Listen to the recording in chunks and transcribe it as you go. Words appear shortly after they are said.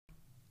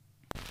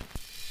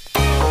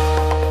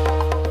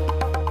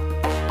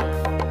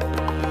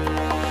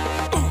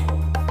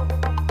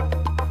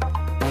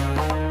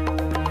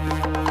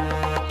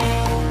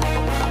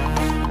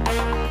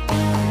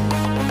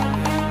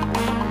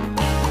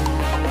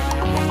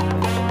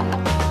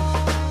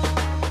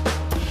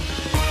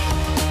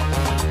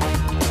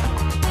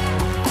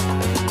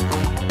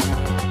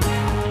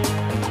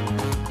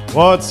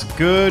What's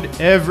good,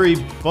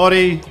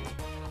 everybody?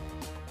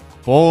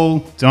 Ball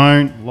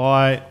Don't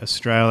Lie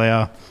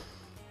Australia.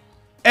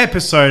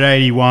 Episode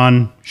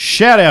 81.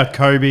 Shout out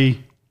Kobe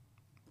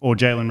or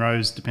Jalen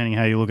Rose, depending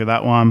how you look at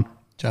that one.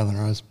 Jalen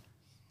Rose.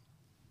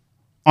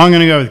 I'm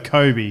going to go with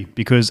Kobe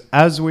because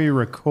as we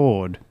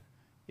record,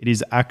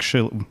 it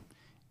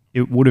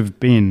would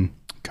have been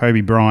Kobe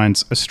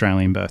Bryant's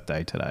Australian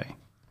birthday today.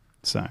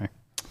 So,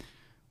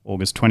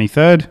 August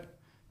 23rd.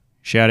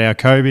 Shout out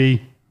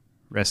Kobe.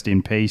 Rest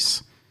in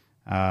peace.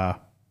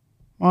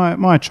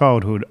 My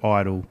childhood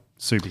idol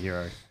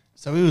superhero.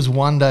 So he was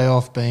one day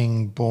off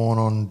being born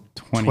on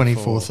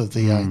 24th of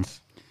the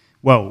 8th.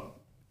 Well,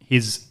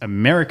 his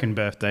American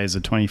birthday is the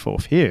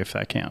 24th here, if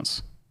that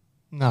counts.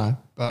 No,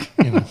 but,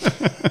 you know.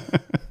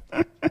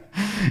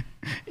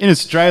 In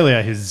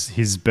Australia,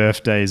 his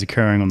birthday is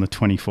occurring on the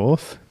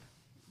 24th.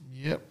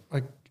 Yep,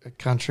 a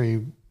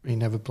country he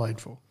never played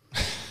for.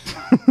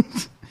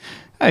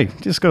 Hey,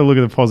 just got to look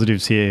at the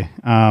positives here.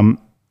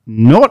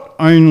 Not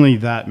only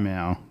that,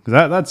 Mal,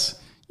 because that's,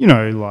 you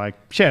know, like,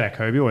 shout out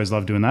Kobe, always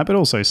love doing that, but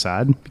also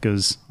sad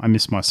because I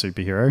miss my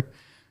superhero.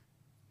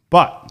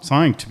 But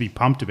something to be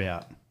pumped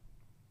about.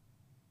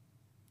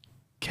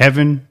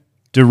 Kevin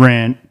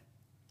Durant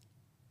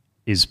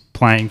is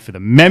playing for the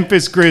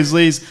Memphis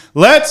Grizzlies.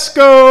 Let's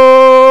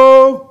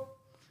go!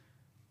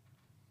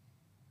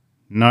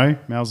 No,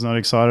 Mal's not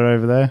excited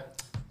over there.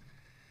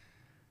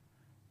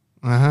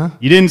 Uh-huh.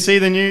 You didn't see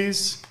the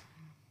news?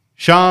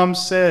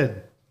 Shams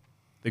said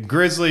the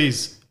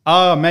Grizzlies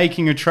are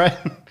making a trade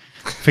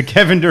for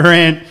Kevin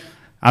Durant.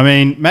 I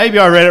mean, maybe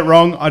I read it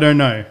wrong. I don't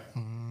know.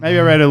 Maybe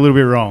I read it a little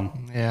bit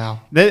wrong. Yeah.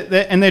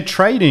 They're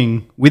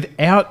trading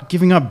without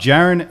giving up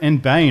Jaren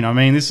and Bane. I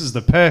mean, this is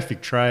the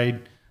perfect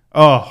trade.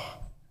 Oh,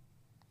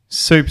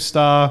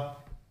 superstar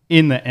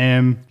in the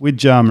M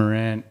with Ja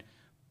Morant.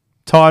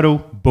 Title,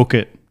 book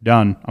it.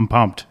 Done. I'm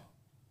pumped.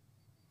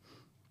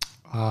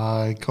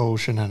 I call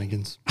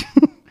shenanigans.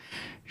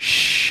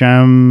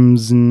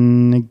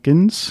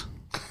 Shamsnigans.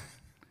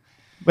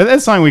 But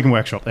that's something we can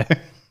workshop there.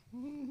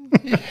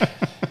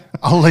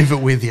 I'll leave it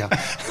with you.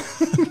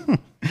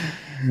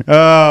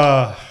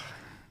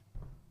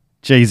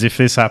 Geez, if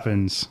this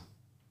happens,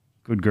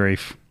 good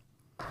grief.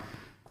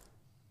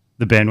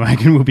 The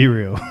bandwagon will be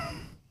real.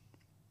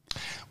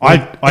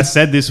 I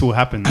said this will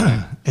happen.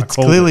 It's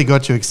clearly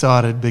got you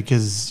excited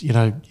because, you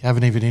know, you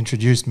haven't even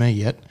introduced me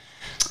yet.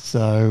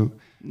 So...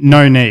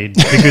 No need,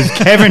 because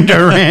Kevin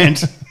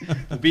Durant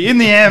will be in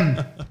the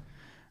M.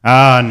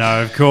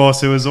 No, of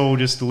course, it was all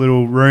just a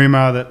little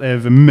rumour that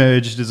they've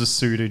emerged as a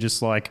suitor,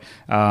 just like,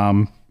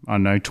 I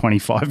don't know,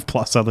 25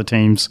 plus other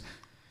teams.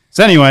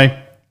 So anyway,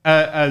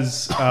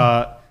 as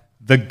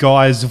the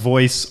guy's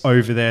voice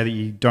over there that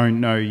you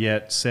don't know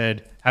yet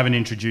said, haven't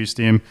introduced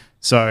him.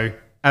 So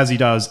as he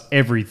does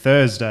every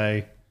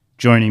Thursday,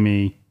 joining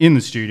me in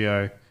the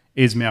studio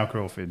is Mal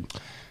Crawford.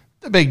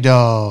 The big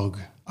dog.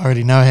 I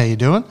already know how you're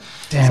doing.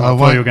 Damn, so I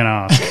thought you were going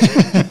to ask.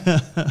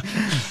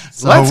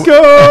 Let's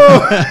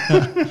go!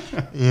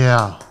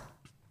 Yeah.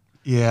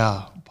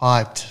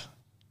 Hyped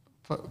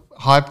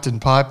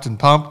and piped and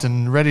pumped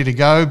and ready to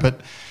go.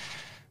 But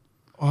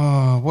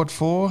what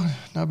for?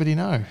 Nobody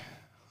know. I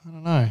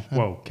don't know.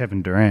 Well,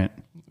 Kevin Durant.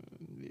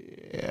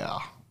 Yeah.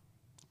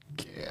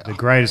 The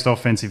greatest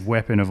offensive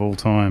weapon of all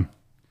time.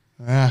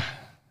 Yeah.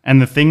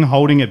 And the thing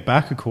holding it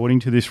back,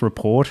 according to this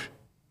report,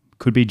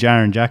 could be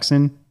Jaren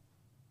Jackson.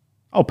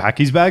 I'll pack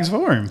his bags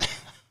for him.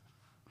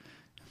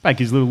 Pack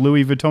his little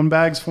Louis Vuitton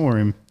bags for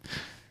him.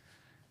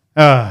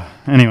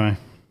 Anyway.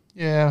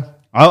 Yeah.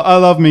 I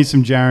love me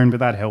some Jaren, but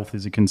that health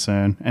is a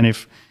concern. And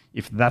if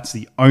that's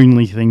the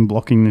only thing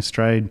blocking this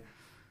trade,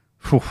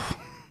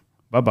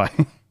 bye-bye.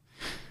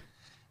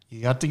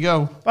 You got to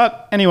go.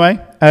 But anyway,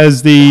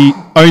 as the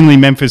only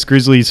Memphis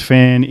Grizzlies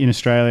fan in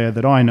Australia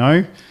that I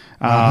know,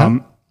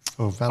 I'm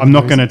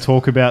not going to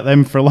talk about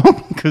them for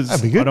long because I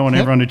don't want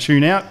everyone to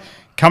tune out.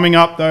 Coming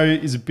up, though,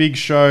 is a big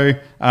show.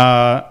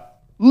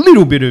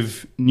 Little bit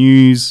of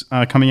news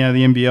coming out of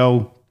the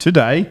NBL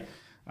today.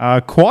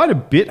 Quite a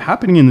bit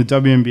happening in the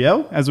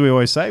WNBL, as we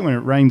always say, when it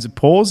rains, it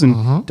pours, and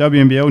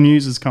WNBL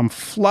news has come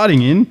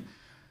flooding in.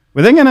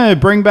 We're then going to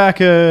bring back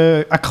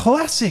a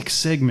classic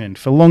segment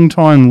for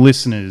long-time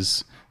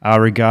listeners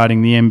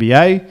regarding the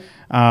NBA.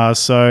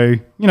 So,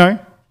 you know,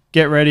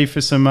 get ready for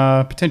some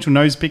potential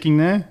nose-picking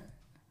there,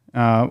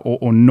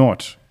 or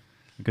not,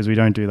 because we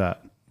don't do that.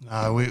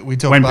 No, we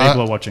talk when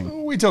people are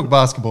watching. We talk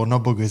basketball,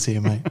 not boogers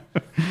here, mate.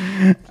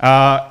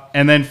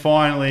 And then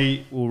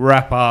finally, we'll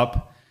wrap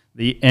up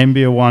the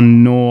NBA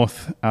One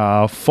North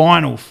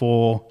Final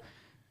Four.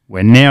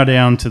 We're now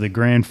down to the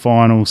Grand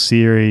Final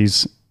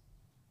series.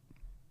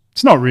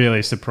 It's not really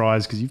a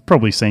surprise because you've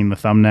probably seen the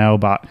thumbnail,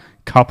 but a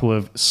couple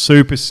of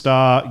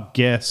superstar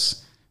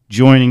guests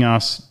joining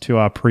us to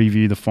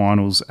preview the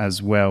finals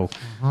as well.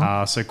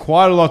 So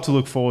quite a lot to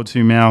look forward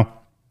to, Mal.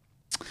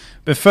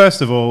 But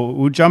first of all,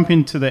 we'll jump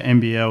into the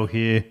NBL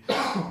here.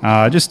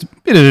 Just a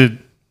bit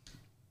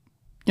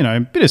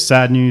of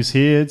sad news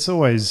here. It's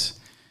always,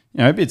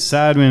 a bit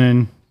sad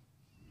when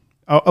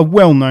a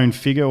well-known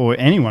figure, or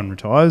anyone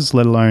retires,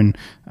 let alone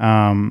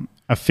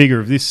a figure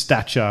of this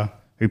stature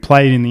who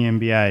played in the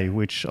NBA,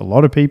 which a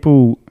lot of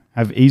people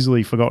have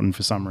easily forgotten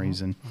for some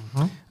reason.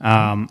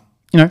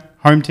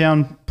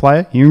 Hometown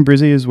player here in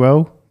Brizzy as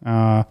well,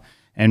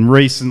 and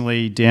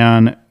recently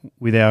down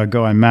with our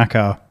guy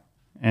Macca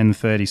and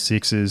the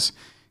 36ers,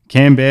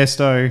 Cam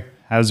Bairstow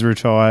has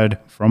retired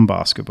from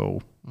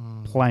basketball,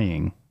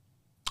 playing.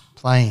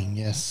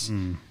 Yes.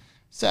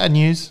 Sad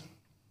news.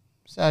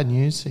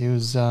 He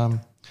was.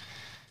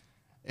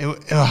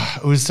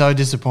 It was so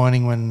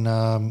disappointing when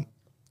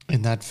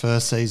in that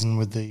first season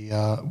with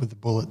the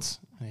Bullets,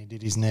 and he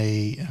did his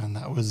knee, and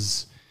that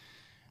was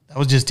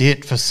just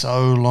it for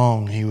so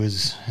long. He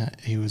was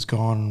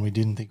gone. We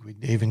didn't think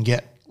we'd even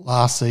get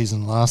last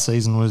season. Last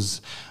season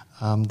was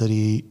that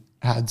he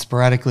had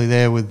sporadically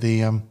there with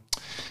the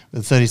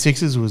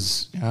 36ers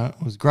was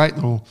great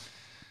little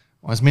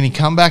nice mini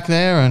comeback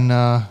there, and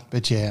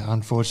but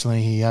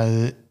unfortunately he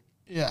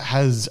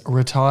has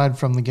retired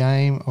from the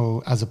game,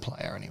 or as a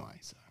player anyway.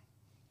 So.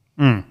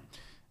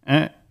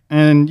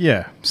 And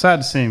sad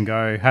to see him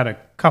go. Had a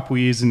couple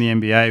years in the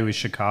NBA with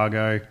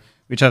Chicago,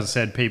 which, as I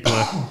said, people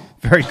are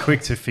very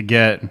quick to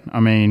forget. I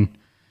mean,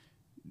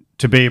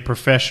 to be a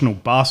professional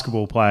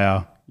basketball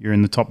player, you're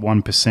in the top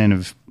 1%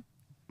 of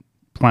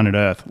planet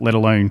Earth, let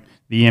alone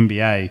the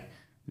NBA.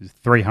 There's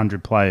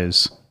 300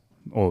 players,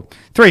 or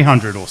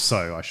 300 or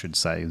so, I should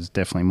say. It's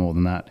definitely more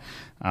than that.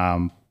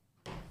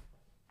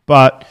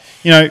 But,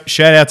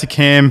 shout out to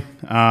Cam.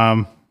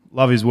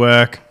 Love his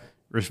work.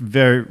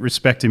 Very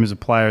respect him as a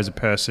player, as a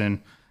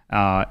person.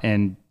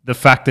 And the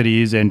fact that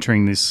he is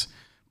entering this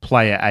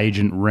player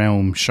agent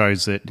realm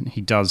shows that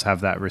he does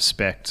have that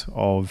respect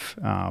of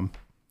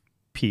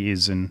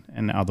peers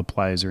and other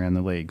players around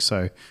the league.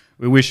 So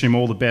we wish him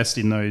all the best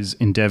in those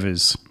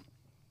endeavours.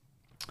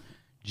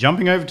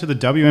 Jumping over to the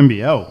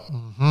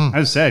WNBL.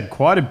 As I said,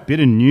 quite a bit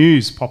of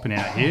news popping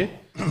out here.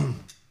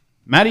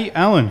 Maddie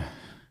Allen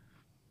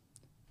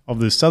of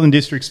the Southern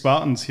District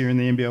Spartans here in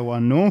the NBL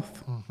 1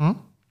 North.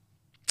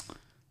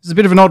 This is a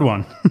bit of an odd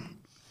one.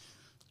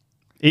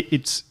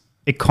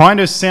 It kind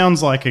of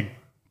sounds like a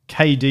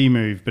KD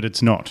move, but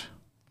it's not.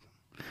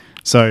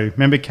 So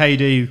remember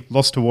KD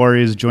lost to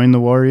Warriors, joined the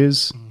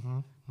Warriors?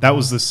 That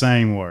was the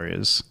same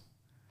Warriors.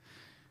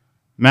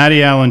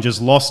 Maddie Allen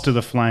just lost to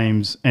the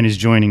Flames and is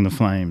joining the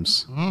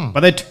Flames.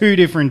 But they're two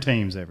different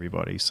teams,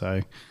 everybody.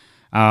 So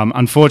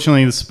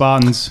unfortunately, the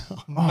Spartans...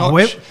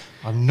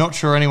 I'm not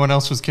sure anyone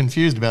else was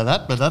confused about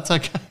that, but that's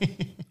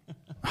okay.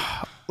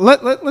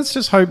 Let's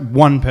just hope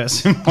one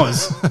person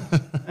was.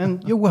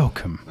 And you're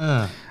welcome.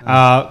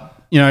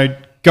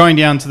 Going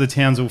down to the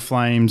Townsville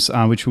Flames,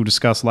 which we'll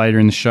discuss later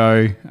in the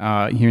show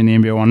here in the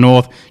NBL 1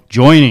 North,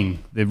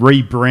 joining the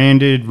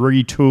rebranded,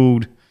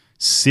 retooled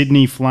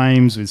Sydney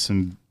Flames with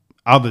some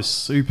other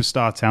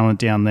superstar talent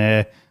down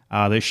there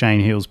that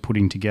Shane Hill's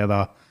putting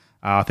together.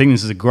 I think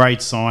this is a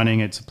great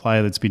signing. It's a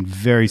player that's been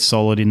very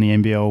solid in the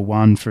NBL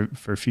 1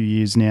 for a few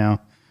years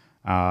now.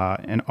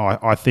 And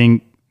I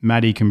think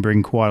Maddie can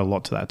bring quite a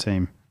lot to that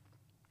team.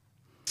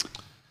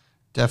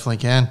 Definitely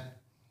can.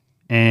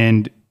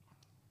 And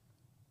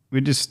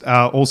we're just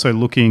also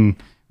looking,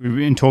 we've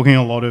been talking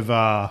a lot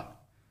of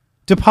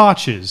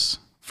departures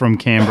from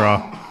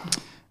Canberra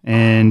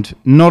and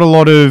not a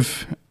lot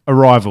of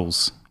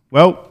arrivals.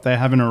 Well, they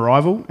have an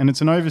arrival, and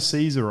it's an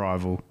overseas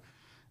arrival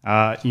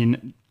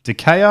in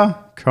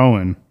Dakaya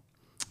Cohen.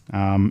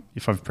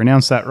 If I've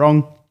pronounced that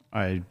wrong,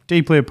 I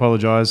deeply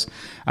apologise.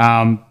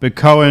 But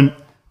Cohen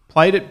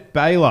played at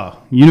Baylor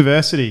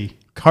University,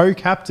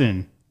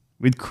 co-captain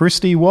with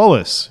Christy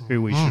Wallace,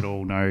 who we should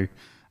all know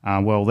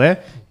well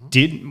there.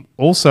 Christy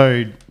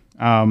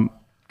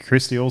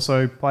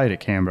also played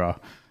at Canberra.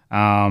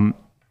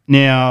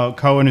 Now,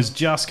 Cohen has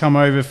just come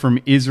over from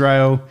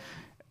Israel,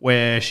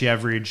 where she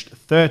averaged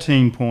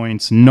 13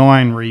 points,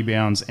 9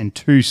 rebounds, and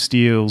 2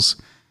 steals.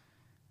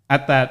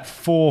 At that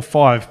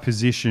 4-5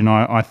 position,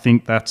 I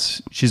think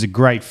she's a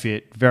great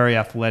fit, very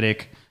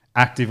athletic,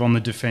 active on the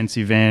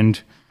defensive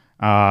end,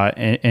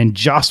 and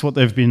just what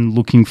they've been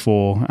looking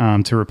for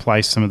to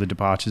replace some of the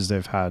departures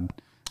they've had.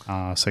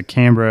 So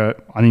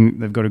Canberra, I think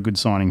they've got a good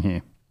signing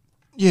here.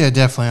 Yeah,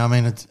 definitely. I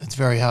mean, it's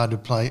very hard to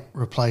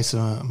replace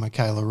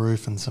Michaela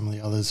Roof and some of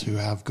the others who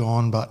have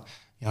gone, but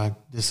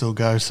this will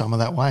go some of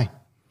that way.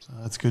 So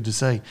that's good to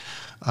see.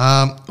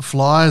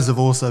 Flyers have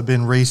also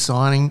been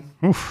re-signing.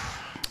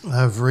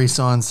 Have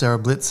re-signed Sarah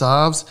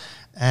Blitzarves,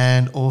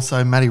 and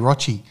also Maddie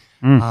Rocci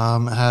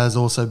has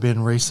also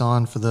been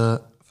re-signed for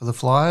the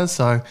Flyers.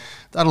 So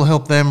that'll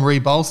help them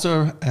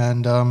re-bolster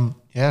and go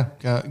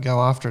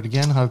after it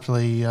again.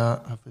 Hopefully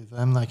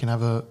they can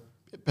have a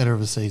bit better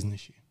of a season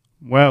this year.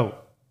 Well,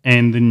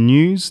 and the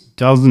news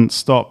doesn't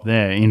stop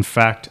there. In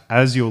fact,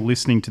 as you're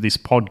listening to this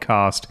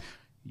podcast,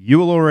 you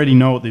will already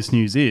know what this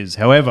news is.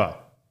 However,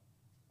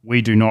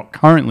 we do not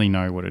currently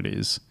know what it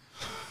is.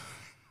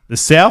 The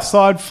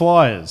Southside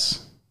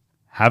Flyers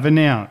have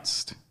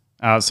invited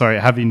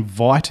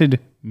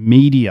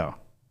media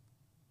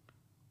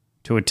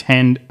to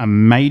attend a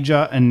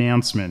major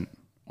announcement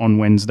on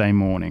Wednesday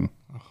morning.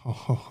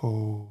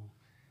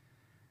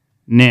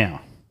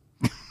 Now,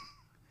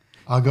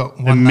 I got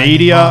one the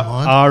media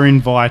are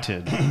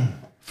invited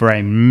for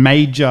a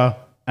major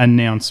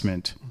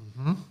announcement.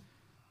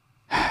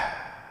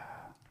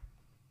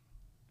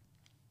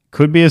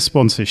 Could be a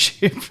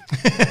sponsorship.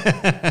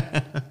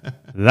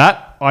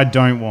 That I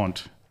don't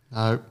want.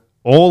 No.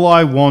 All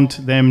I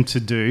want them to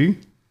do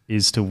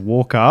is to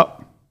walk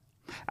up.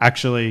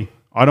 Actually,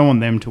 I don't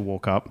want them to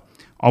walk up.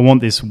 I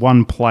want this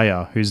one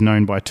player who's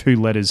known by 2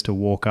 letters to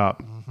walk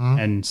up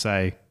and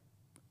say,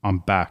 I'm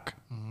back.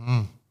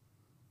 Yeah,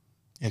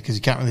 because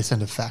you can't really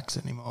send a fax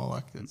anymore.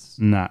 Like this.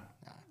 Nah.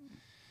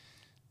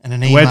 And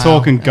an email. We're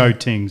talking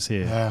go-tings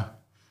here.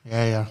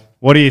 Yeah.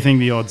 What do you think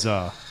the odds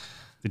are?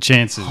 The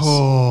chances?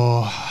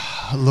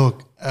 Oh,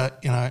 look,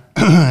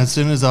 as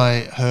soon as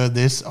I heard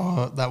this,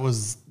 that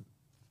was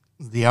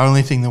the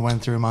only thing that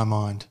went through my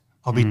mind.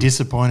 I'll be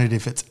disappointed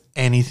if it's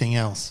anything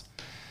else.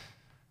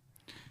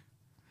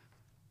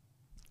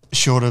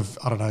 Short of,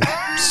 I don't know,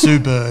 Sue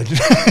Bird.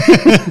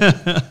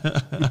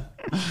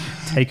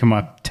 Taking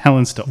my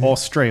talents to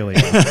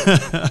Australia.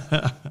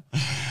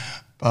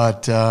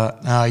 But,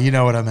 no, you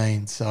know what I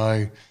mean.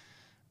 So,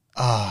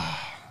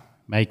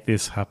 make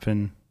this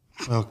happen.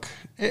 Look,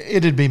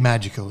 it'd be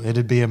magical.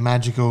 It'd be a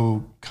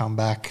magical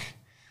comeback,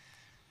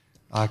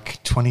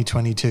 like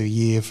 2022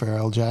 year for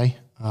LJ.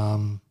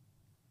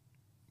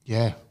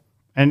 Yeah.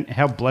 And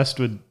how blessed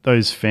would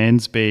those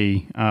fans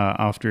be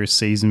after a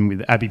season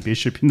with Abby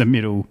Bishop in the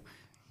middle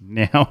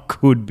now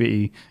could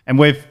be. And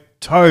we're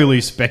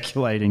totally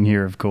speculating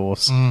here, of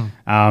course.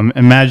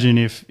 Imagine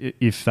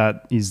if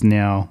that is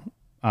now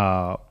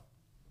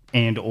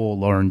and or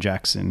Lauren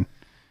Jackson.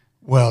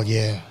 Well,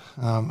 yeah.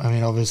 I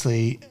mean,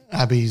 obviously,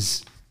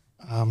 Abby's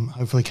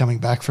hopefully coming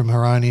back from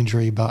her own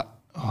injury, but,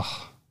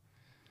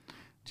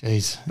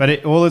 jeez.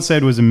 But all it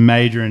said was a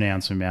major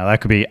announcement now.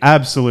 That could be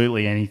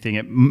absolutely anything.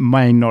 It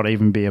may not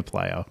even be a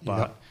player.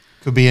 But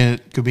could be an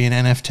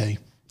NFT.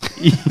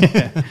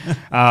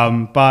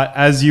 Yeah. But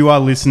as you are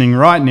listening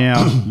right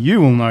now,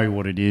 you will know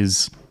what it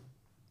is.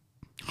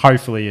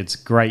 Hopefully it's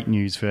great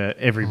news for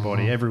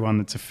everybody, everyone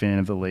that's a fan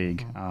of the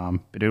league.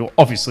 But it'll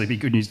obviously be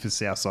good news for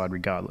Southside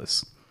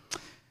regardless.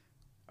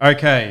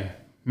 Okay,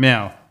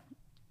 now,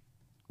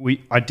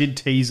 I did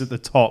tease at the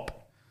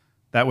top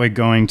that we're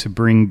going to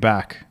bring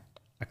back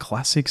a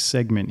classic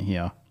segment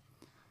here.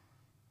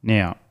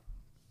 Now,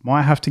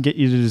 might have to get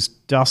you to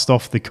just dust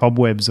off the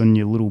cobwebs on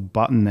your little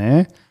button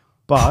there,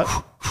 but...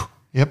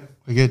 Yep,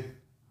 we're good.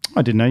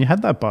 I didn't know you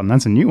had that button.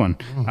 That's a new one.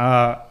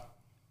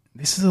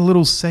 This is a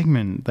little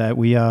segment that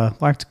we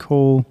like to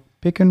call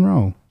Pick and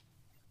Roll.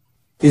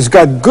 He's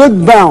got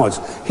good balance.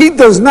 He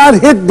does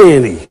not hit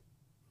Danny.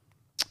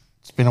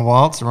 It's been a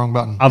while. It's the wrong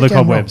button. Other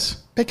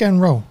cobwebs. Pick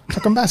and roll.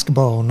 Talking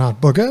basketball,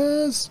 not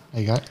boogers.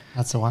 There you go.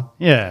 That's the one.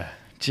 Yeah.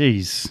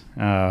 Jeez.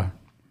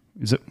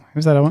 Is it?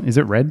 Who's that one? Is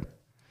it Red?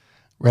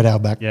 Red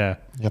Outback. Yeah.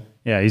 Yep.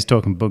 Yeah, he's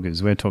talking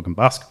boogers. We're talking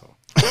basketball.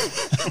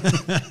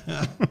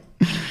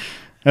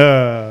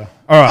 All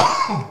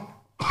right.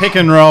 Pick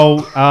and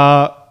roll.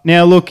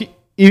 Now, look,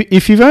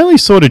 if you've only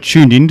sort of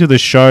tuned into the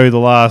show the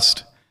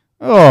last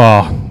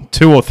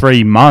 2 or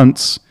 3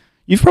 months,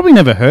 you've probably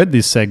never heard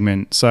this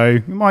segment. So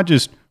we might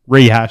just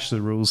rehash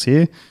the rules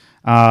here.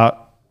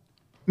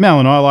 Mel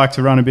and I like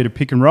to run a bit of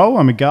pick and roll.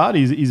 I'm a guard.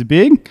 He's a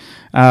big.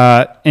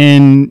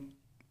 And,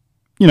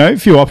 a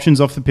few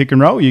options off the pick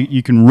and roll.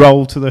 You can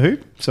roll to the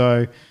hoop.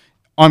 So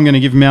I'm going to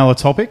give Mel a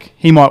topic.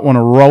 He might want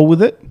to roll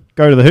with it,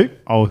 go to the hoop.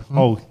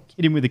 I'll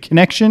hit him with a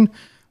connection.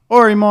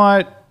 Or he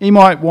might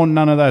want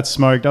none of that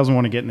smoke, doesn't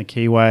want to get in the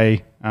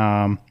keyway,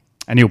 and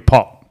he'll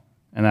pop.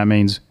 And that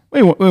means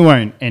we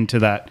won't enter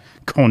that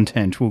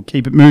content. We'll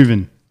keep it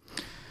moving.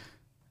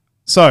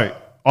 So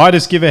I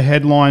just give a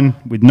headline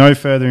with no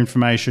further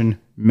information.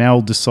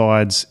 Mel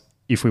decides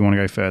if we want to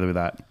go further with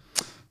that.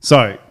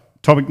 So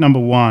topic number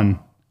 1,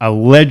 a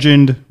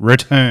legend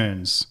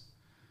returns.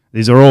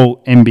 These are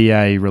all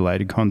NBA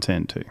related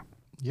content too.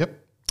 Yep.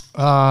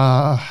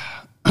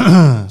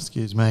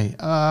 Excuse me.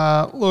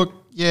 Look,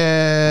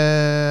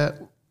 yeah,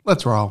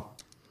 let's roll.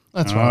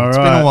 Let's roll. It's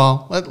been a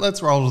while.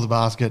 Let's roll to the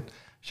basket.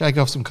 Shake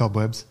off some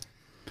cobwebs.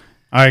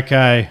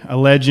 Okay, a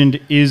legend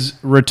is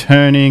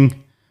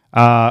returning.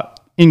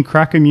 In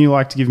Crackham, you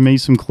like to give me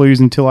some clues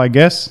until I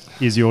guess.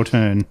 Here's your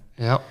turn.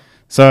 Yep.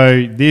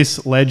 So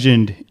this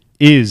legend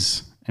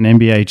is an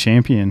NBA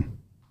champion.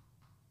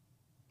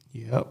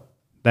 Yep.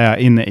 They are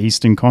in the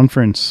Eastern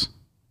Conference.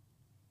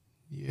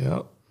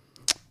 Yep.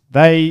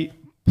 They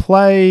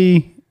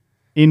play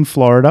in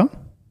Florida.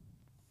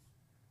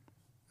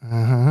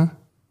 Uh-huh.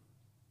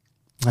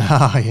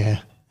 Oh,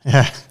 yeah.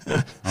 Yeah.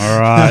 All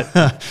right.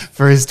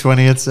 For his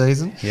 20th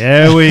season.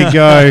 Here we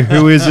go.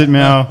 Who is it,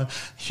 Mel?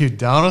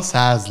 Udonis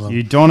Haslem.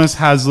 Udonis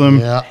Haslem.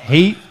 Yeah.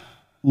 Heat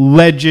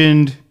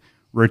legend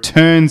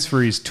returns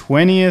for his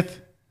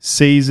 20th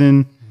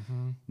season.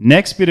 Mm-hmm.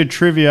 Next bit of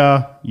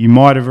trivia, you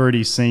might have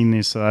already seen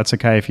this, so that's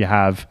okay if you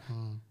have.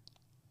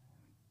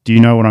 Do you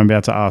know what I'm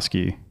about to ask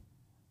you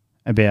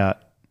about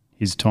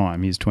his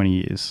time, his 20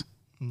 years?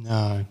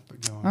 No.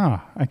 But go on.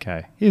 Oh,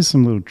 okay. Here's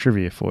some little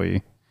trivia for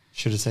you.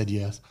 Should have said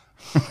yes.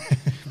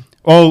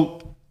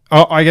 Well,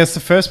 I guess the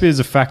first bit is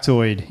a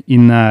factoid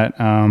in that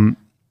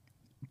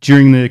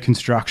during the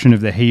construction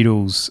of the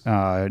Heatles,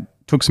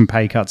 took some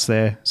pay cuts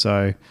there.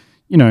 So,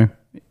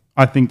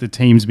 I think the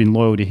team's been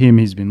loyal to him.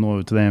 He's been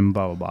loyal to them,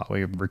 blah, blah, blah.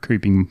 We're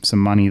recouping some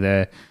money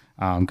there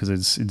because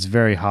it's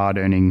very hard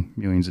earning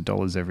millions of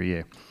dollars every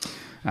year.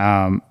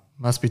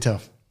 Must be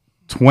tough.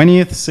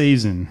 20th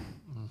season.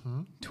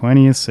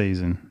 20th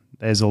season.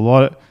 There's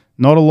not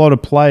a lot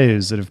of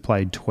players that have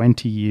played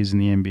 20 years in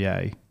the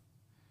NBA.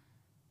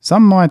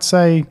 Some might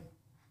say,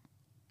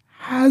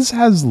 has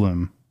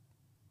Haslam.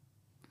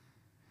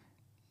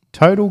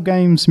 Total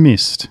games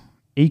missed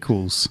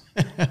equals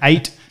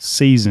 8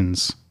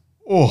 seasons.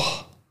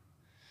 Oh,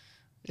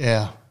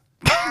 yeah.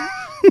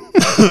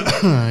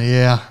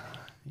 Yeah.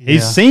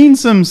 He's seen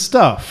some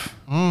stuff.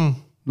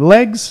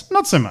 Legs,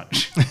 not so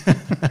much.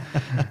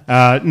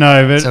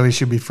 No, but so he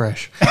should be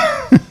fresh.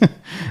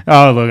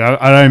 Oh, look,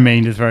 I don't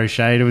mean to throw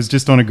shade. It was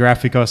just on a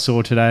graphic I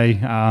saw today.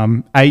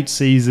 8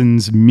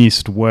 seasons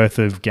missed worth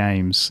of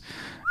games.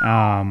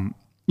 I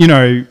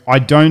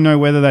don't know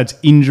whether that's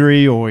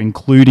injury or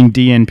including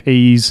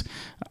DNPs.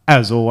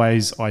 As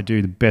always, I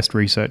do the best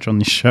research on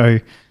this show.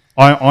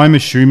 I'm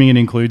assuming it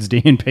includes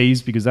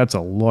DNPs because that's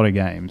a lot of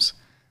games.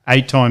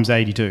 8 times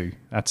 82,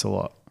 that's a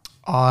lot.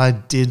 I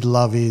did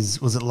love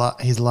his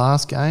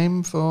last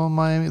game for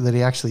Miami that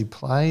he actually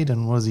played,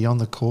 and was he on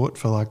the court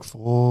for like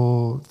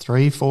 4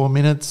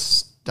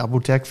 minutes, double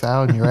tech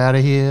foul, and you're out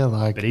of here?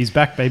 But he's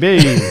back,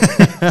 baby.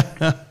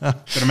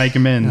 Got to make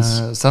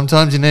amends.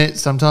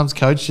 Sometimes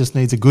coach just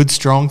needs a good,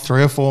 strong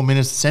 3 or 4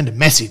 minutes to send a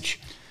message.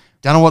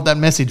 Don't know what that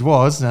message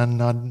was,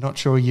 and I'm not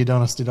sure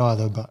Udonis did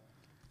either.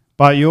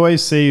 But you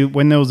always see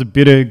when there was a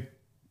bit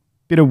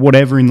of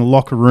whatever in the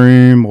locker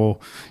room or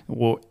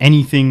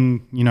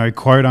anything,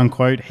 quote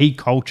unquote, heat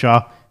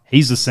culture,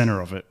 he's the center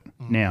of it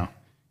now.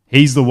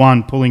 He's the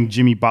one pulling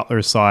Jimmy Butler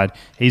aside.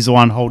 He's the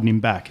one holding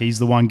him back. He's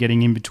the one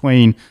getting in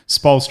between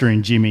Spoelstra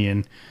and Jimmy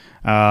and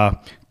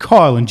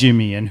Kyle and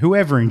Jimmy and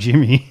whoever and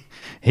Jimmy.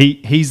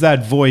 He's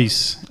that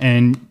voice,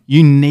 and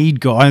you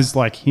need guys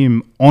like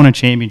him on a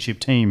championship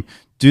team.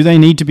 Do they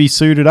need to be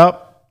suited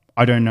up?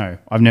 I don't know.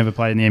 I've never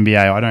played in the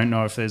NBA. I don't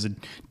know if there's a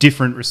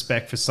different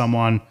respect for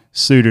someone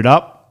suited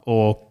up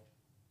or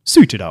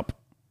suited up.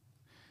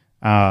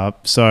 I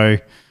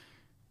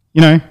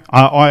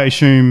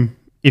assume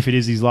if it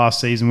is his last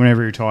season,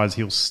 whenever he retires,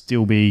 he'll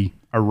still be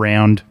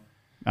around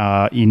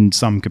in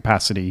some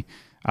capacity.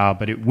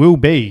 But it will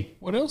be.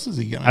 What else is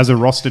he going to as a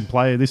rostered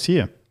player this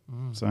year?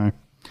 So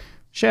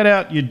shout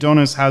out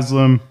Udonis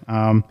Haslam,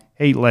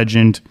 Heat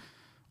legend.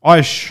 I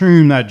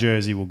assume that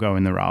jersey will go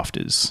in the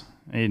rafters,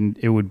 and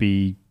it would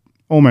be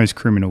almost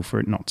criminal for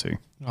it not to.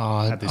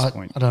 At this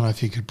point, I don't know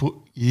if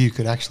you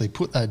could actually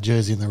put that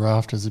jersey in the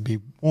rafters. It'd be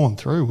worn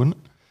through, wouldn't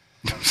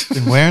it?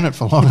 Been wearing it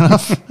for long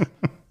enough.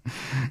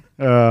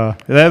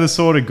 They're the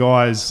sort of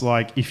guys,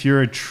 like, if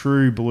you're a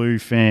true Blue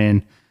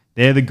fan,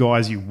 they're the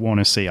guys you want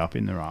to see up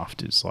in the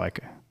rafters, like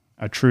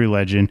a true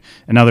legend.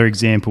 Another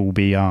example will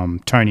be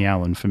Tony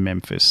Allen for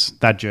Memphis.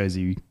 That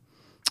jersey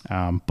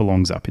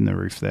belongs up in the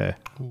roof there.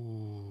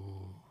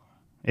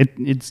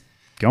 It's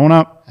going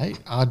up. Hey,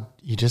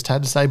 you just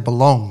had to say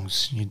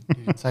belongs. You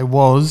didn't say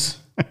was.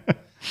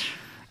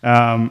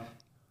 All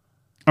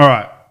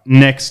right,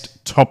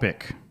 next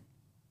topic.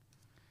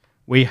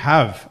 We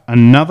have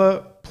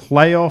another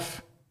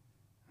playoff.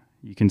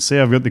 You can see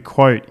I've got the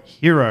quote,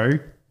 hero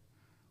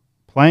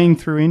playing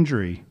through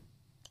injury.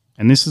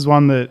 And this is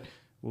one that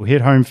will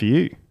hit home for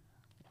you.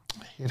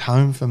 Hit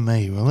home for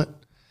me, will it?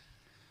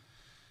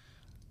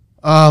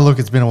 Oh, look,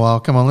 it's been a while.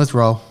 Come on, let's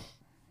roll.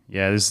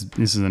 Yeah, this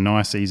is a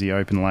nice, easy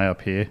open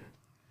layup here.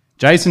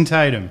 Jason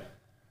Tatum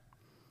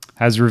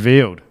has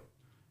revealed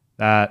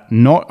that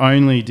not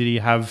only did he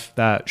have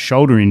that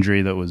shoulder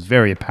injury that was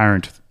very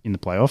apparent in the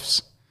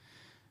playoffs,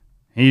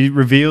 he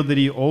revealed that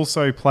he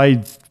also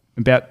played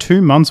about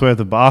 2 months' worth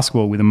of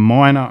basketball with a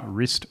minor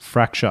wrist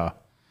fracture.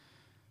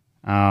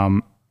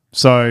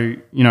 So,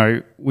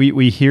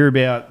 we hear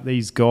about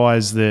these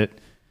guys that,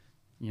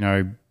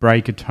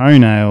 break a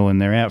toenail and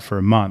they're out for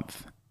a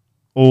month,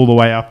 all the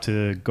way up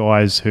to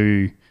guys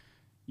who,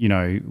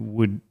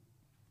 would,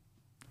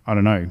 I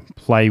don't know,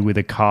 play with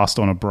a cast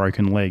on a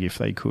broken leg if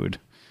they could.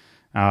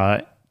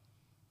 And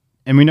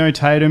we know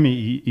Tatum,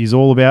 he's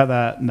all about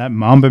that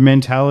Mamba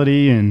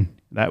mentality and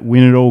that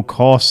win at all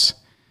costs.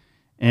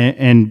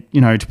 And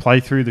to play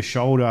through the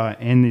shoulder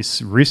and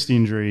this wrist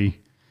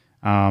injury,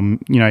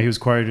 he was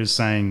quoted as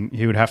saying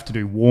he would have to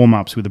do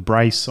warm-ups with a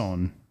brace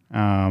on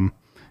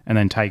and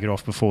then take it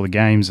off before the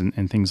games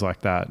and things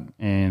like that.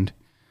 And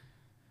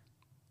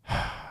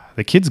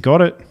the kid's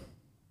got it.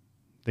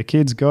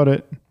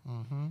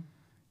 Mm-hmm.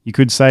 You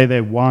could say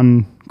they're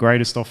one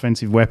greatest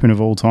offensive weapon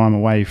of all time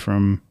away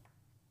from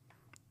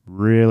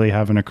really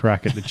having a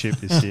crack at the chip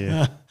this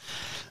year.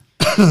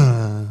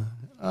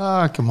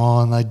 Come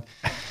on.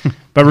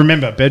 But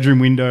remember, bedroom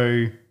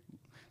window,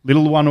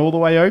 little one all the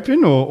way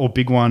open or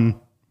big one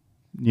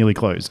nearly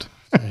closed?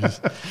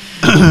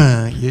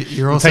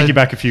 You're also, take you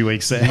back a few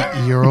weeks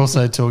there. You're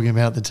also talking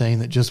about the team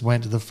that just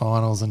went to the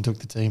finals and took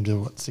the team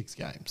to, 6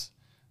 games?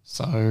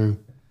 So,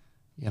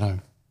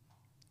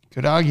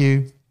 could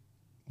argue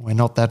we're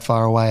not that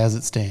far away as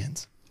it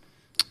stands.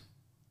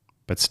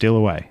 But still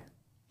away.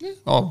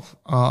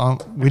 Yeah.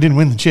 We didn't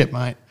win the chip,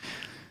 mate.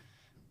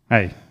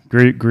 Hey,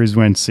 Grizz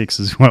went 6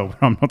 as well, but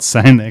I'm not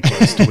saying they're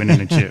close to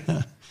winning a chip.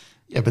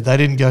 Yeah, but they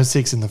didn't go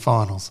 6 in the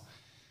finals.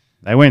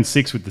 They went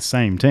 6 with the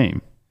same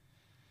team.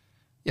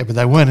 Yeah, but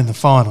they weren't in the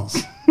finals.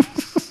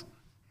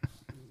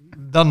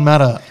 Doesn't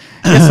matter.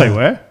 Yes, they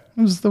were.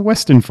 It was the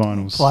Western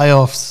Finals.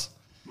 Playoffs.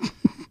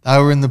 They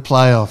were in the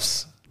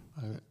playoffs.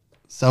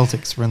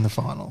 Celtics were in the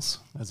finals.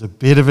 There's a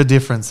bit of a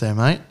difference there,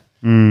 mate.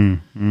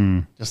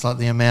 Just like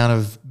the amount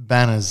of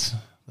banners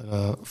that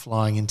are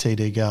flying in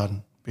TD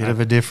Garden. Bit of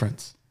a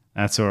difference.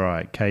 That's all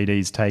right.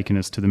 KD's taken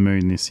us to the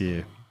moon this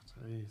year.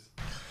 Jeez.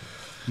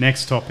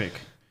 Next topic.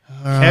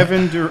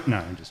 Kevin Durant. No,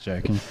 I'm just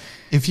joking.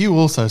 If you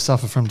also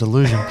suffer from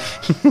delusion.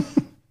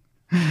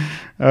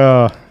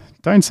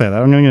 Don't say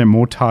that. I'm going to get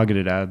more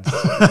targeted ads.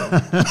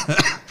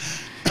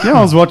 I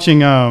was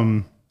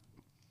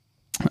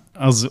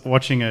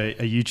watching a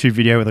YouTube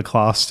video with a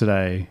class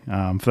today.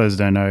 For those who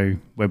don't know,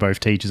 we're both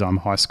teachers. I'm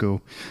high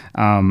school.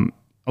 I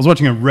was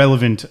watching a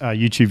relevant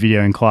YouTube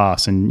video in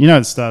class, and at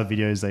the start of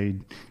videos,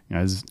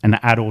 there's an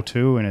ad or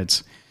two, and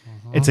it's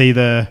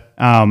either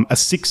a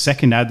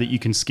 6-second ad that you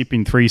can skip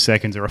in 3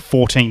 seconds, or a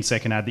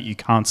 14-second ad that you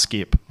can't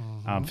skip.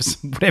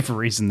 For whatever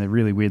reason, they're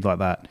really weird like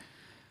that.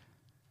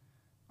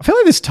 I feel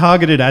like this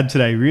targeted ad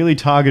today really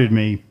targeted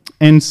me,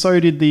 and so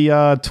did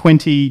the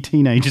 20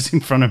 teenagers in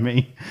front of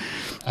me.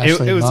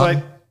 It was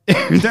like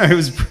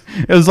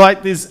it was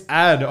like this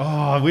ad. Oh,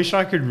 I wish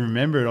I could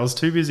remember it. I was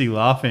too busy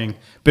laughing,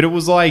 but it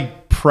was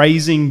like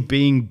praising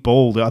being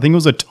bald. I think it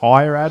was a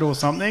tire ad or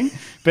something,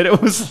 but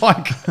it was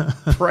like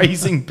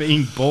praising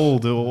being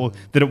bald, or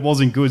that it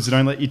wasn't good, so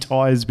don't let your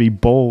tires be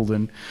bald.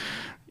 And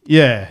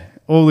yeah,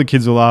 all the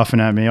kids were laughing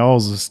at me. I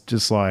was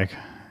just like,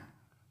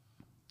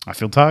 I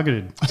feel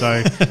targeted.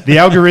 So the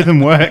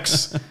algorithm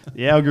works.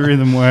 The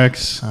algorithm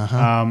works.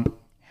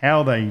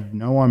 How they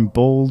know I'm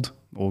bald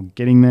or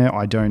getting there,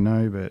 I don't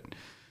know, but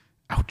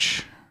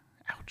ouch.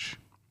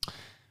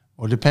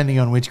 Well, depending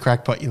on which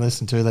crackpot you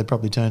listen to, they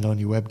probably turned on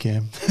your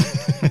webcam.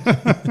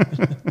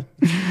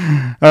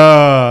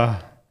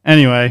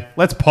 Anyway,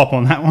 let's pop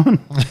on that one.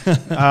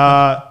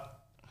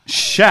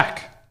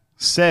 Shaq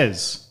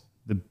says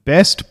the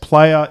best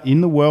player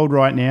in the world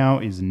right now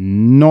is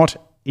not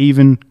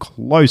even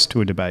close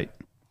to a debate.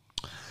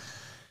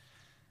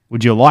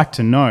 Would you like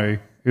to know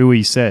who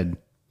he said?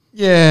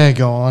 Yeah,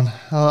 go on.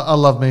 I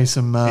love me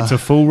some... it's a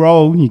full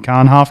roll. You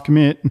can't half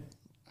commit.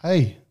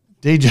 Hey,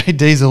 DJ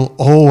Diesel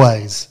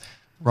always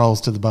rolls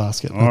to the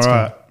basket. All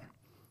right.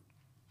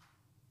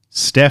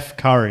 Steph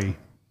Curry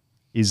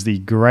is the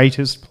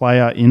greatest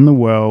player in the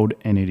world,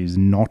 and it is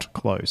not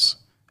close,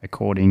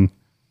 according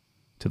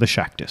to the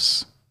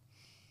Shaqtus.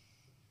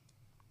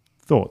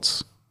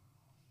 Thoughts?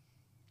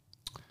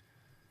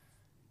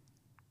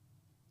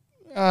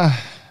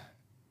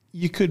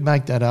 You could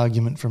make that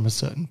argument from a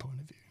certain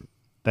point of view.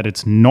 That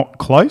it's not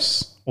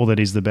close, or that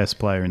he's the best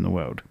player in the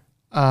world?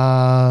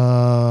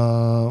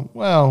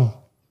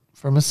 Well,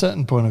 from a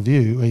certain point of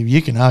view,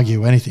 you can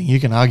argue anything. You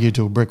can argue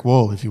to a brick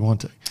wall if you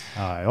want to.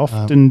 I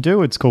often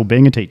do. It's called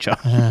being a teacher.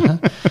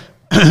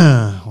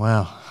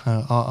 Wow.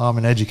 I'm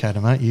an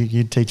educator, mate.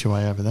 You teach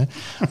away over there.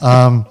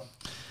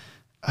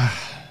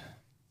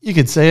 You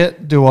could see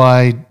it. Do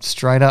I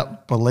straight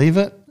up believe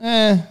it?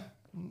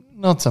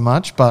 Not so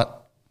much, but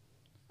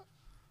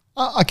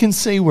I can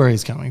see where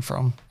he's coming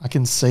from.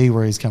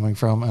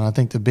 And I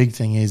think the big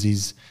thing is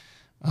he's,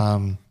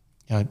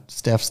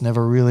 Steph's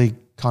never really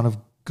kind of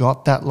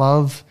got that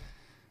love,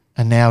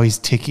 and now he's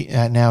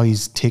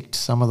ticked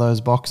some of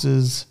those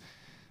boxes,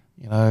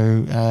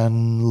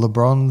 and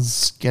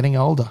LeBron's getting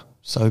older.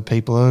 So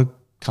people are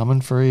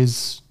coming for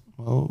his,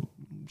 well,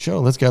 sure,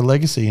 let's go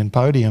legacy and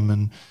podium,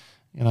 and,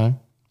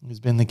 he's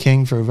been the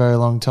king for a very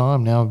long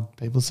time. Now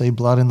people see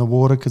blood in the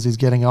water because he's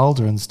getting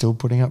older and still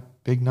putting up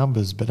big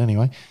numbers. But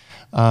anyway,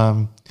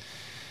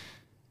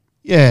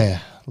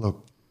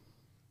 look,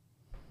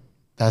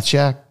 that's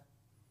Shaq.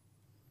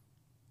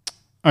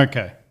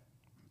 Okay.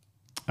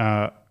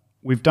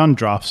 We've done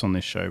drafts on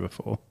this show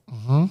before.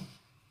 Mm-hmm.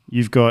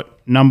 You've got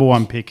number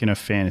one pick in a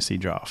fantasy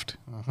draft.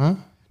 Uh-huh.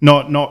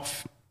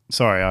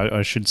 Sorry,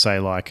 I should say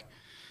like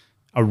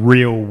a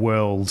real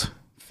world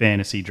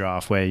fantasy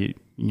draft where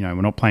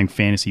we're not playing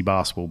fantasy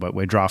basketball, but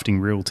we're drafting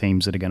real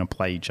teams that are going to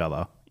play each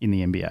other in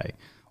the NBA.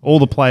 All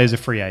the players are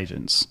free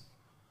agents.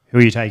 Who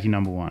are you taking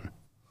number one?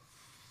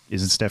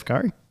 Is it Steph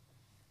Curry?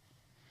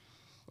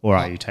 Or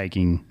are you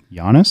taking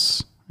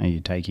Giannis? Are you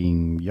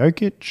taking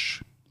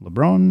Jokic,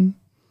 LeBron?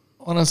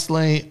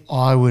 Honestly,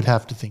 I would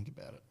have to think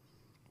about it,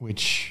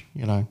 which,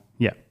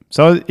 Yeah,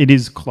 so it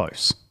is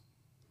close.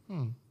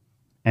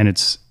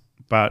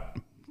 But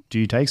do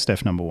you take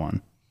Steph number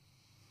one?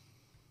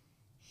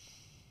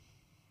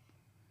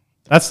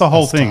 That's the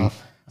whole thing.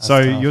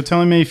 Tough. You're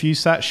telling me if you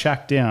sat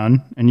Shaq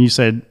down and you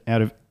said,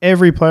 out of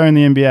every player in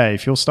the NBA,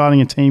 if you're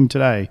starting a team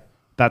today,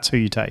 that's who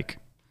you take.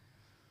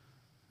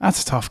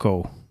 That's a tough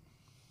call.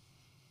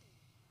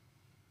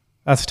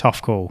 That's a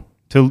tough call.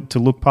 To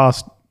look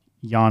past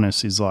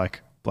Giannis is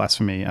like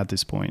blasphemy at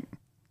this point.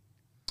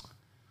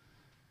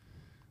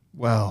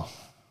 Well,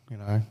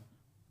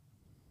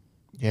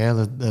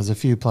 there's a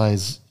few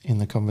players in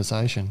the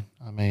conversation.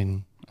 I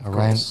mean,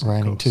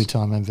 reigning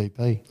two-time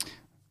MVP.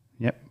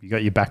 Yep, you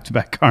got your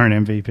back-to-back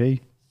current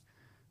MVP.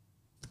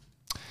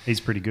 He's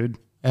pretty good.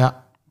 Yeah,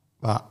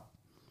 but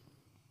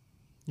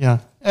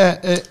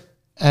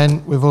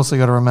and we've also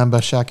got to remember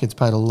Shaq gets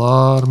paid a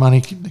lot of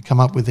money to come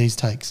up with these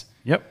takes.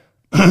 Yep,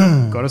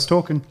 got us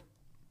talking.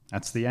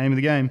 That's the aim of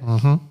the game.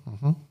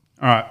 All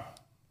right,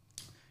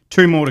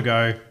 2 more to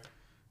go.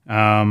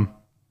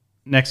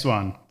 Next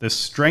one, the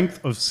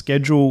strength of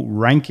schedule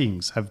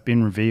rankings have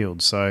been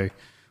revealed. So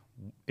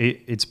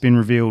it's been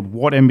revealed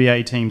what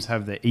NBA teams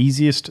have the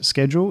easiest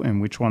schedule and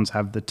which ones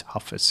have the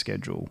toughest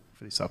schedule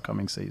for this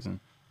upcoming season.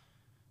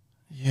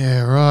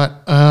 Yeah, right.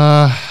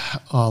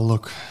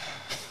 Look,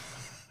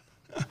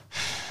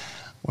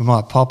 we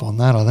might pop on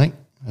that, I think.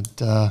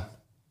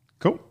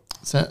 Cool.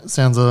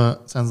 Sounds a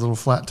little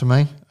flat to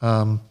me.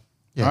 Yeah,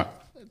 right.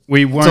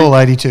 It's all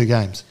 82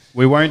 games.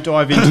 We won't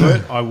dive into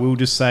it. I will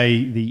just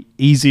say the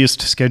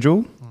easiest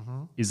schedule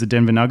is the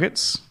Denver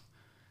Nuggets.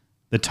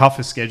 The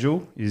toughest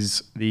schedule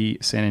is the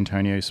San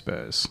Antonio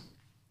Spurs.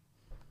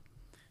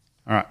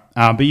 All right.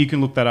 But you can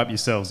look that up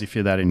yourselves if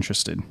you're that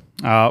interested.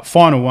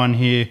 Final one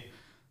here.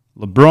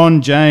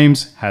 LeBron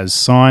James has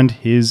signed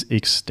his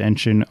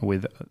extension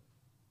with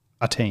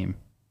a team.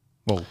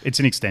 Well, it's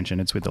an extension.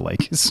 It's with the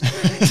Lakers.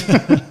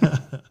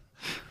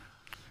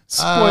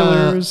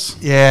 Spoilers.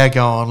 Yeah,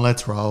 go on.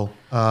 Let's roll.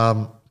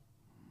 Was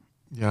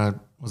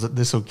it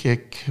this will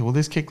kick? Will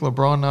this kick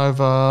LeBron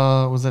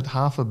over? Was it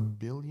 $500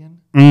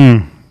 million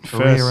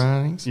career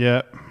earnings?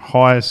 Yeah,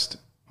 highest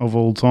of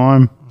all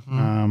time.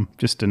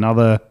 Just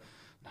another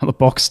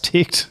box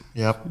ticked.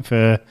 Yep.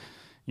 For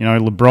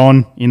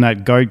LeBron in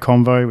that GOAT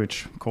convo,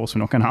 which of course we're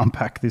not going to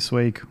unpack this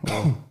week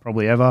or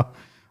probably ever.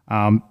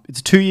 It's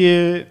a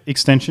 2-year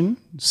extension.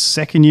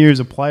 Second year is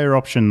a player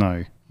option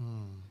though.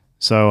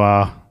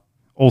 So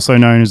also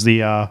known as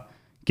the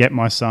get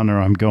my son or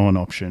I'm going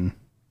option.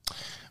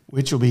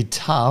 Which will be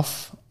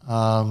tough,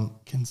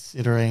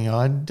 considering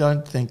I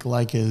don't think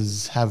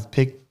Lakers have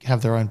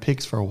their own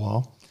picks for a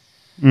while.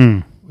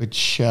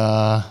 Which,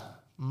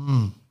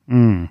 And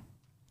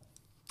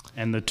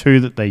the 2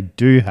 that they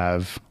do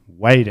have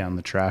way down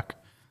the track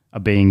are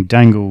being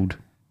dangled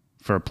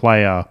for a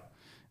player,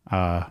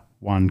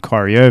 one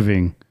Kyrie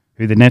Irving,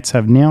 who the Nets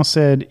have now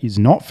said is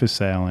not for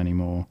sale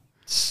anymore.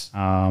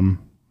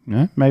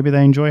 Maybe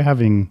they enjoy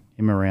having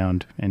him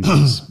around and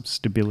his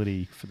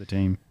stability for the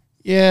team.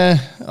 Yeah,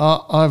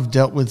 I've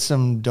dealt with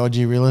some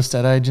dodgy real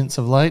estate agents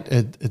of late.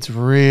 It's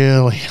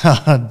really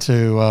hard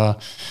to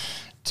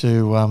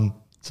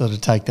sort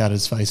of take that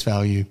as face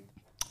value,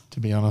 to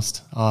be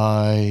honest.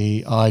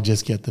 I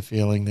just get the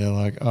feeling they're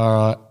like, all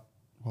right,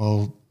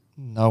 well,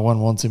 no one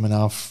wants him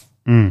enough.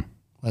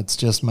 Let's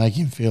just make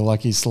him feel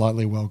like he's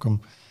slightly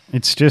welcome.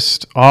 It's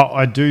just,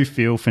 I do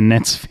feel for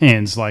Nets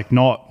fans, like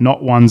not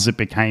ones that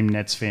became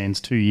Nets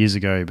fans 2 years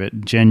ago,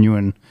 but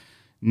genuine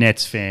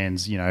Nets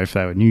fans, if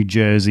they were New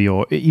Jersey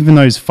or even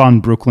those fun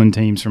Brooklyn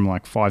teams from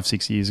like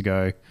 5-6 years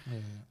ago.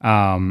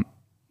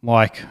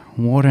 Like,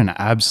 what an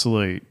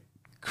absolute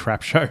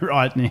crap show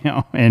right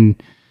now.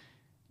 And,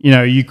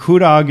 you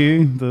could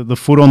argue the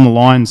foot on the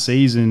line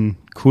season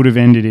could have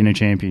ended in a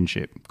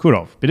championship. Could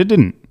have, but it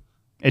didn't.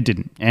 It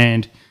didn't.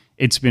 And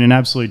it's been an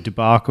absolute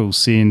debacle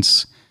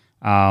since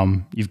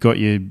you've got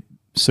your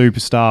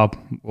superstar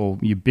or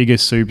your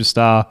biggest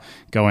superstar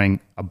going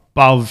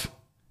above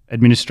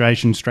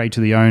administration straight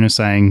to the owner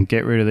saying,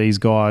 get rid of these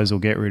guys or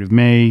get rid of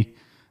me.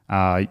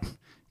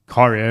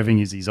 Kyrie Irving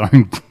is his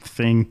own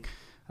thing.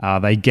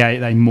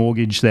 They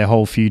mortgaged their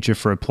whole future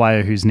for a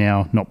player who's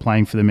now not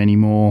playing for them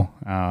anymore.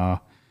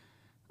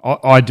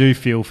 I do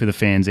feel for the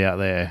fans out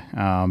there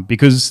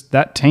because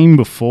that team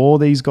before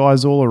these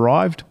guys all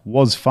arrived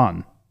was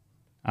fun.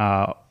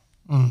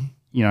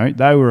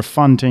 They were a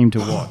fun team to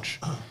watch.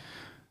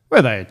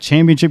 Were they a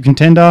championship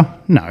contender?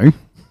 No.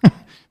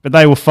 But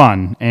they were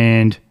fun.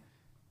 And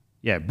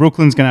yeah,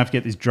 Brooklyn's going to have to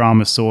get this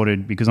drama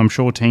sorted because I'm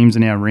sure teams are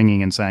now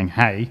ringing and saying,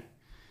 hey,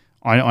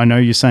 I know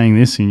you're saying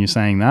this and you're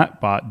saying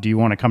that, but do you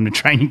want to come to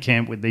training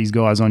camp with these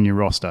guys on your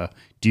roster?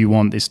 Do you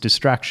want this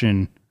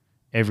distraction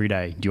every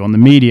day? Do you want the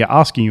media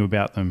asking you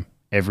about them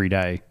every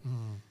day?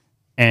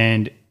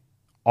 And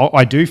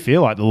I do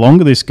feel like the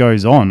longer this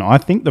goes on, I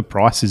think the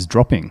price is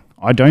dropping.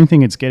 I don't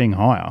think it's getting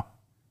higher.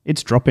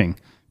 It's dropping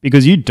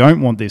because you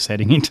don't want this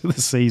heading into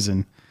the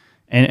season.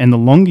 And the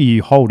longer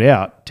you hold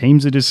out,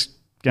 teams are just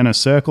going to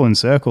circle and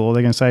circle, or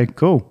they're going to say,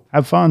 cool,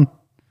 have fun.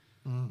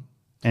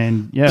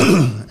 And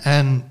yeah.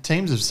 And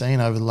teams have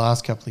seen over the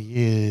last couple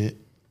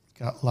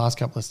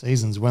of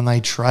seasons, when they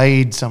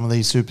trade some of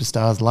these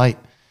superstars late,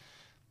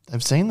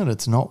 they've seen that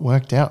it's not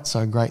worked out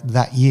so great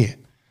that year.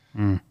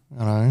 Who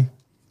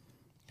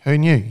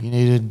knew? You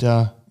needed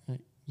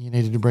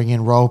to bring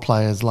in role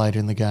players later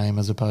in the game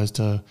as opposed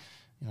to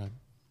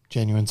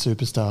genuine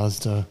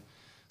superstars to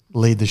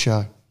lead the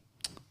show.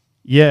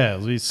 Yeah,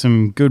 there's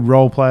some good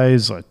role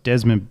players like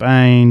Desmond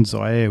Bain,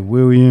 Zaire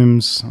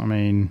Williams. I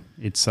mean,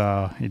 it's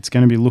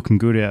going to be looking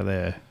good out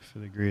there for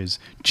the Grizz.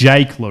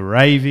 Jake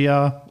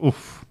LaRavia.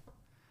 Oof.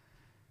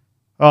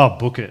 Oh,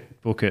 book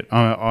it.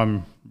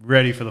 I'm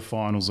ready for the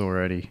finals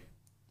already.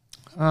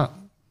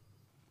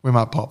 We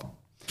might pop.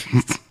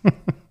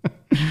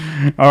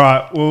 All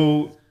right.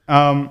 Well,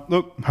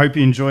 look, hope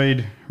you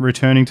enjoyed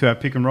returning to our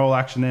pick and roll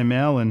action there,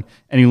 Mel, and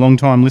any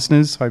long-time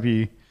listeners, hope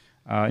you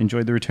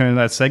enjoyed the return of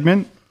that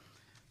segment.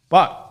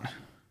 But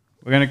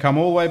we're going to come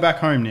all the way back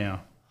home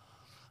now.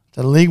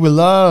 The league we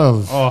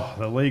love. Oh,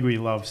 the league we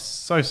love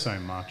so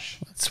much.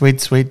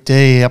 Sweet, sweet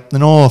D up the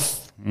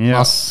north.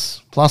 Yeah.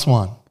 Plus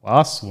one.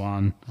 Plus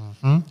one.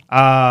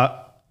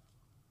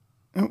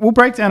 We'll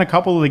break down a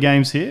couple of the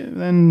games here,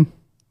 then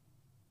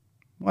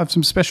we'll have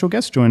some special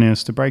guests joining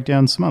us to break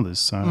down some others.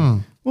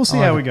 So we'll see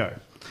how we go.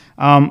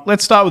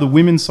 Let's start with the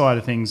women's side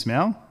of things,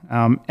 Mal.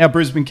 Our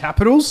Brisbane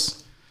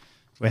Capitals,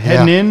 we're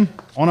heading in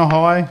on a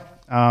high.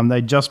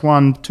 They just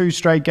won 2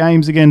 straight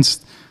games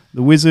against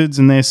the Wizards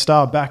and their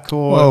star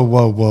backcourt.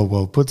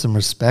 Whoa. Put some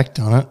respect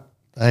on it.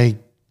 They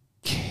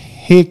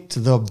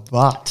kicked the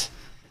butt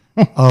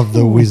of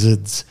the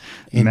Wizards.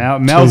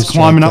 Mal's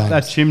climbing up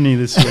that chimney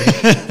this week.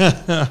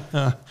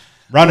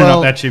 Running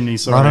up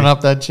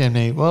that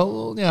chimney.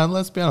 Well, yeah,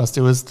 let's be honest.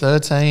 It was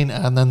 13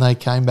 and then they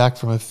came back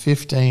from a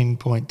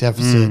 15-point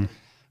deficit,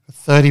 a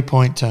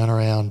 30-point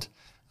turnaround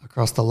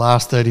across the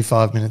last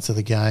 35 minutes of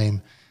the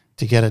game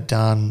to get it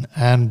done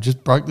and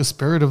just broke the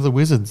spirit of the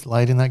Wizards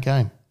late in that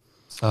game.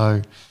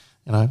 So,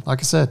 like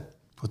I said,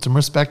 put some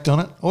respect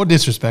on it, or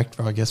disrespect,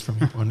 I guess, from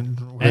your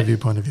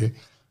point of view.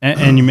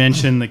 And you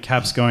mentioned the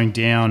Caps going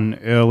down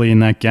early in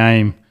that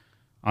game.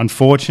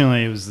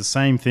 Unfortunately, it was the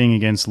same thing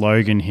against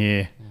Logan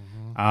here.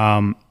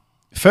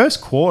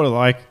 First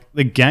quarter,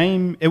 the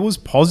game, it was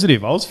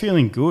positive. I was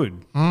feeling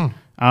good.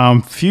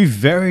 Few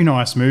very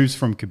nice moves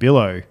from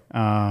Cabillo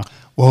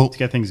to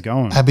get things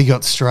going. Abby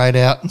got straight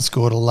out and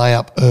scored a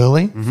layup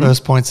early.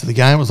 First points of the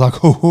game. It was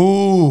like,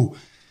 ooh.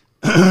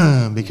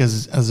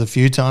 Because as a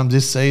few times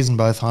this season,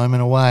 both home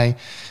and away,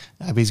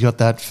 Abby's got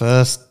that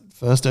first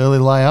early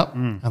layup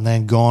and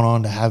then gone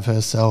on to have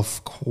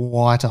herself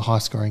quite a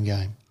high-scoring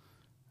game.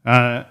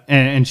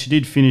 And she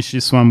did finish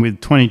this one with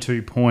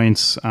 22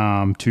 points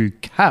to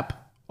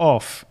cap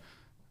off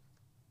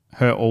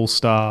her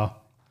All-Star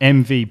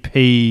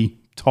MVP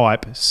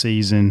type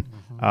season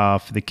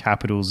for the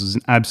Capitals. It was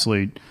an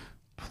absolute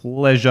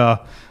pleasure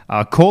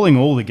calling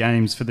all the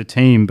games for the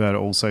team, but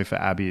also for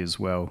Abby as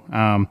well.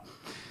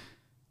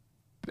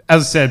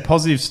 As I said,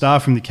 positive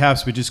start from the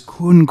Caps, but just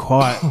couldn't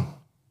quite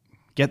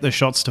get the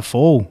shots to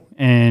fall.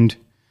 And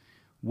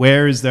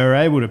whereas they were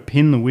able to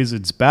pin the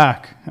Wizards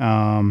back,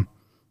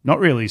 not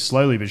really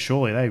slowly but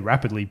surely, they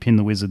rapidly pinned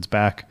the Wizards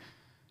back.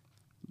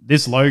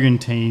 This Logan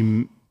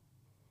team,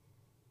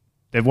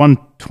 they've won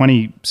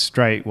 20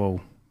 straight.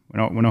 Well,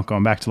 we're not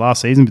going back to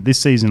last season, but this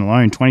season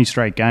alone, 20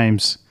 straight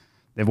games.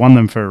 They've won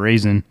them for a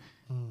reason.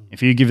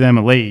 If you give them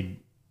a lead,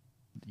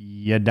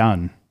 you're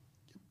done.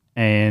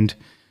 And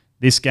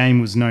this game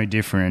was no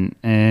different.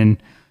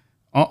 And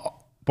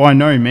by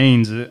no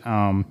means,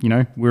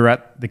 we're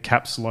at the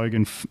Caps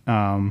Logan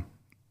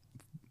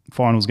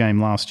finals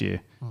game last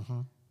year.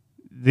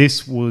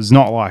 This was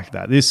not like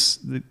that.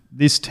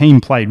 This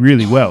team played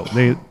really well.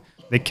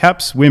 The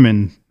Caps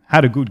women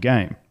had a good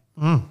game.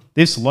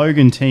 This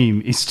Logan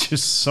team is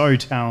just so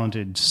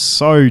talented,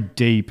 so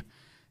deep,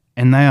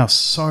 and they are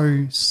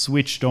so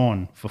switched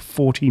on for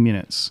 40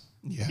 minutes.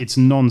 Yeah. It's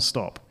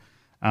non-stop.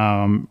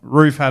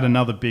 Ruth had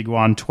another big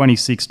one,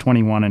 26,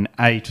 21, and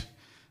 8.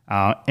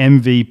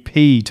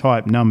 MVP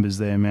type numbers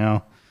there,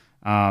 Mal.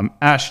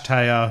 Ash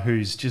Taylor,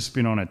 who's just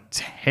been on a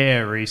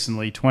tear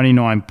recently,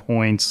 29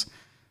 points.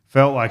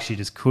 Felt like she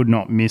just could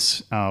not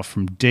miss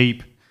from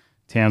deep.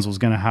 Townsville's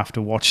going to have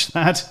to watch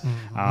that.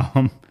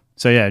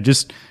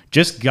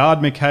 Just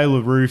guard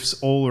Michaela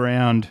Roof's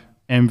all-around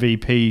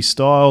MVP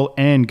style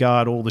and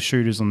guard all the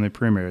shooters on the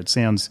perimeter. It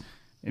sounds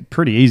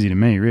pretty easy to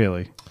me,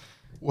 really.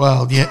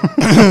 Well, yeah,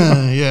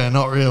 yeah,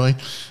 not really.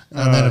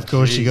 And then, of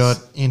course, you got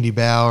Indy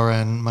Bauer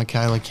and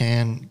Michaela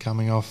Can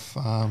coming off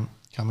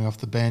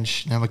the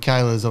bench. Now,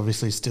 Michaela is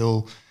obviously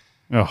still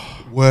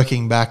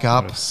working back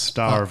up. What a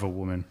star of a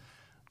woman.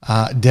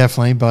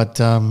 Definitely, but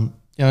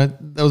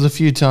there was a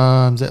few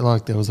times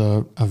that there was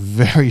a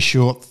very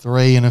short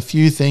three and a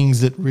few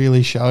things that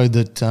really showed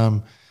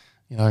that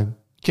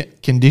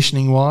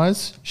conditioning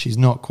wise, she's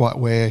not quite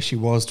where she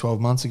was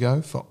 12 months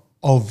ago for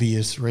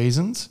obvious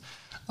reasons.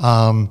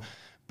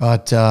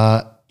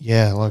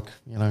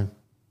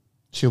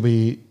 She'll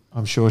be.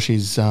 I'm sure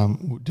she's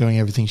doing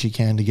everything she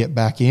can to get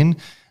back in,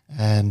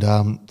 and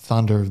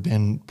Thunder have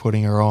been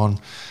putting her on.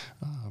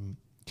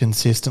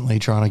 Consistently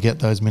trying to get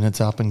those minutes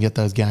up and get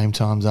those game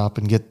times up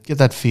and get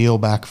that feel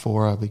back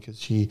for her,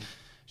 because she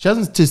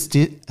hasn't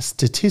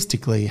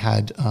statistically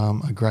had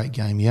a great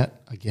game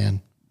yet,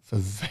 again, for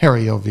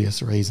very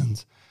obvious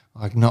reasons,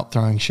 like not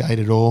throwing shade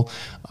at all.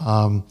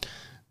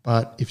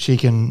 But if she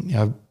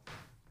can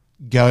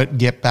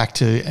get back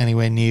to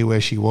anywhere near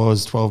where she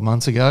was 12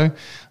 months ago,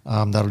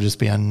 that'll just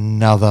be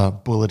another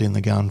bullet in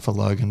the gun for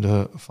Logan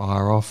to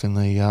fire off in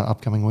the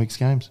upcoming week's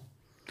games.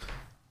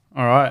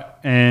 All right.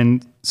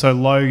 And so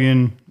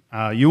Logan,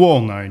 you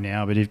all know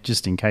now, but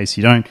just in case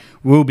you don't,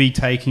 we'll be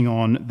taking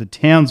on the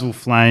Townsville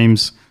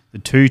Flames, the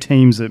two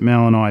teams that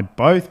Mel and I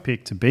both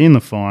picked to be in the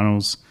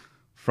finals,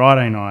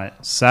 Friday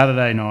night,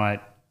 Saturday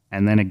night,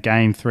 and then a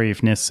game 3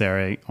 if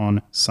necessary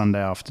on Sunday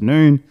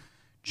afternoon.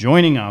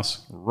 Joining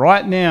us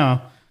right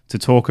now to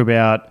talk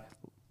about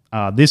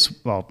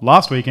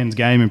last weekend's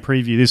game and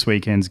preview this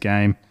weekend's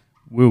game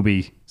will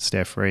be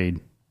Steph Reid.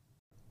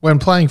 When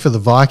playing for the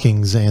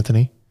Vikings,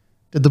 Anthony,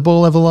 did the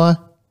ball ever lie?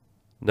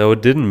 No,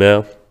 it didn't,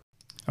 Mel.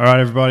 All right,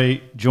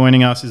 everybody,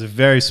 joining us is a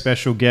very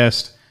special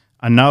guest,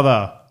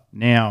 another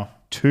now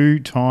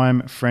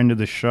 2-time friend of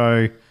the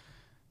show,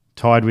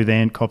 tied with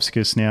Ant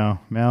Kopskis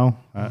now, Mel.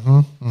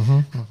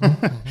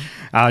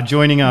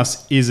 Joining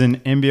us is an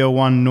NBL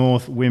 1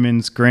 North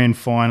Women's Grand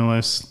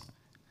Finalist.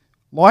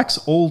 Likes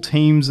all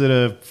teams that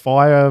are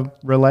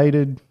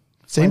fire-related.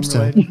 Seems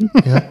to,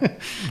 yeah.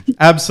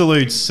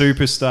 Absolute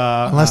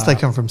superstar. Unless they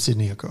come from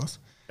Sydney, of course.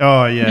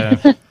 Oh,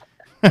 yeah.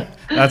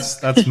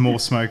 That's more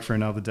smoke for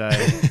another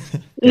day.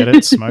 Get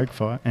it? Smoke,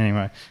 fire.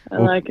 Anyway,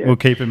 we'll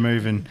keep it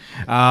moving.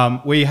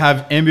 We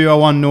have NBL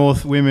 1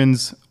 North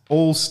Women's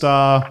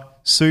All-Star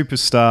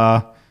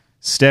superstar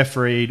Steph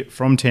Reid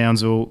from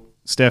Townsville.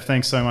 Steph,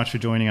 thanks so much for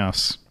joining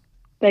us.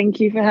 Thank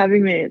you for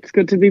having me. It's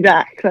good to be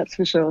back, that's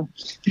for sure.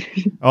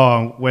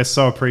 Oh, we're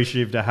so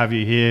appreciative to have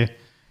you here.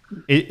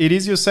 It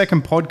is your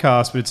second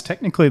podcast, but it's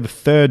technically the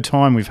third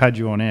time we've had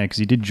you on air because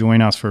you did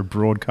join us for a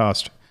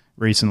broadcast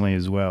recently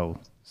as well.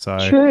 So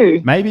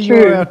maybe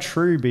you're our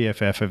true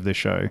BFF of the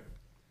show.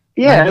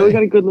 Yeah, we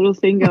got a good little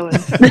thing going.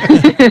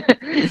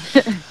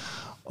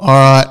 All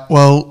right,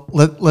 well,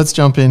 let's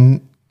jump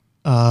in.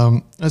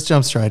 Let's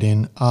jump straight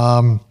in.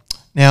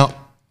 Now,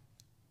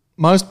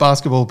 most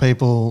basketball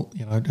people,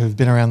 who've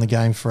been around the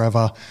game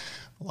forever,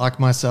 like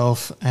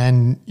myself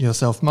and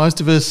yourself,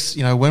 most of us,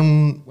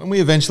 when we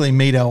eventually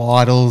meet our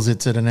idols,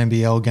 it's at an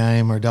NBL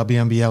game or a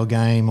WNBL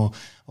game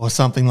or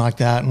something like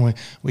that, and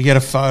we get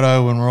a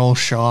photo and we're all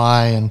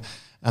shy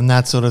and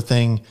that sort of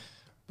thing.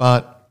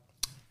 But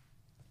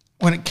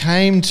when it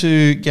came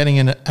to getting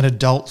an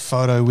adult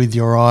photo with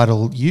your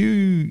idol,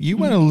 you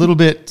went a little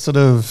bit sort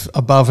of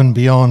above and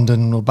beyond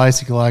and were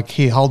basically like,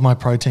 here, hold my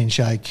protein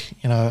shake,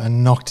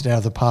 and knocked it out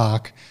of the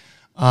park.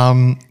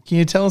 Can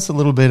you tell us a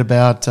little bit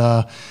about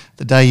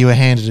the day you were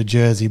handed a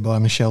jersey by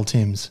Michelle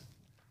Timms?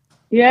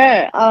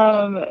 Yeah,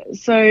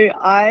 so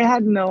I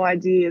had no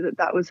idea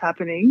that was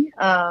happening.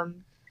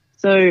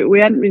 So we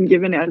hadn't been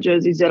given our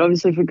jerseys yet,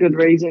 obviously for good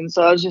reason.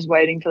 So I was just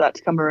waiting for that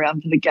to come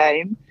around for the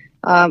game.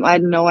 I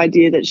had no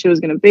idea that she was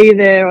going to be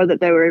there or that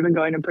they were even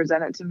going to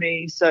present it to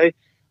me. So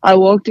I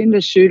walked in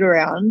to shoot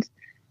around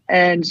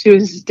and she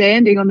was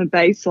standing on the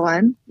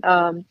baseline.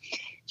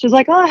 She was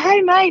like, oh,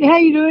 hey, mate, how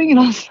you doing? And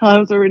I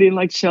was already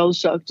in shell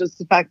shock, just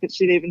the fact that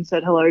she'd even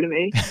said hello to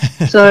me.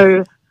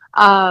 So,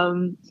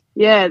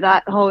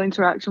 that whole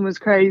interaction was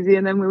crazy.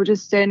 And then we were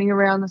just standing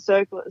around the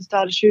circle at the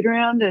start of shoot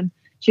around and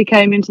she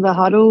came into the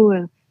huddle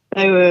and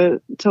they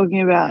were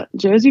talking about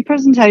jersey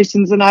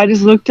presentations and I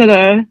just looked at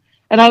her.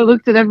 And I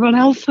looked at everyone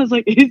else. I was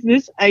like, is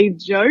this a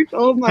joke?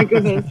 Oh, my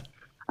goodness.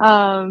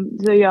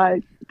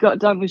 I got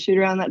done with shoot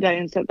around that day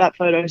and sent that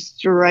photo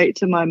straight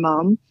to my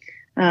mum.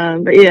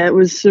 But, yeah, it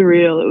was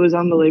surreal. It was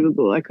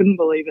unbelievable. I couldn't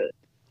believe it.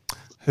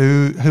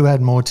 Who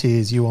had more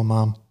tears, you or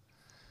mum?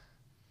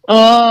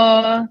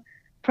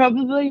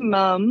 Probably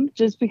mum,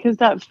 just because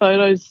that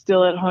photo's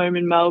still at home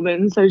in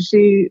Melbourne. So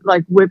she,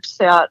 whips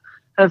out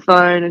her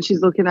phone and she's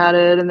looking at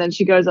it. And then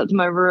she goes up to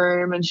my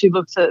room and she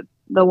looks at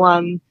the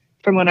one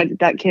from when I did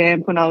that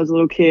camp when I was a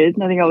little kid.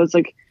 I think I was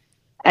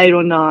 8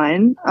 or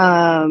 9.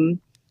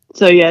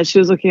 So, yeah, she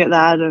was looking at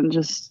that and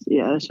just,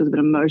 she was a bit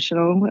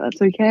emotional. That's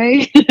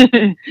okay.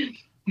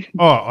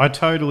 Oh, I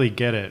totally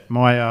get it.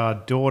 My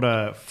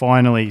daughter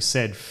finally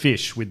said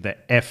fish with the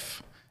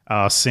F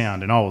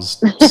sound, and I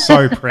was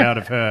so proud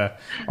of her.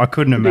 I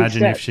couldn't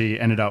imagine if she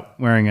ended up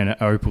wearing an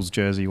Opals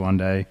jersey one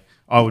day.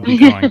 I would be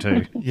going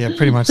to. Yeah,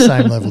 pretty much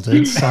same level,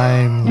 dude.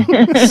 Same,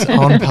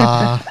 on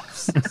par.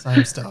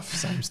 Same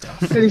stuff.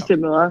 Pretty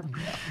similar.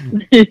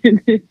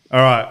 All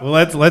right, well,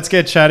 let's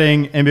get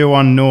chatting. NBL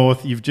 1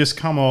 North, you've just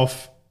come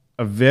off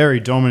a very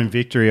dominant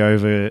victory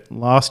over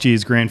last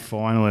year's grand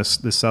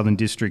finalists, the Southern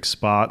District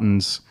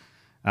Spartans.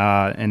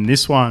 And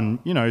this one,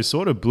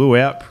 sort of blew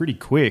out pretty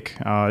quick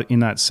in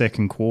that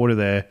second quarter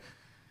there.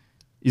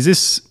 Is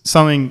this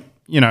something,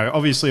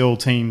 obviously all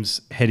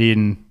teams head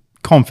in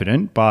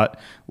confident, but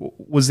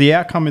was the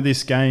outcome of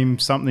this game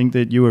something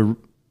that you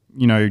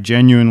were,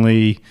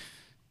 genuinely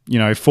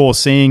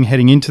foreseeing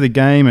heading into the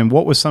game, and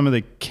what were some of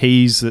the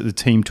keys that the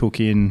team took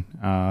in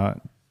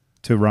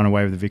to run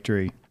away with the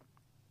victory?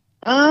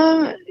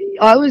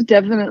 I was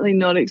definitely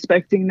not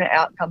expecting the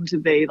outcome to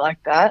be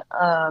like that.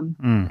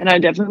 And I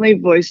definitely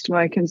voiced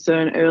my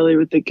concern early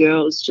with the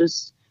girls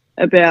just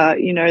about,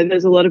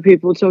 there's a lot of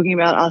people talking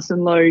about us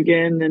and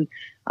Logan and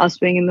us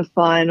being in the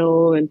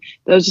final, and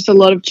there was just a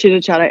lot of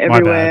chitter chatter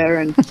everywhere.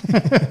 And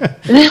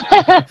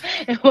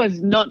it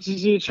was not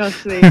just you,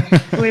 trust me.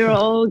 We were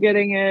all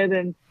getting it,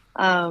 and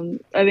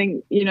I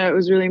think it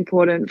was really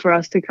important for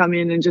us to come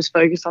in and just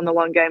focus on the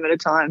one game at a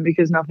time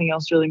because nothing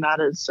else really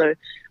matters. So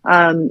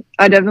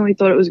I definitely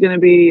thought it was going to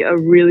be a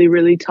really,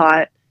 really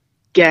tight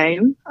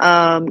game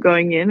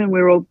going in, and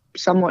we were all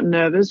somewhat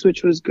nervous,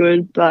 which was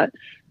good. But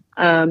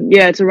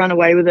to run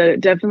away with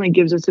it definitely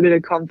gives us a bit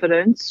of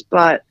confidence.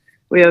 But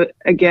we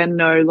again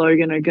know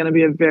Logan are going to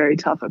be a very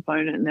tough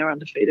opponent, and they're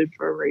undefeated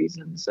for a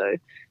reason. So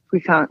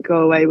we can't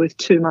go away with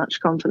too much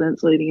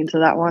confidence leading into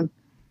that one.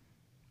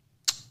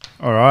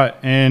 All right,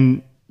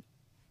 and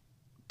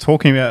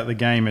talking about the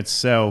game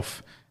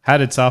itself, had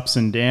its ups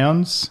and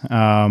downs.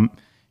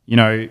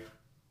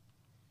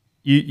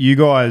 You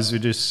guys were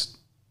just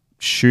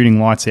shooting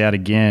lights out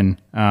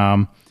again.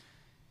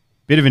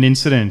 Bit of an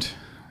incident,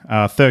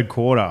 third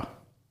quarter,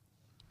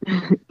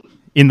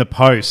 in the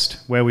post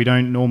where we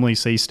don't normally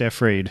see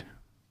Steph Reid,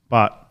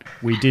 but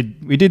we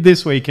did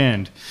this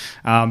weekend.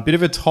 Bit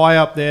of a tie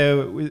up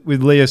there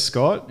with Leah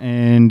Scott,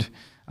 and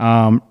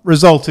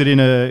resulted in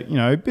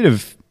a bit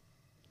of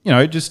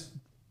just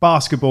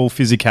basketball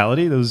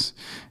physicality. There was,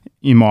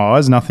 in my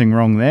eyes, nothing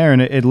wrong there,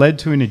 and it led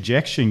to an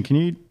ejection. Can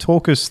you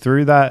talk us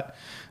through that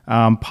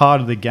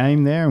part of the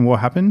game there and what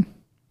happened?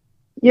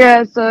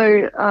 Yeah,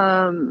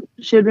 so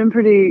she had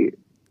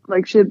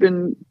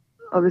been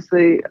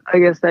obviously, I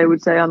guess they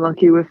would say,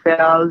 unlucky with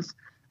fouls.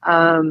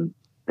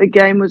 The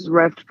game was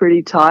reffed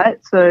pretty tight,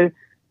 so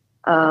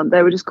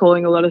they were just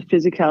calling a lot of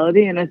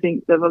physicality, and I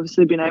think they've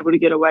obviously been able to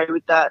get away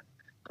with that.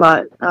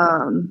 But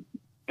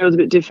it was a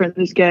bit different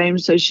this game.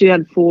 So she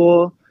had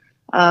 4,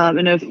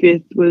 and her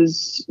 5th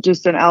was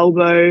just an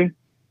elbow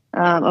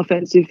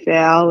offensive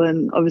foul,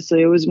 and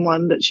obviously it was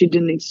one that she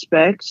didn't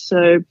expect.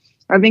 So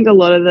I think a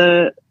lot of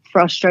the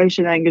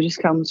frustration, anger just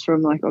comes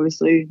from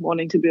obviously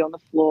wanting to be on the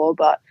floor,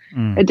 but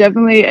it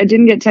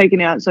didn't get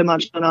taken out so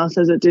much on us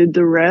as it did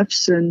the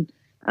refs. And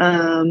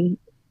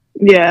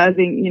I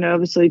think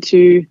obviously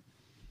 2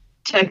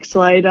 texts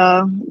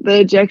later,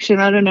 the ejection,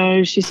 I don't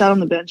know, she sat on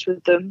the bench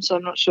with them, so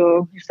I'm not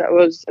sure if that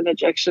was an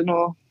ejection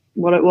or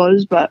what it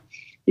was, but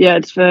yeah,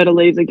 it's fair to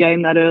leave the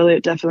game that early.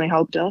 It definitely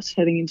helped us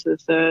heading into the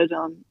third,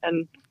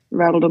 and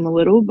rattled them a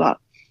little, but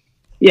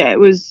yeah, it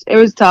was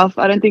tough.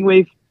 I don't think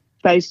we've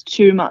faced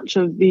too much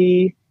of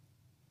the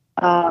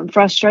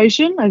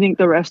frustration. I think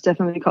the refs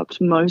definitely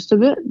copped most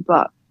of it,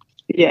 but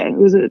yeah, it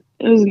was an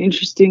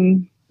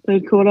interesting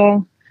third quarter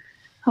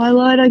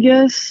highlight, I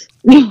guess.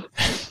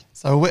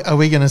 So are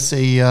we going to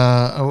see?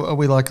 Are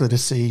we likely to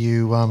see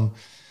you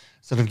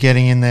sort of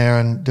getting in there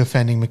and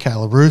defending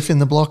Michaela Roof in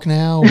the block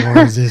now, or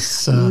is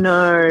this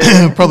no,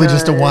 probably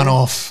just a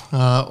one-off?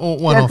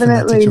 One-off definitely in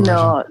that situation?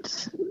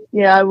 Not.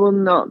 Yeah, I will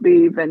not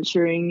be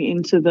venturing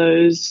into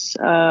those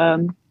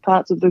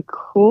parts of the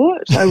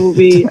court. I will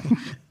be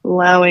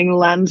allowing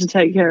Lan to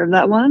take care of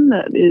that one.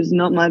 That is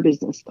not my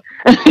business.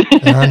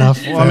 Fair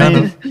enough.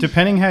 Well,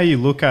 depending how you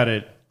look at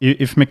it,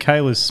 if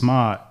Michaela's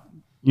smart,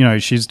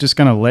 she's just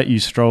going to let you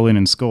stroll in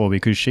and score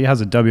because she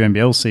has a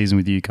WNBL season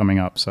with you coming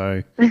up.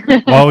 So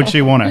why would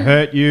she want to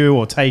hurt you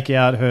or take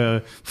out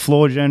her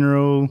floor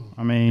general?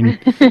 I mean,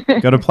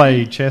 got to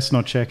play chess,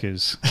 not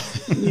checkers.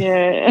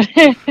 Yeah,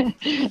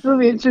 it'll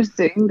be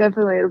interesting.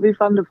 Definitely. It'll be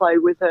fun to play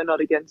with her,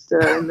 not against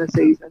her in the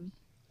season.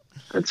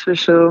 That's for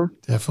sure.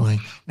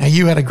 Definitely. Now,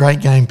 you had a great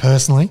game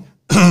personally,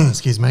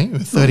 excuse me,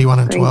 with 31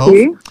 and 12.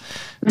 Thank you.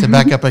 To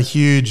back up a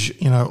huge,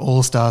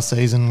 all-star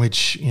season,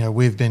 which,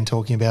 we've been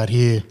talking about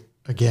here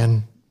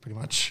again pretty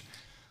much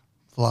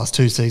the last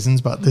 2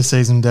 seasons, but this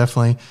season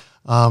definitely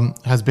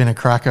has been a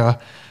cracker.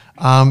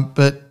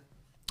 But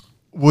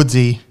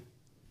Woodsy,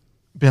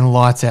 been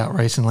lights out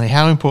recently.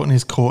 How important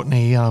is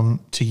Courtney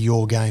to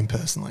your game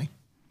personally?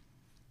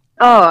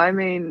 Oh, I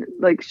mean,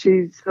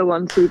 she's the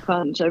 1-2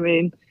 punch. I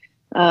mean,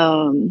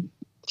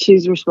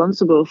 she's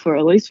responsible for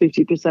at least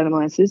 50% of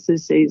my assists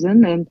this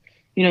season,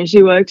 and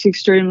she works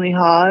extremely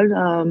hard.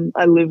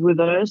 I live with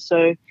her,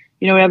 so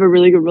we have a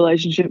really good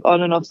relationship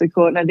on and off the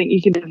court, and I think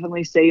you can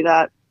definitely see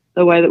that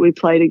the way that we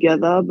play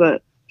together.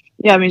 But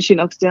yeah, I mean, she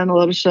knocks down a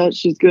lot of shots.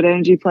 She's a good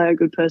energy player, a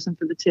good person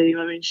for the team.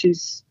 I mean,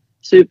 she's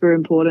super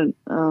important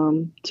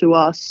to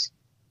us,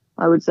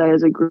 I would say,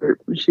 as a group.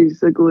 She's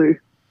the glue.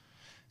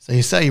 So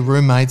you say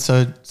roommates.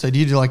 So do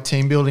you do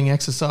team building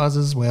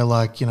exercises where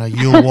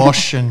you'll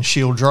wash and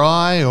she'll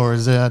dry, or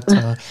is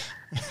that?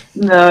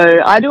 No,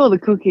 I do all the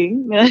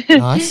cooking.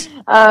 Nice.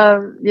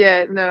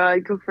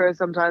 I cook for her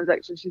sometimes.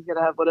 Actually, she's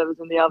gonna have whatever's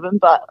in the oven,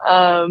 but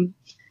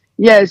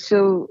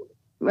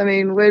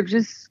we've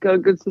just got a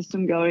good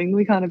system going.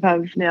 We kind of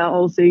have now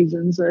all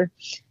season, so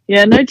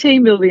yeah, no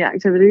team building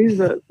activities,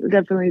 but we're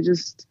definitely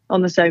just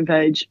on the same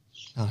page.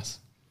 Nice.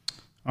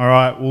 All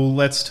right, well,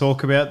 let's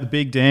talk about the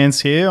big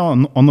dance here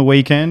on the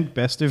weekend.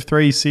 Best of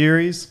 3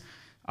 series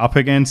up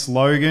against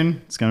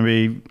Logan. It's going to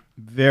be a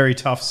very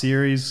tough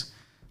series.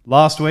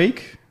 Last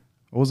week,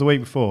 or was the week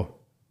before?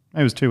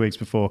 Maybe it was 2 weeks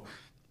before.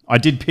 I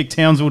did pick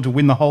Townsville to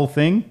win the whole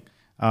thing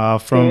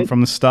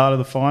from the start of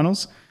the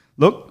finals.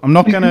 Look, I'm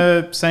not going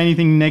to say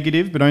anything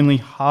negative, but only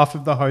half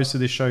of the hosts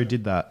of this show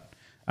did that.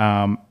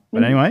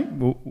 But anyway,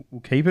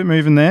 we'll keep it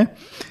moving there.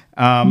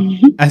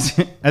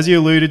 As you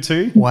alluded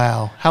to.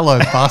 Wow. Hello,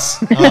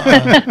 bus.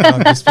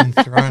 I've just been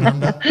thrown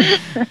under.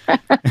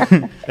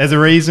 There's a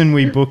reason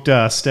we booked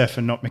Steph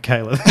and not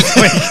Michaela this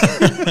week.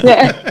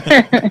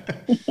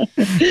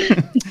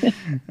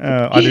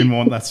 I didn't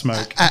want that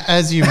smoke.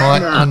 As you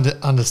might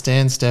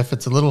understand, Steph,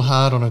 it's a little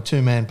hard on a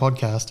two-man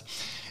podcast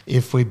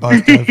if we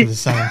both go for the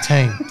same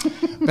team.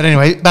 But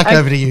anyway, back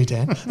over to you,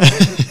 Dan.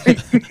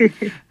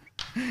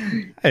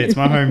 Hey, it's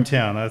my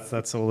hometown.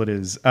 That's all it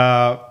is.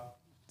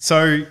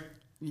 So,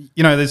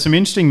 there's some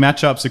interesting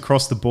matchups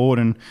across the board,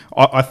 and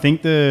I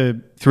think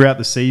throughout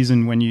the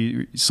season when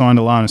you signed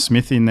Alana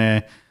Smith in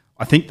there,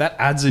 I think that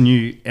adds a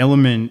new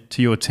element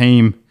to your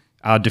team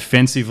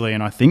defensively,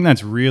 and I think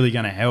that's really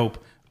going to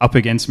help up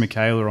against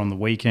Michaela on the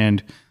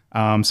weekend.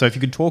 So if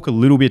you could talk a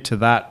little bit to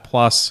that,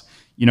 plus,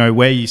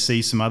 where you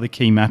see some other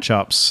key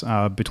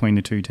matchups between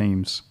the two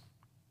teams.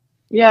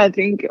 Yeah, I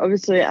think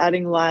obviously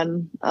adding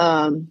Lan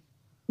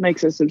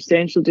makes a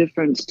substantial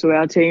difference to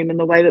our team and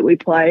the way that we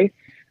play.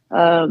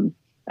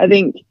 I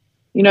think,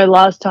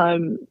 last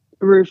time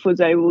Ruth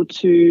was able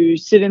to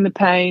sit in the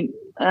paint,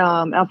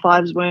 our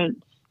fives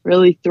weren't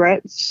really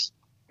threats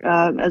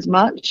as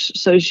much.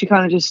 So she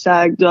kind of just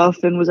sagged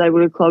off and was able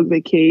to clog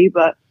the key.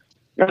 But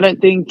I don't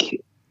think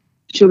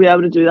she'll be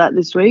able to do that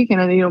this week. And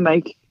I think it'll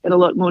make it a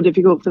lot more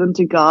difficult for them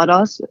to guard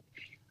us.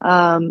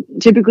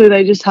 Typically,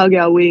 they just hug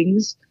our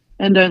wings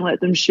and don't let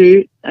them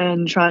shoot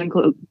and try and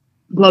clog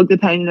the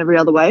paint in every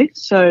other way.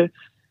 So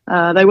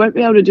they won't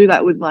be able to do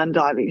that with Lan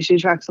diving. She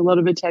attracts a lot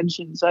of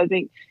attention. So I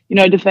think,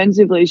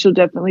 defensively, she'll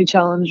definitely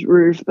challenge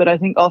Ruth, but I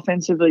think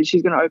offensively,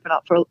 she's going to open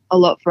up for a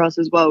lot for us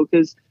as well,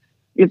 because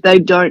if they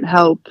don't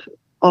help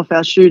off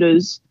our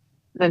shooters,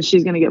 then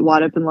she's going to get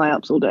wide open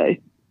layups all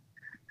day.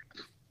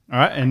 All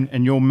right,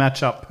 and your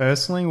matchup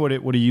personally, what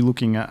are you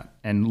looking at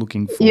and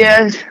looking for?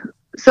 Yeah,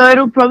 so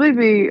it'll probably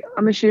be,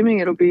 I'm assuming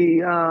it'll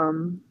be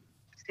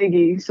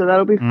Siggy, so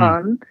that'll be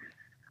fun.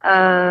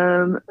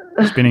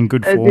 She's been in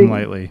good form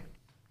lately.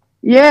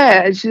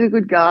 Yeah, she's a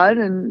good guard,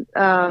 and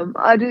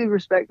I do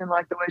respect and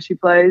like the way she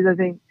plays. I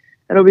think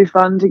it'll be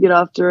fun to get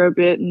after her a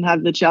bit and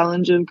have the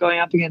challenge of going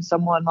up against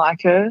someone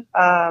like her.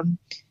 I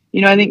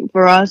think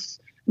for us,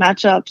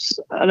 matchups,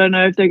 I don't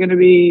know if they're going to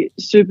be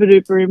super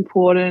duper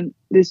important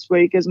this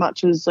week as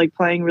much as like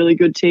playing really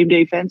good team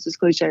defense, as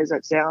cliche as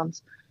that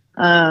sounds.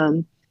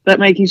 But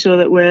making sure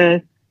that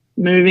we're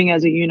moving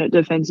as a unit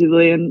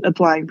defensively and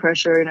applying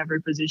pressure in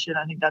every position,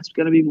 I think that's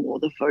going to be more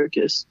the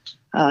focus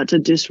to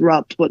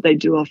disrupt what they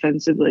do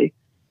offensively.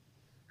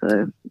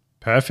 So.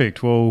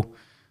 Perfect. Well,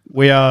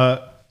 we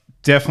are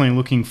definitely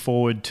looking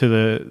forward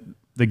to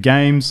the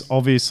games.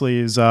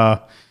 Obviously, as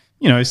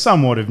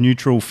somewhat of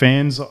neutral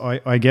fans,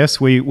 I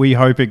guess we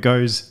hope it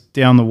goes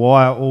down the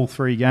wire, all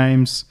three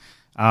games,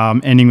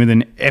 ending with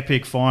an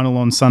epic final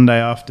on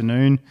Sunday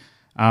afternoon.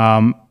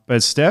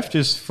 But Steph,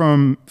 just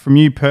from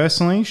you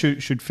personally,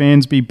 should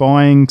fans be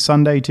buying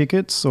Sunday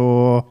tickets,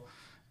 or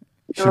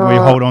should we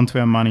hold on to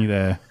our money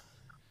there?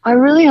 I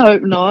really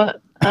hope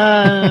not.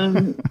 I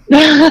mean,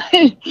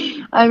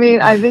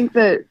 I think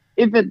that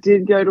if it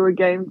did go to a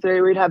game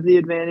 3, we'd have the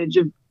advantage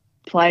of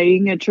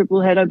playing a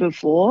triple header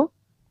before.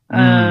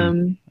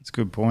 That's a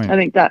good point. I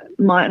think that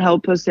might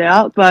help us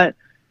out. But,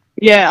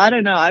 yeah, I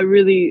don't know. I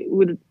really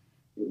would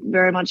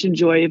very much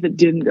enjoy if it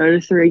didn't go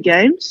to 3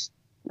 games.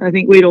 I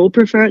think we'd all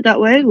prefer it that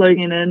way,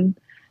 Logan and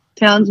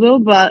Townsville.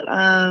 But,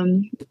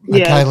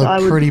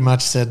 Michaela pretty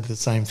much said the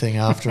same thing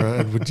after.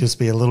 It would just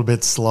be a little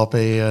bit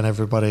sloppy and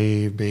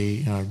everybody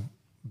be,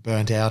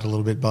 burnt out a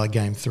little bit by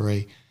game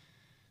 3.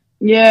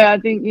 Yeah, I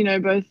think,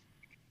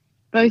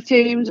 both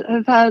teams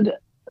have had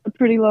a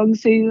pretty long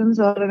season,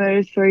 so I don't know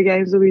if 3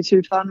 games will be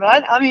too fun.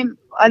 But I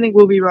think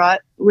we'll be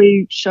right.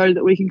 We showed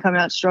that we can come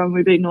out strong.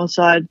 We beat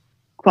Northside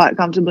quite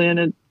comfortably in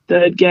a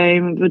 3rd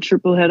game of a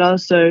triple header,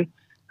 so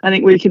I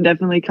think we can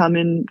definitely come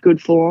in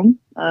good form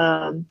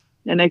and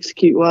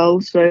execute well.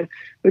 So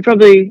we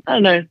probably, I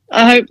don't know,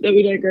 I hope that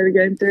we don't go to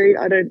game 3.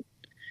 I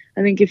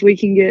think if we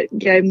can get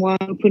game 1,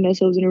 we're putting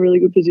ourselves in a really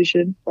good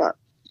position. But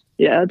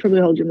yeah, I'd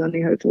probably hold your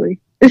money, hopefully.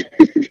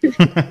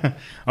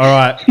 All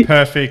right,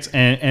 perfect.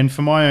 And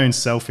for my own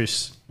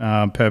selfish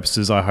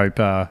purposes, I hope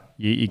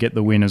you get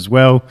the win as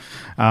well.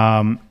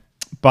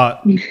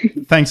 But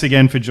thanks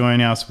again for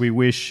joining us. We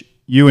wish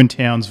you and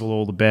Townsville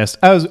all the best,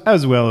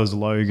 as well as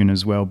Logan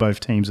as well. Both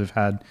teams have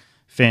had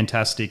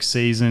fantastic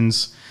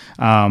seasons.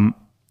 One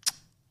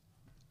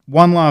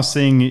last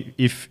thing,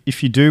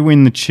 if you do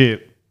win the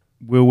chip,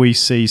 will we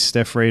see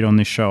Steph Reid on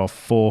this show a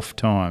 4th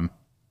time?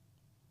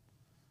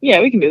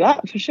 Yeah, we can do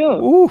that for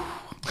sure. Ooh,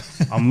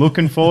 I'm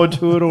looking forward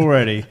to it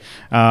already.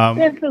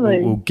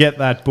 Definitely. We'll get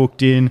that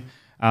booked in.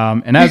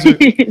 And as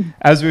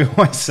we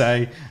always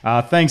say,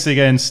 thanks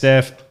again,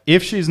 Steph.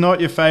 If she's not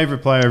your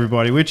favourite player,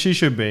 everybody, which she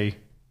should be,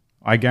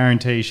 I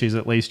guarantee she's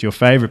at least your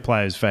favourite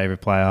player's favourite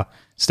player.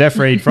 Steph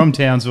Reid from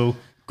Townsville.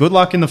 Good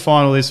luck in the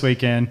final this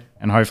weekend,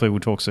 and hopefully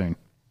we'll talk soon.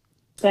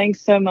 Thanks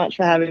so much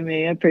for having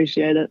me. I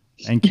appreciate it.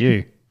 Thank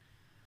you.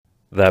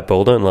 That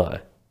ball don't lie.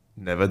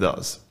 Never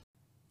does.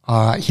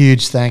 All right,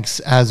 huge thanks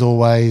as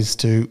always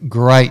to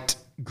great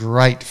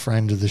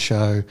friend of the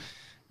show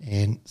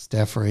and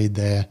Steph Reid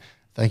there.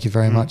 Thank you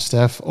very much,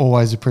 Steph.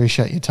 Always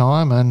appreciate your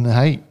time. And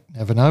hey,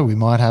 never know, we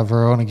might have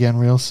her on again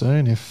real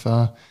soon if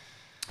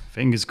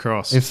fingers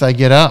crossed. If they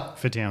get up.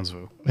 For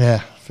Townsville. Yeah,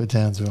 for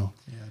Townsville.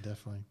 Yeah,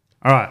 definitely.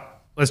 All right,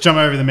 let's jump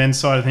over the men's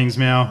side of things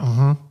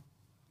now.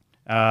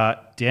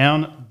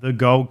 Down the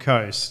Gold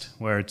Coast,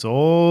 where it's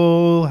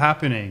all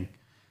happening.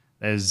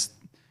 There's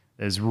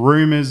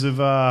rumours of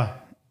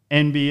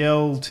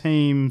NBL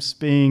teams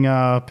being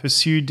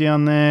pursued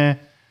down there.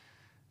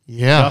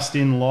 Yeah. Just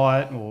in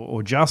light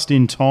or just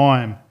in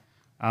time,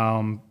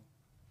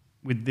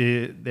 with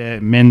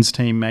their men's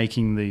team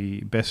making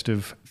the best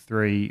of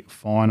 3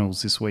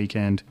 finals this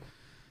weekend.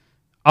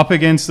 Up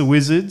against the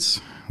Wizards.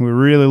 We're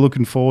really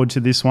looking forward to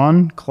this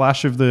one.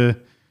 Clash of the,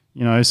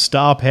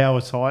 star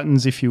power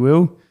titans, if you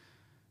will.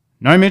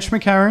 No Mitch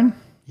McCarron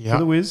for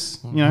the Wiz.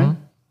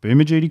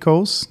 Boomer duty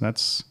calls.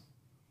 That's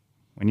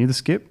when you're the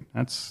skip.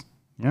 That's,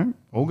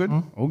 all good.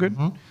 All good.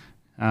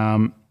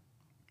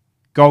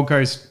 Gold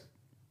Coast,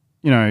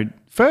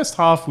 first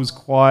half was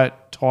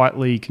quite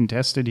tightly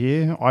contested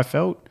here, I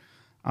felt.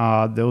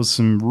 There was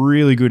some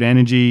really good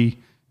energy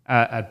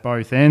at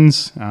both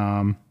ends.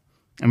 And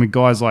with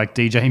guys like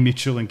DJ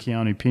Mitchell and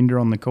Keanu Pinder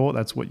on the court,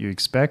 that's what you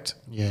expect.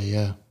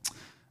 Yeah.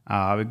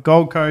 But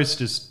Gold Coast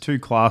just too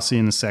classy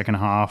in the second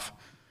half.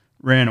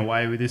 Ran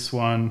away with this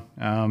one.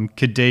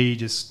 Kadee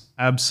just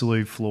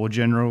absolute floor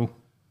general.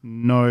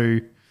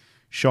 No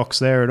shocks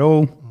there at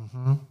all.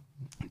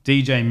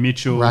 DJ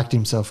Mitchell racked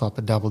himself up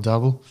a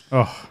double-double.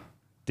 Oh,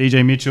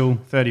 DJ Mitchell,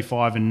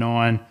 35 and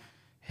 9.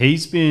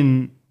 He's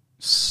been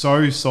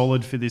so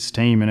solid for this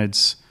team, and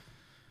it's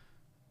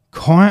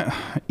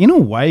in a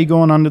way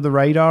gone under the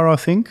radar, I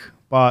think.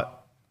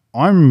 But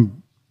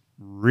I'm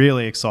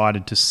really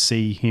excited to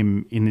see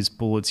him in this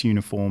Bullets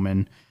uniform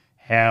and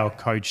how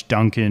Coach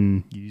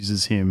Duncan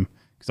uses him,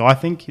 because I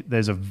think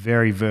there's a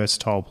very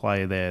versatile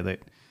player there that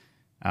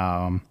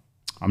I'm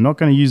not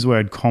going to use the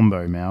word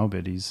combo, Mal,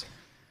 but he's...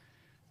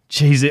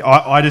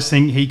 I just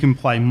think he can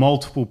play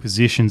multiple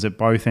positions at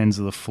both ends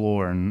of the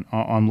floor, and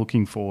I'm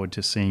looking forward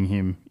to seeing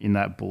him in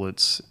that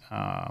Bullets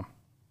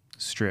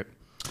strip.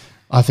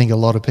 I think a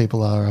lot of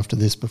people are after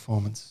this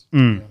performance,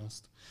 to be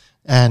honest.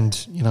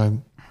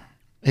 And,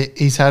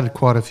 he's had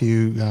quite a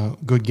few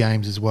good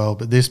games as well,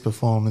 but this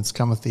performance,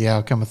 cometh the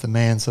hour, cometh the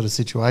man sort of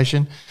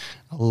situation.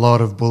 A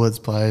lot of Bullets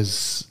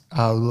players,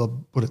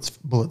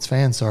 Bullets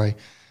fans, sort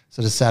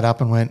of sat up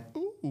and went,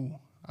 ooh,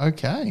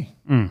 okay,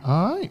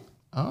 all right.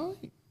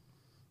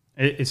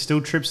 It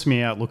still trips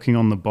me out looking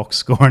on the box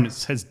score and it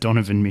says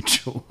Donovan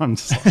Mitchell on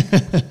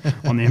the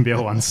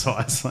NBL one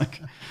side. It's like,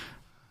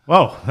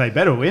 well, they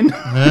better win.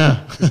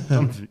 Yeah.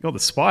 You're the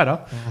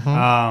spider.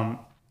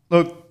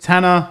 Look,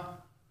 Tanner,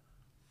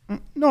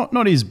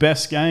 not his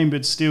best game,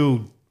 but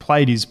still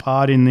played his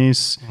part in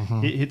this.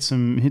 Hit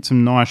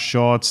some nice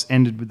shots,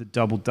 ended with a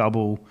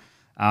double-double.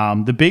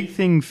 The big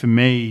thing for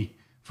me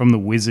from the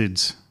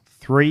Wizards,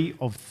 3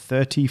 of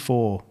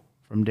 34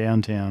 from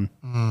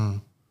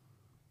downtown.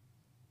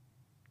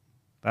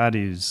 That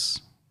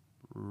is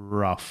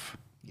rough.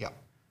 Yeah.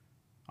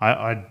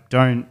 I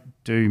don't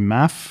do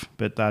math,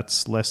 but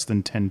that's less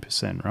than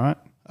 10%, right?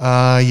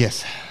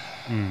 Yes.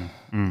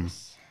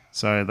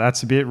 So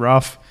that's a bit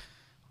rough.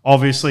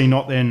 Obviously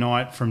not their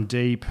night from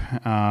deep.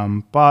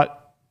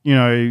 But,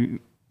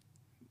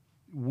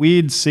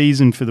 weird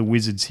season for the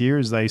Wizards here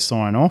as they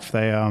sign off.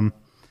 They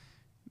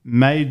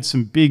made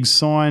some big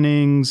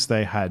signings.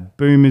 They had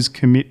Boomers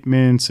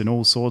commitments and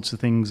all sorts of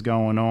things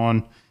going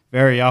on.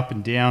 Very up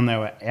and down. They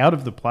were out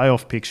of the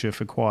playoff picture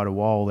for quite a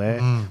while there.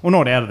 Well,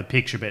 not out of the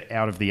picture, but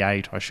out of the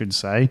 8, I should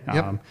say.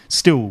 Yep.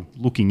 Still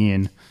looking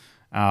in.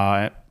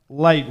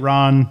 Late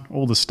run,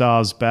 all the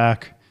stars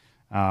back.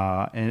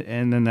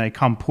 And then they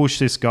come push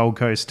this Gold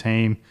Coast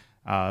team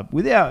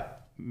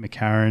without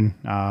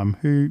McCarron,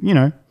 who,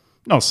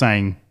 not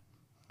saying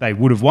they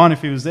would have won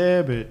if he was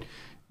there, but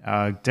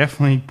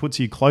definitely puts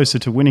you closer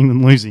to winning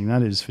than losing.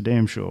 That is for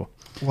damn sure.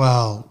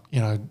 Well,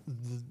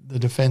 the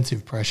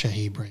defensive pressure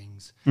he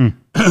brings.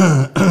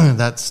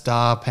 That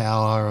star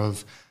power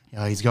of,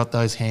 he's got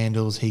those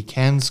handles, he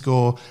can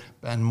score,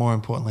 and more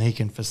importantly, he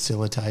can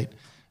facilitate.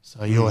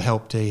 So your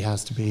help D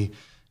has to be,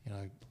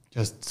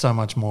 just so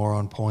much more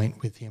on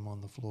point with him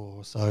on the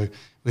floor. So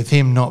with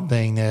him not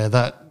being there,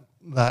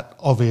 that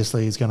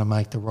obviously is going to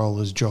make the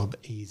Rollers' job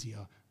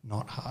easier,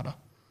 not harder.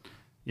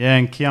 Yeah,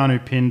 and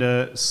Keanu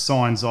Pinder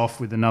signs off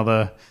with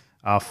another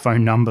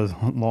phone number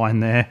line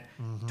there.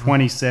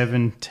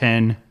 27,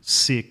 10,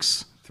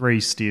 6, 3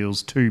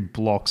 steals, 2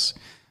 blocks,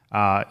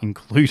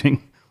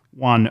 including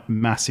one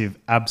massive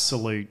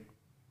absolute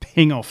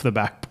ping off the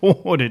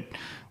backboard.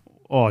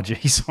 Oh,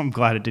 geez, I'm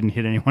glad it didn't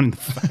hit anyone in the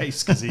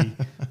face because he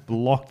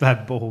blocked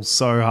that ball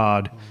so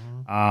hard.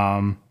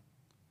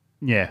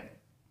 Yeah.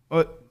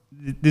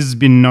 This has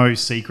been no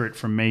secret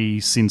from me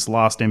since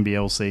last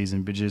NBL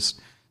season, but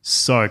just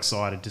so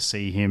excited to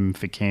see him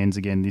for Cairns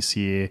again this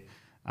year.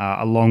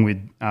 along with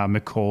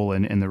McCall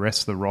and the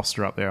rest of the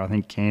roster up there. I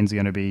think Cairns are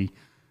going to be,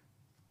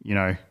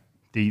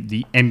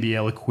 the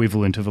NBL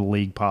equivalent of a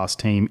league pass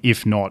team,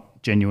 if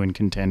not genuine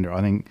contender.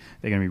 I think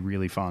they're going to be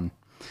really fun.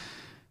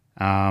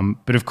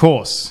 But of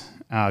course,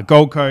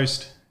 Gold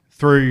Coast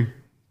through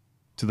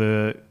to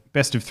the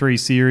best of 3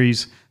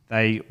 series.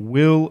 They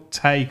will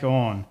take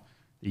on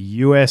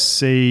the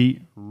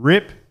USC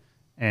Rip.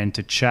 And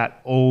to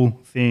chat all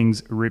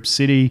things Rip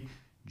City,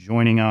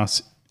 joining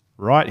us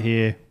right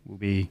here will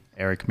be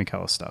Eric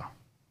McAllister.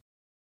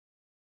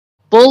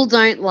 Bull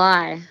don't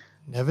lie.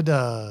 Never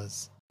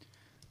does.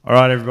 All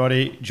right,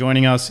 everybody,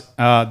 joining us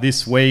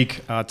this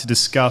week to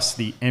discuss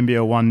the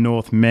NBL 1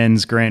 North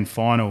Men's Grand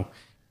Final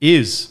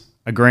is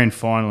a grand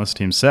finalist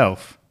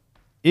himself,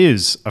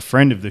 is a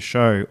friend of the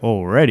show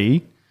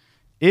already,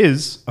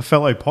 is a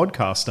fellow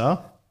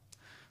podcaster.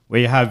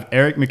 We have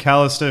Eric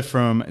McAllister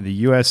from the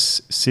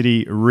US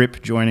City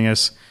Rip joining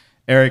us.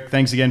 Eric,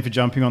 thanks again for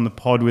jumping on the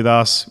pod with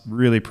us.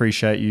 Really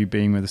appreciate you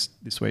being with us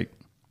this week.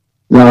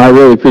 No, I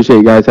really appreciate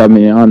you guys having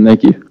me on.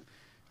 Thank you.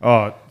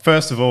 Oh,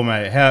 first of all,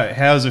 mate,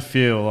 how does it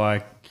feel?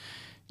 Like,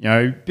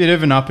 bit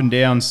of an up and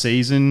down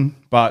season,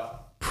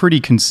 but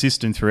pretty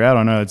consistent throughout.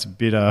 I know it's a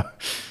bit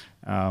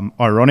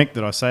ironic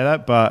that I say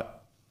that,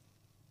 but,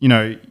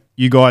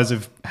 you guys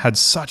have had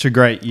such a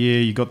great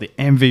year. You got the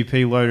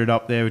MVP loaded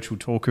up there, which we'll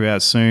talk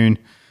about soon.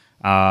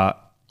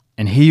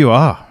 And here you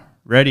are,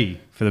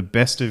 ready for the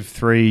best of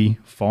 3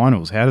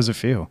 finals. How does it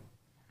feel?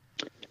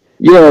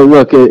 Yeah,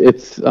 look,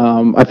 it's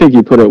I think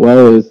you put it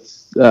well.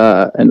 It's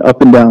an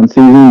up and down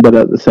season, but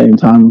at the same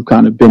time, we've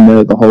kind of been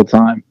there the whole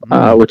time,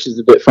 which is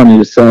a bit funny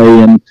to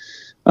say. And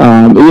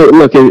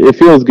look, it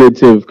feels good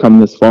to have come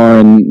this far,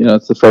 and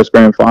it's the first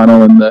grand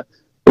final in the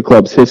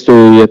club's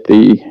history at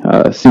the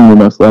senior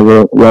most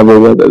level,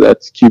 whether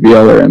that's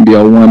QBL or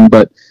NBL 1.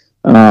 But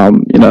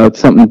it's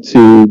something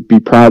to be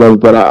proud of.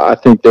 But I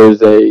think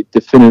there's a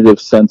definitive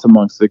sense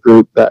amongst the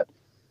group that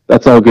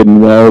that's all good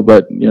and well,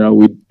 but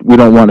we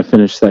don't want to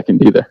finish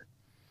second either.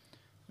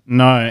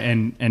 No,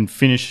 and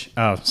finish.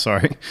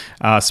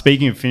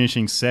 Speaking of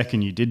finishing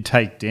second, you did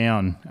take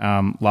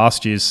down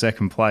last year's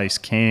second place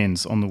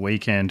Cairns on the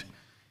weekend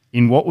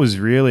in what was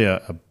really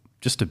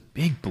just a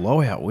big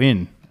blowout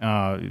win.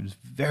 It was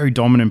very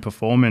dominant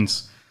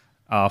performance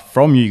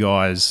from you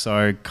guys.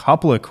 So a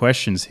couple of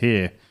questions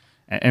here,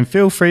 and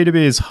feel free to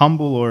be as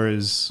humble or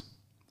as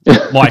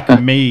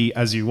like me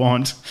as you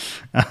want,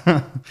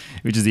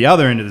 which is the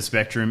other end of the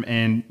spectrum.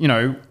 And,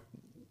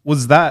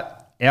 was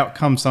that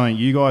outcome something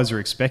you guys are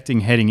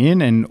expecting heading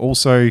in? And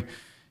also,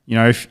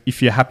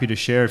 if you're happy to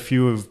share a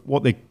few of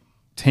what the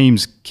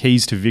team's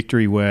keys to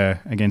victory were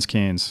against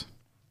Cairns.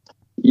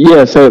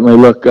 Yeah, certainly.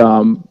 Look,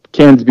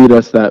 Cairns beat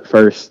us that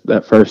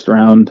first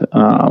round.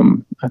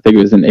 I think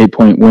it was an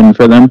 8-point win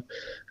for them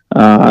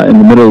in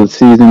the middle of the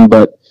season,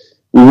 but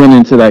we went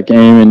into that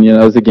game, and it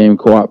was a game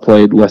Co-op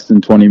played less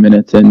than 20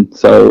 minutes in.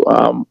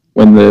 So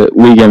when the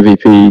league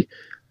MVP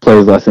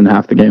plays less than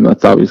half the game,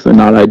 that's obviously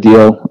not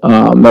ideal.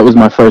 That was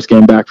my first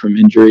game back from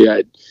injury.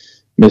 I'd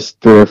missed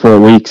 3 or 4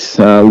 weeks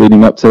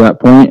leading up to that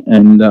point,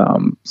 and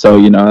so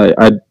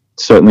I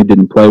certainly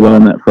didn't play well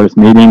in that first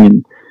meeting,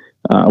 and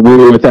we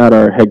were without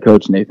our head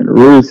coach Nathan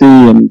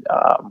Aruzzi, and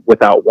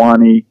without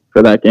Wani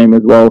for that game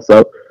as well.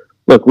 So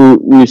look,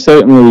 we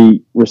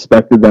certainly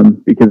respected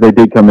them because they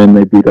did come in,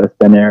 they beat us.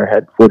 Ben Air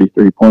had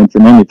 43 points,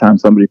 and anytime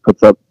somebody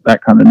puts up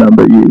that kind of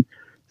number, you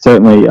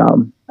certainly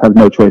have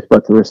no choice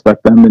but to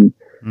respect them. And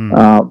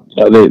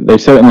they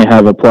certainly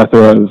have a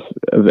plethora of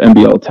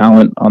NBL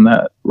talent on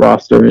that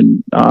roster.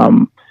 And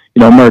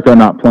Mirko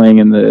not playing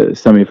in the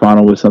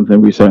semifinal was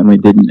something we certainly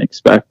didn't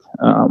expect.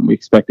 We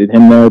expected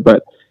him there,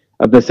 but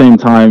at the same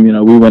time,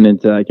 we went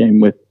into that game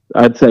with,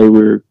 I'd say we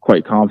were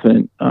quite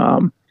confident.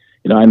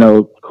 I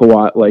know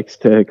Kawat likes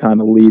to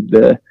kind of lead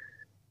the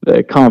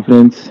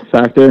confidence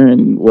factor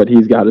and what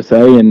he's got to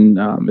say, and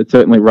it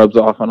certainly rubs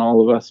off on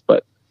all of us.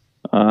 But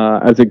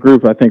as a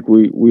group, I think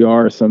we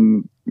are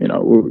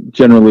we're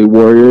generally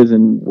warriors,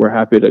 and we're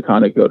happy to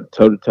kind of go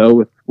toe to toe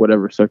with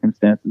whatever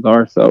circumstances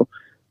are. So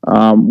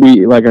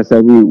like I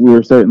said, we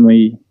were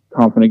certainly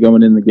confident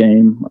going in the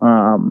game.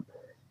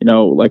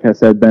 Like I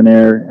said, Ben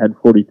Air had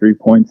 43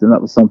 points, and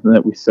that was something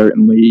that we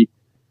certainly,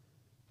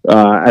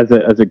 as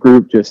a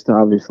group, just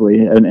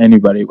obviously, and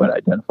anybody would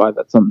identify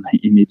that's something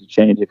that you need to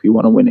change if you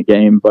want to win a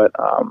game. But,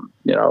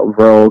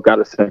 Verl got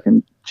a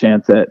second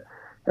chance at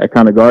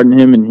kind of guarding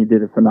him, and he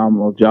did a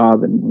phenomenal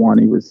job. And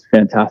Wani was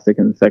fantastic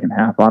in the second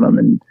half on him,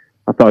 and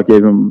I thought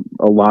gave him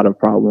a lot of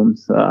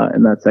problems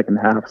in that second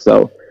half.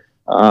 So,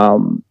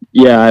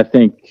 I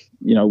think,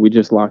 we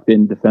just locked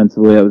in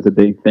defensively. That was a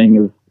big thing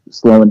of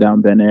slowing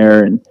down Ben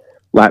Air, and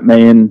Lat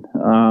Mayan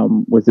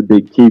was a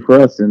big key for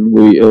us, and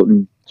Louis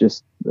Ilton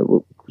just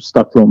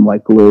stuck to him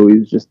like glue. He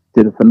just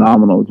did a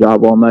phenomenal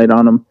job all night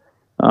on him,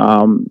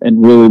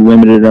 and really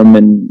limited him.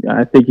 And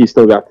I think he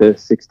still got to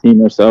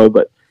 16 or so,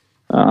 but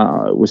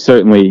it was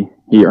certainly,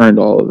 he earned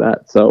all of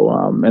that. So,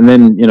 and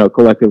then,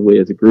 collectively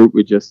as a group,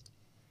 we just,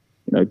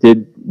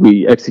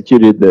 we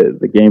executed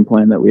the game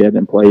plan that we had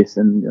in place,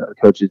 and the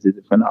coaches did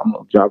a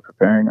phenomenal job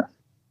preparing us.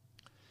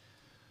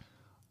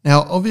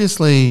 Now,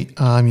 obviously,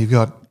 you've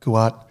got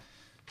Kouat,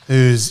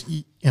 who's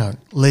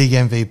league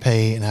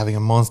MVP and having a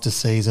monster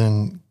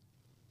season,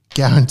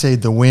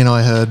 guaranteed the win,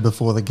 I heard,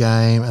 before the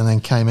game, and then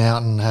came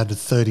out and had a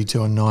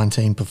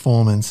 32-19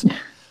 performance.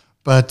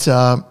 But,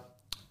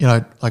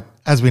 like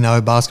as we know,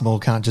 basketball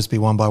can't just be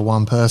won by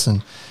one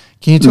person.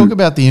 Can you talk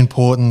about the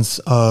importance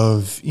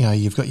of,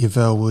 you've got your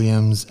Verl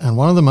Williams and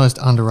one of the most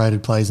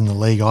underrated players in the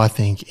league, I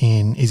think,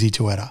 in Izzy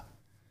Tueta?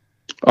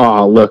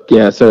 Oh, look,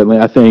 yeah, certainly.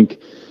 I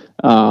think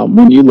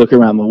when you look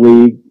around the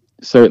league,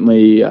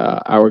 certainly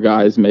our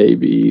guys may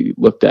be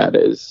looked at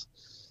as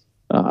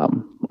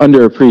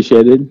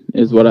underappreciated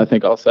is what I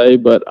think I'll say.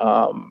 But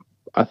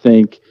I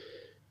think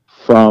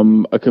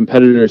from a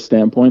competitor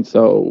standpoint,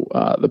 so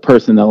the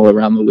personnel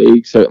around the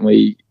league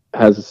certainly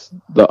has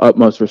the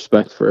utmost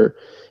respect for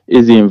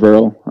Izzy and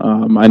Verl.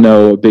 I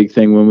know a big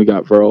thing when we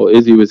got Verl,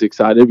 Izzy was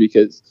excited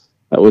because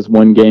that was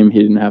one game he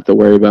didn't have to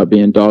worry about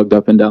being dogged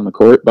up and down the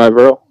court by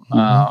Verl.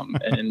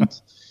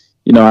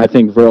 And I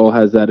think Verl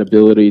has that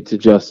ability to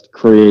just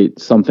create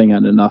something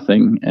out of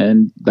nothing.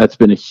 And that's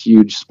been a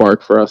huge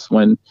spark for us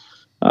when,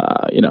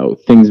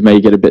 things may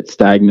get a bit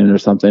stagnant or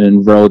something.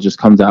 And Verl just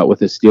comes out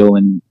with a steal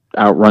and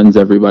outruns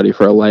everybody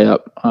for a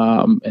layup.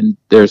 And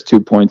there's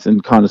 2 points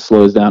and kind of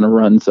slows down a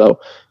run. So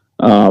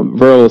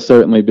Verl has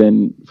certainly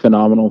been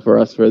phenomenal for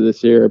us for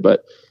this year.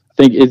 But I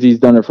think Izzy's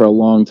done it for a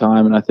long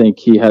time. And I think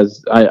he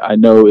has, I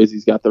know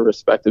Izzy's got the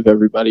respect of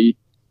everybody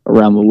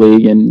around the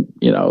league. And,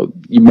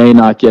 you may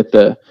not get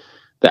the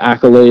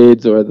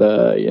accolades or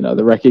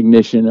the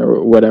recognition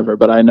or whatever,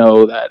 but I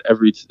know that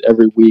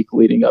every week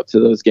leading up to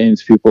those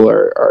games, people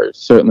are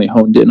certainly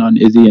honed in on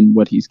Izzy and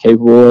what he's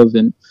capable of.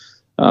 And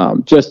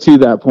just to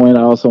that point,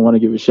 I also want to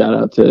give a shout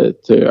out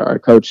to our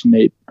coach,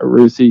 Nate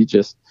Arusi.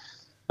 Just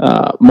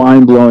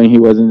mind blowing. He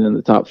wasn't in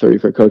the top 3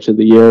 for coach of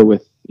the year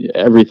with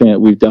everything that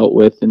we've dealt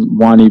with, and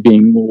Wani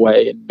being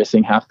away and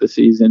missing half the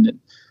season, and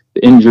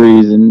the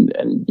injuries, and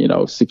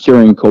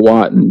securing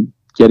Kouat and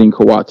getting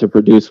Kouat to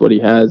produce what he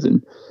has.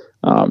 And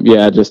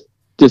just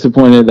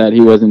disappointed that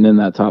he wasn't in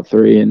that top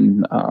 3,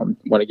 and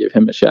want to give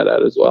him a shout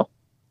out as well.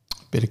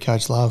 Bit of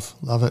coach love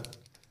it.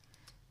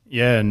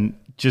 Yeah, and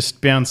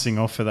just bouncing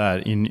off of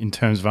that in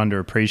terms of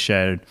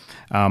underappreciated,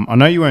 I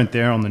know you weren't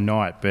there on the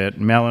night, but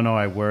Mel and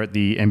I were at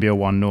the NBL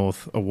One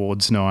North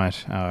Awards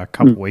night a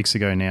couple of weeks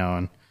ago now,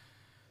 and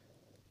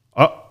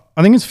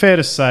I think it's fair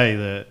to say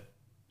that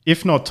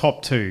if not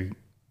top 2,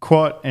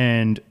 Kouat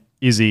and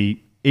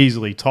Izzy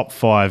easily top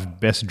 5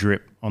 best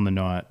drip on the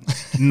night.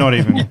 Not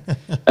even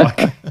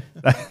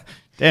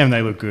damn,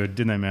 they look good,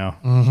 didn't they, Mel?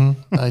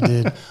 Mm-hmm, they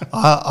did.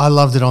 I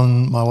loved it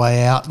on my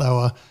way out.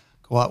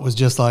 Kouat was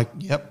just like,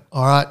 yep,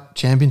 all right,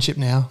 championship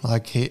now.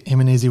 Like him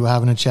and Izzy were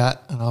having a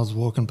chat, and I was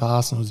walking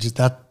past, and it was just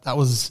that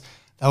was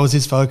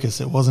his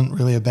focus. It wasn't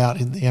really about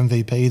the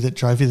MVP, that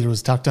trophy that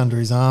was tucked under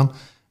his arm.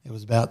 It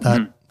was about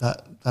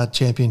that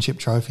championship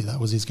trophy. That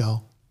was his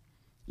goal.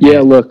 Yeah,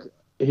 look,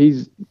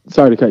 he's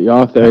sorry to cut you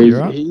off there.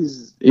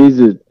 He's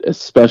a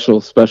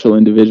special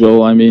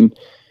individual. I mean,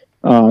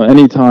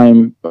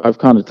 anytime, I've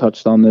kind of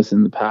touched on this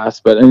in the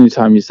past, but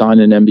anytime you sign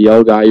an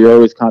NBL guy, you're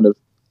always kind of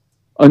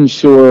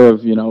unsure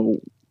of,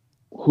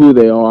 who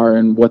they are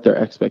and what their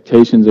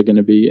expectations are going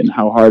to be and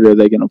how hard are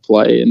they going to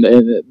play. And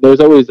there's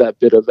always that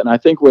bit of, and I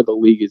think where the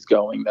league is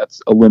going,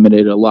 that's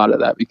eliminated a lot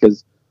of that,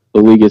 because the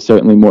league is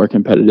certainly more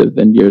competitive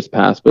than years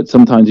past. But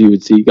sometimes you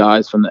would see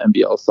guys from the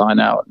NBL sign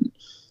out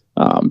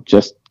and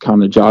just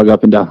kind of jog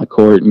up and down the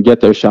court and get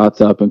their shots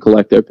up and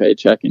collect their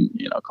paycheck and,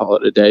 call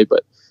it a day.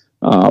 But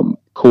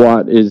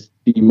Kouat is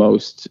the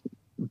most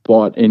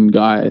bought in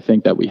guy I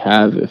think that we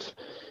have. If,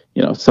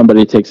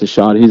 somebody takes a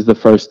shot, he's the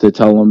first to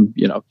tell them,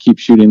 keep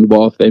shooting the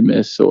ball if they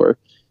miss, or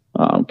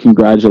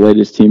congratulate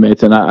his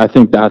teammates. And I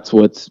think that's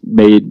what's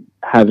made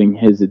having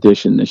his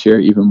addition this year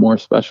even more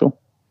special.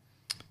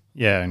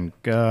 Yeah, and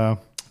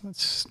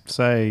let's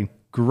say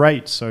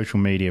great social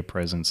media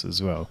presence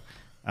as well.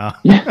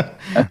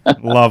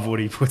 Love what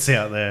he puts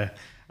out there.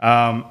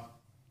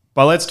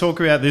 But let's talk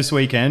about this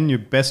weekend, your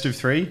best of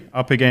 3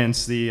 up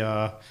against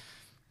the,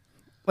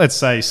 let's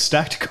say,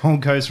 stacked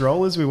Gold Coast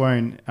Rollers. We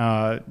won't,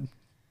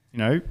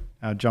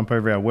 jump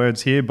over our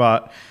words here,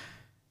 but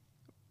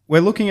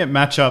we're looking at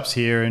matchups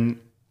here, and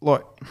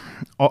look,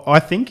 I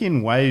think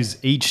in ways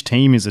each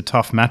team is a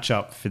tough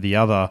matchup for the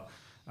other.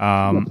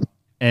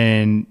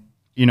 And,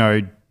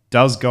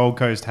 does Gold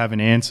Coast have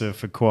an answer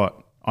for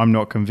Kouat? I'm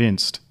not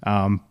convinced,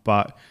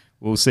 but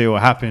we'll see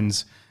what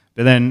happens.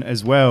 But then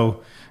as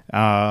well,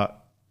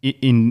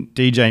 in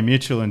DJ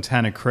Mitchell and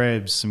Tanner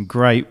Krebs, some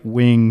great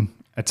wing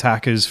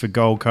attackers for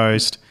Gold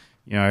Coast.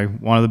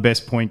 One of the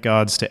best point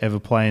guards to ever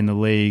play in the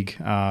league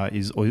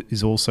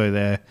is also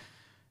there.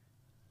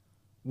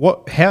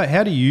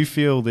 How do you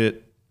feel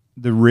that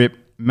the Rip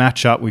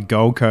match up with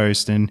Gold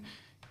Coast? And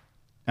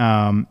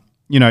do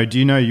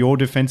you know your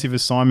defensive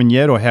assignment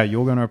yet, or how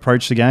you're going to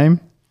approach the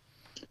game?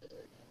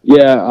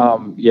 Yeah,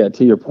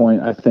 to your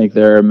point, I think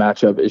there are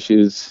matchup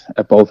issues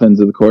at both ends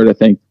of the court. I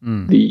think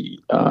the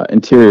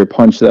interior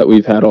punch that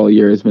we've had all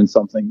year has been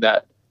something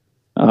that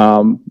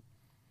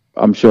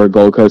I'm sure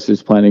Gold Coast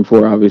is planning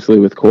for, obviously,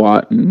 with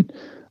Kawhi. And,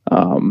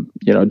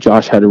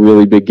 Josh had a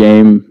really big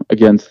game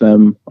against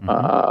them.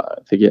 I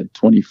think he had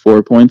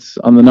 24 points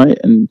on the night.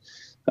 And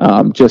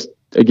just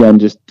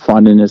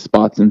finding his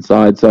spots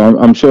inside. So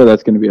I'm sure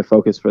that's going to be a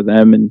focus for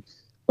them. And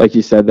like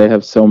you said, they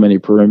have so many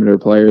perimeter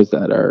players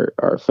that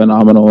are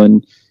phenomenal.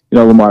 And,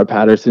 Lamar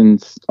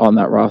Patterson's on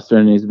that roster,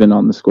 and he's been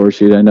on the score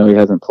sheet. I know he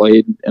hasn't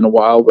played in a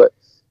while, but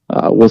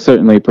we'll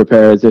certainly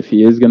prepare as if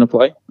he is going to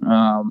play.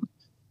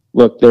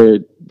 Look,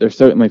 they're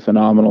certainly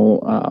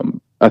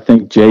phenomenal. I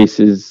think Jace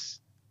is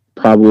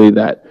probably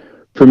that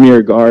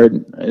premier guard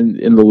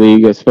in the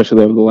league,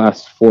 especially over the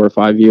last 4 or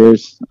 5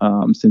 years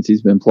since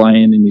he's been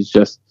playing. And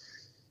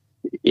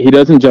he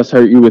doesn't just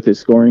hurt you with his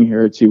scoring, he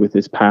hurts you with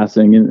his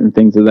passing and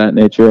things of that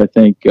nature. I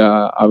think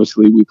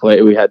obviously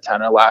we had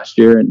Tanner last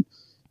year, and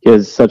he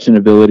has such an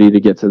ability to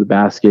get to the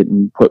basket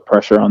and put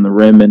pressure on the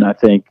rim. And I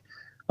think,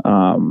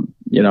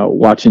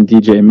 watching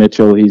DJ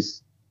Mitchell,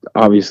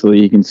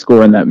 he can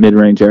score in that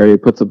mid-range area,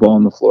 puts the ball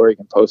on the floor, he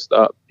can post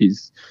up.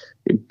 He's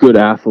a good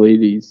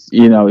athlete. He's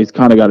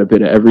kind of got a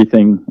bit of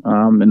everything.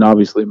 And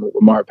obviously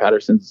Lamar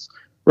Patterson's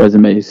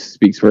resume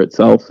speaks for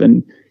itself.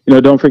 And,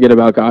 don't forget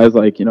about guys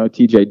like,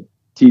 TJ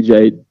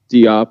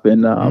Diop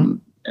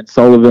and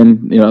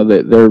Sullivan,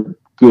 they're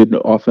good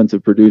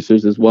offensive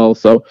producers as well.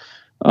 So,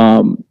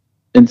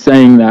 in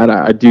saying that,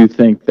 I do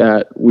think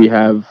that we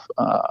have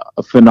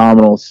a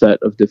phenomenal set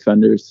of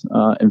defenders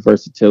and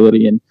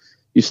versatility. And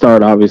you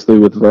start obviously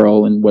with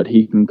Verl and what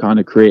he can kind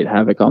of create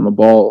havoc on the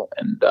ball.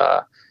 And,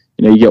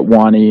 you get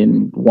Wani,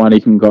 and Wani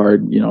can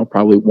guard,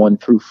 probably 1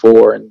 through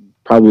 4, and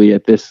probably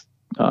at this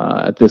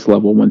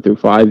level 1 through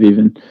 5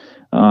 even.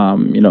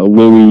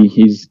 Louis,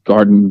 he's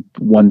guarding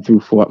 1 through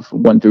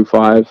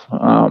 5.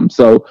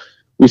 So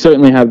we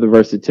certainly have the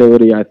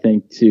versatility, I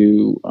think,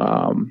 to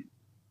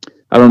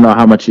I don't know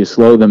how much you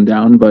slow them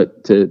down,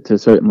 but to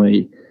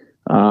certainly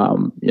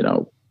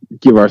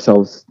give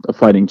ourselves a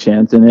fighting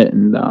chance in it.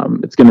 And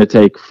it's going to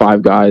take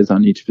 5 guys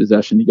on each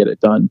possession to get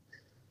it done.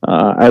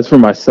 As for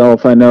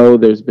myself, I know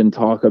there's been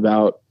talk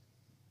about,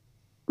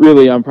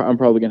 really, I'm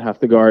probably going to have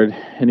to guard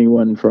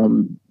anyone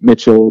from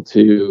Mitchell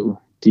to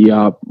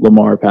Diop,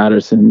 Lamar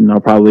Patterson. I'll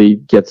probably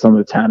get some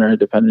of Tanner,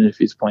 depending if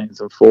he's playing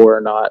some 4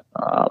 or not.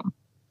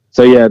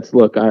 So yeah,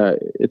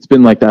 it's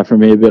been like that for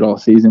me a bit all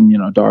season.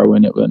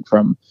 Darwin, it went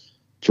from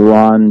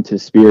Jerron to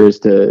Spears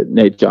to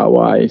Nate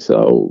Jawai.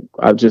 So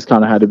I've just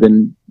kind of had to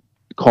been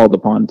called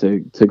upon to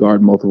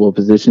guard multiple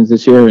positions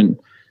this year, and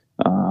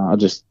I'll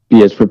just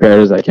be as prepared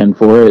as I can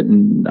for it.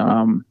 And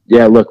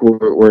look,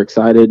 we're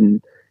excited,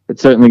 and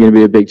it's certainly going to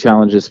be a big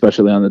challenge,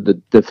 especially on the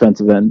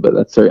defensive end. But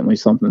that's certainly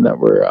something that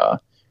we're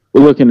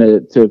looking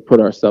to put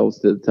ourselves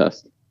to the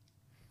test.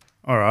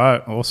 All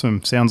right,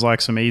 awesome. Sounds like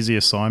some easy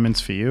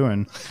assignments for you,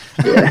 and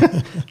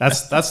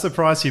that's the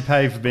price you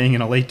pay for being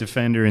an elite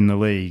defender in the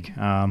league.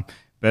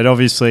 But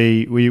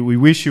obviously, we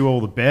wish you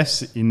all the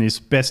best in this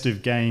best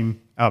of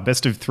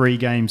 3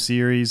 game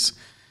series.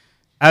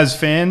 As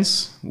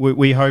fans,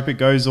 we hope it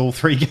goes all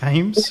 3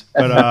 games.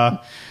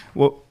 But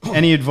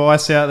any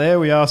advice out there?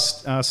 We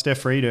asked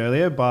Steph Reed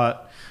earlier,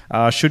 but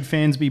should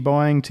fans be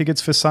buying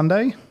tickets for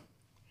Sunday?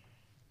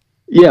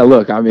 Yeah,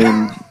 look, I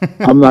mean,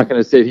 I'm not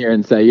going to sit here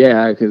and say,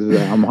 because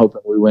I'm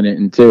hoping we win it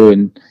in 2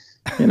 and,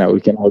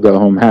 we can all go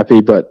home happy.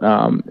 But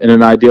in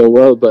an ideal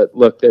world, but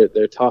look,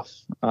 they're tough.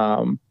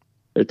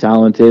 They're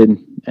talented.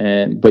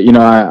 But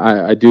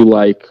I do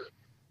like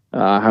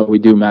how we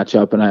do match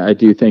up. And I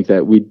do think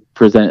that we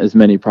present as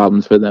many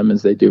problems for them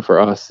as they do for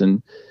us.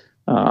 And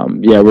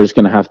we're just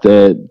going to have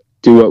to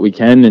do what we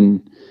can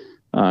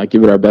and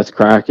give it our best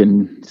crack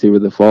and see where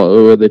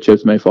the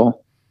chips may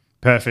fall.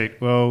 Perfect.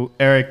 Well,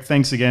 Eric,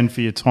 thanks again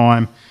for your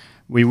time.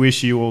 We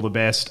wish you all the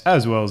best,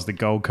 as well as the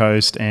Gold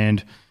Coast.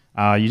 And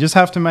you just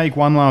have to make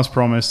one last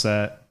promise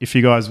that if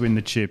you guys win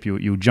the chip,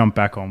 you'll jump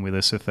back on with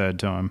us a 3rd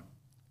time.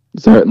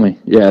 Certainly.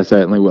 Yeah,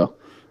 certainly will.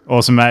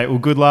 Awesome, mate. Well,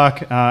 good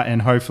luck,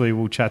 and hopefully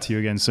we'll chat to you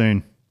again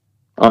soon.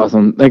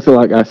 Awesome. Thanks a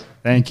lot, guys.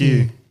 Thank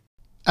you.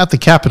 At the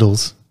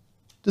Capitals,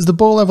 does the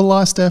ball ever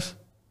lie, Steph?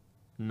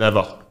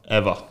 Never,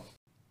 ever.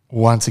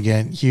 Once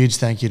again, huge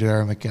thank you to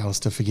Aaron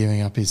McAllister for giving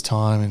up his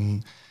time,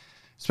 and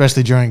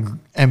especially during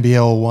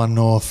NBL One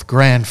North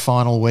grand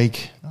final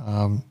week.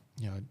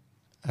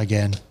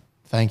 Again,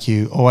 thank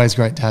you. Always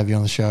great to have you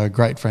on the show.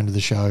 Great friend of the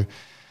show.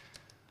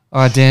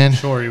 All right, Dan.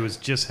 Sure, he was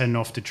just heading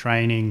off to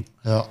training.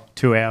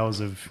 2 hours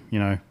of,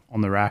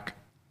 on the rack.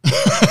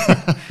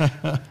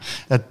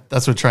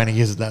 That's what training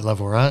is at that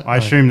level, right? I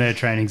assume their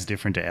training's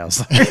different to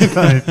ours.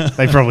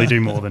 They probably do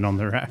more than on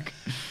the rack.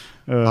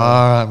 All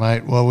right,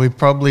 mate. Well, we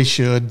probably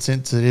should,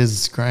 since it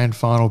is grand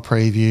final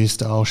preview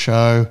style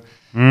show,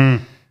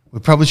 we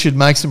probably should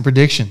make some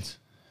predictions.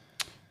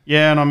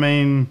 Yeah, and I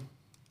mean,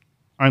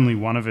 only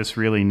one of us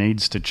really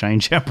needs to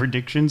change our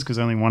predictions because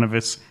only one of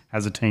us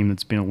has a team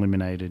that's been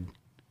eliminated.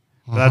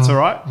 But that's all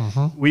right.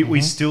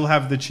 We still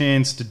have the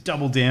chance to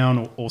double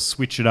down or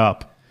switch it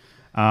up.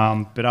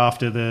 But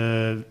after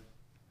the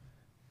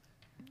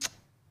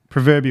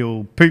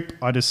proverbial poop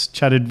I just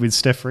chatted with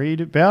Steph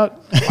Reed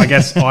about, I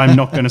guess I'm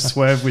not going to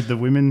swerve with the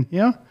women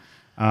here.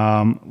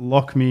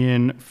 Lock me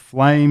in.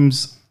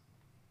 Flames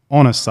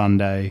on a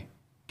Sunday,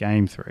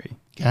 Game 3.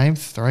 Game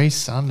 3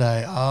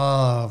 Sunday.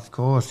 Oh, of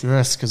course,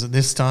 yes. Because at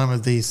this time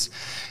of the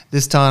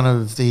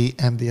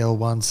NBL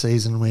 1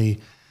 season, we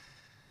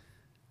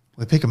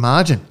pick a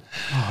margin.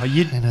 Oh,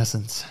 in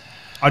essence,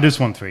 I just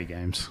want 3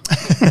 games,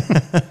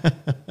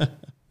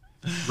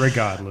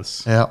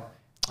 regardless. Yeah.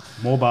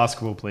 More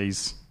basketball,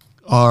 please.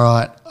 All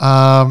right.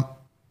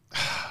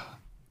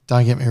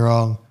 Don't get me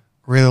wrong.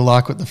 Really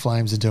like what the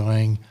Flames are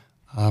doing.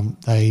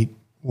 They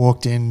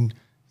walked in,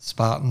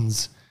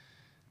 Spartans,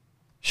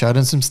 showed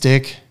them some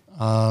stick.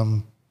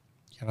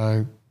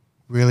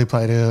 Really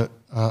played a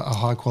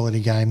high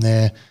quality game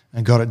there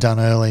and got it done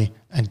early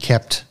and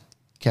kept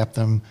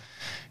them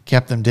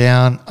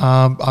down.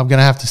 I'm going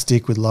to have to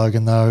stick with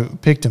Logan though.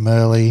 Picked him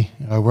early.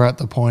 We're at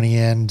the pointy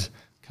end.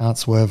 Can't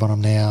swerve on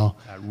him now.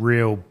 A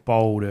real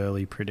bold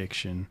early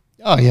prediction.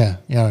 Oh yeah,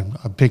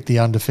 I picked the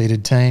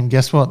undefeated team.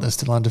 Guess what? They're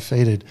still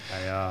undefeated.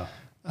 They are.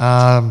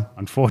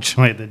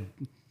 Unfortunately, the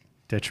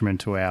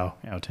detriment to our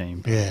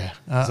team. Yeah,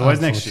 it's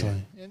always next year.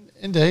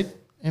 Indeed,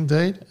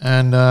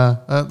 and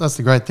that's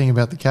the great thing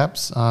about the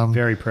Caps.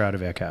 Very proud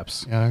of our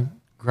Caps.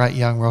 Great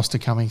young roster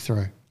coming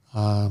through.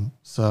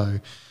 So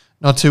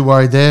not too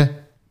worried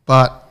there.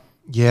 But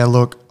yeah,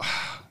 look,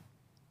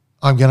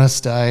 I'm gonna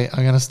stay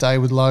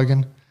with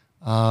Logan.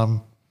 At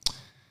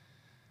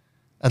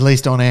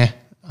least on air.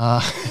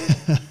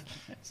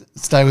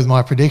 Stay with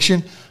my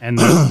prediction. And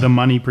the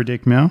money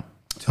predict, Mel?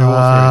 2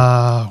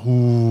 or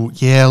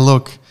 3? Yeah,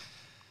 look.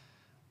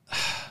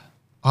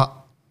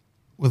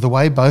 With the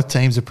way both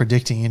teams are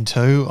predicting in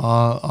 2,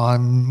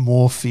 I'm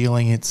more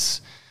hoping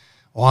it's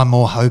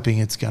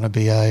going to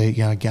be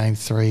a Game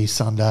 3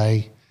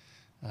 Sunday,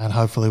 and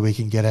hopefully we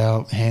can get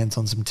our hands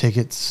on some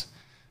tickets,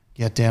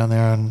 get down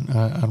there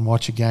and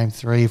watch a Game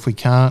 3. If we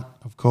can't,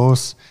 of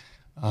course,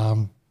 get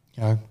on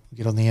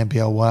the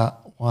NBL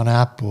One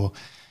app or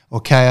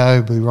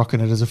KO, be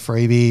rocking it as a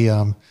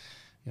freebie.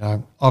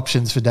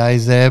 Options for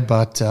days there,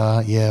 but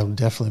it'll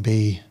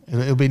definitely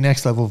it'll be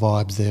next level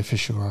vibes there for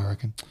sure, I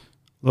reckon.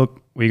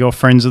 Look, we got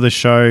friends of the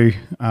show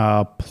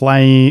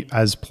playing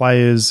as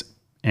players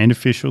and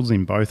officials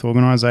in both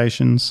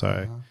organisations.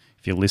 So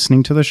if you're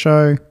listening to the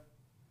show,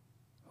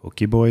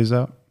 hook your boys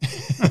up.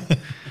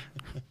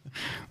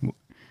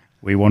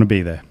 We want to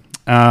be there.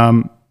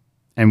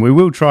 And we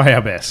will try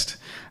our best.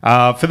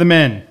 For the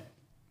men,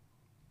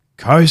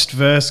 Coast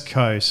versus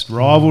Coast,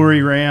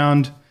 rivalry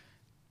round.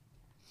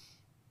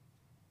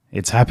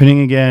 It's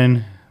happening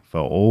again for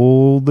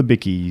all the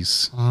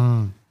bickies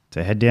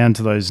to head down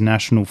to those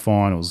national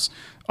finals.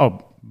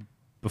 Oh,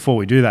 before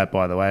we do that,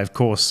 by the way, of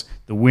course,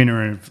 the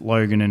winner of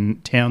Logan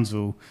and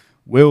Townsville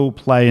will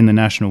play in the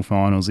national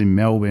finals in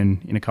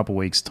Melbourne in a couple of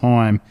weeks'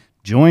 time,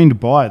 joined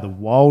by the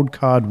wild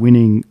card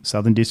winning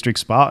Southern District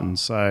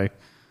Spartans. So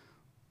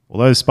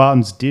although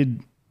Spartans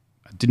did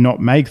not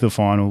make the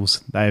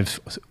finals, they've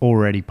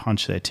already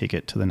punched their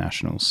ticket to the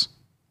nationals.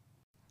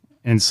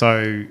 And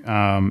so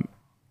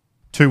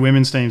 2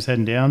 women's teams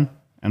heading down,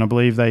 and I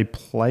believe they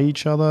play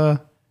each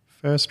other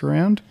first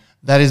round.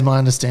 That is my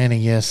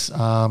understanding, yes.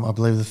 I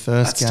believe the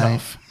first game.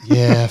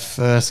 Tough.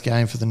 First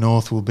game for the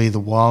North will be the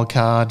wild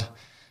card.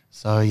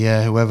 So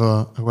yeah,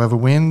 whoever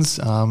wins,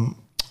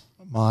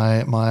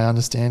 my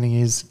understanding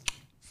is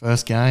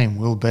first game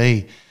will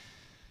be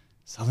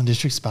Southern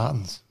District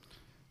Spartans.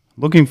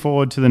 Looking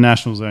forward to the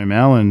nationals though,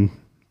 Mel, and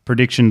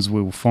predictions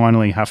we'll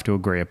finally have to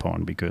agree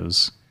upon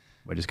because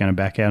we're just going to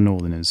back our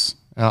Northerners.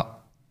 Yeah.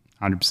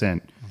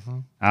 100%.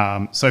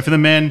 So for the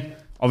men,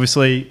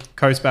 obviously,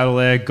 Coast Battle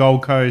there,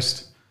 Gold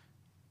Coast.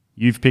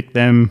 You've picked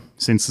them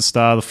since the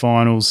start of the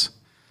finals.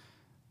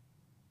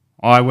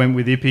 I went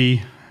with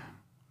Ippy.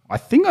 I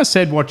think I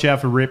said watch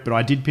out for Rip, but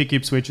I did pick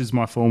Ipswich as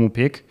my formal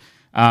pick.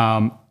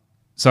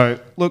 So,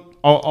 look,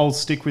 I'll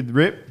stick with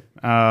Rip.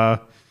 My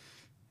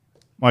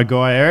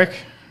guy, Eric.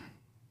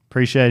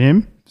 Appreciate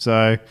him.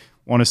 So,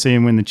 want to see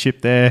him win the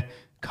chip there.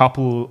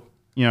 Couple,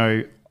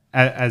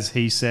 as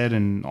he said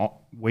and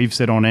we've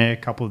said on air, a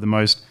couple of the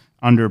most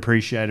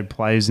underappreciated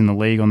players in the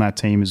league on that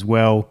team as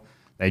well.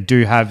 They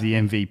do have the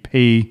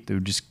MVP. They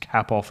would just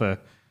cap off a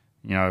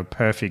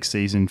perfect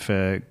season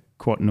for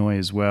Quatnoy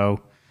as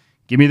well.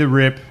 Give me the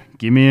Rip.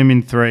 Give me him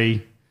in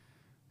 3.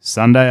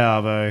 Sunday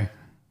Arvo.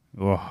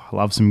 Oh, I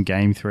love some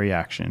Game 3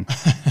 action.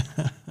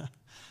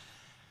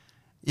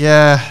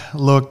 Yeah,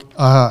 look,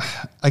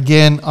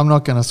 again, I'm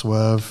not going to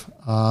swerve.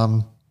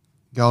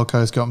 Gold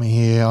Coast got me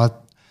here.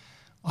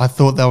 I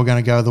thought they were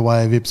going to go the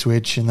way of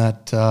Ipswich in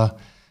that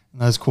in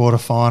those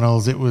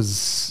quarterfinals. It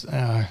was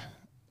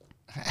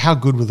how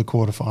good were the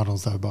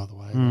quarterfinals though? By the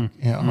way,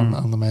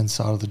 on the men's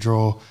side of the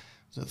draw,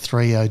 was it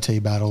 3 OT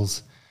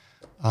battles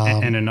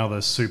and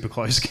another super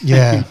close game?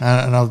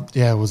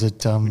 Yeah, was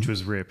it? Which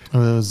was Rip. It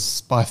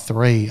was by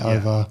 3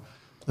 over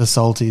the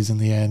Salties in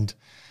the end.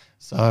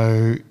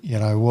 So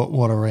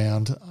what a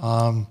round.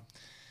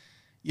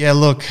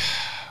 Look,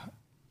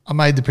 I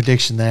made the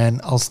prediction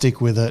then. I'll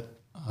stick with it.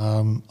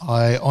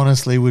 I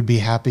honestly would be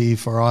happy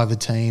for either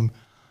team.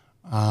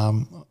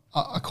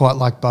 I quite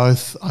like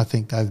both. I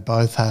think they've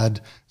both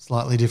had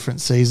slightly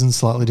different seasons,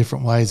 slightly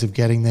different ways of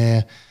getting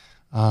there.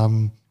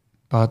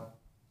 But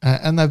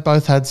they've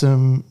both had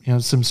some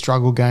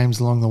struggle games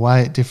along the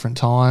way at different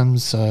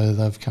times, so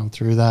they've come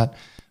through that.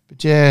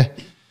 But yeah,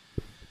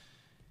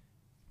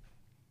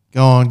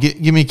 go on,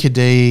 give me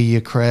Kadee,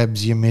 your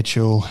Krebs, your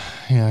Mitchell.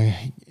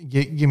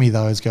 Give me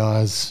those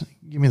guys.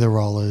 Give me the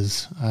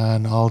Rollers,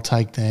 and I'll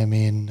take them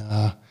in.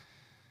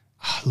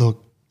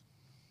 Look,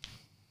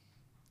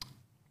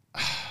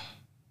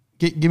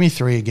 give me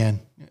 3 again.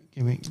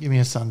 Give me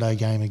a Sunday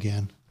game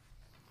again.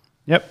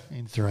 Yep.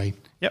 In 3.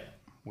 Yep.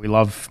 We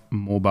love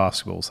more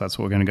basketball, so that's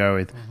what we're going to go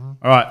with. Mm-hmm.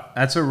 All right,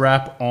 that's a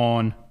wrap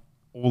on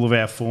all of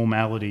our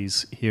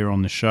formalities here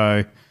on the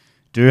show.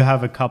 Do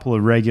have a couple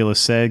of regular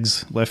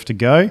segs left to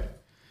go.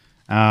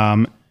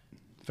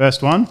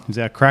 First one is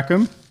our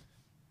Crackham.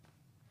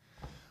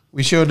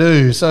 We sure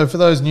do. So for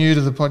those new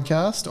to the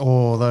podcast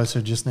or those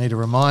who just need a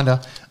reminder,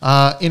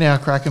 in our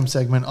Crackham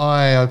segment,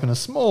 I open a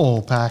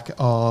small pack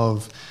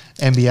of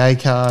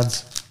NBA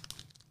cards,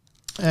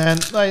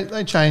 and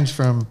they change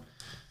from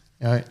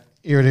era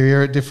to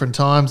era at different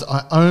times.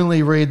 I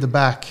only read the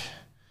back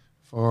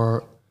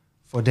for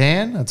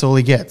Dan. That's all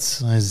he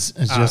gets. Is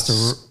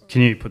just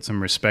can you put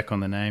some respect on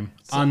the name?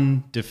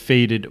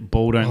 Undefeated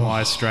Ball Don't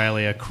Lie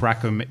Australia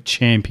Crackham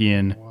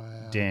champion,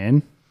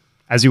 Dan.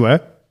 As you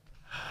were.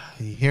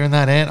 Are you hearing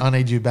that, Ant? I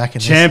need you back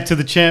in champ to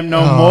the champ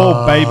no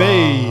more,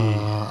 baby.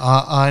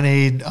 I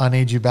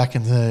need you back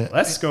in the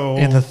Let's go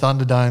in the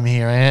Thunderdome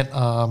here,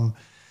 Ant.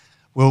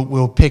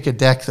 We'll pick a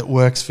deck that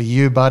works for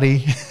you,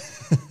 buddy.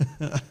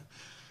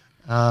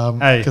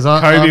 Hey,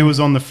 Kobe was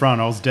on the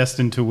front. I was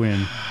destined to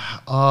win.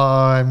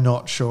 I'm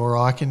not sure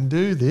I can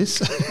do this.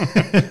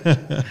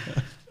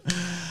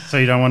 So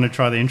you don't want to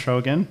try the intro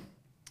again?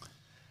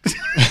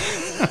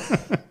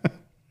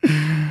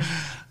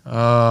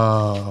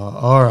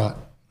 All right.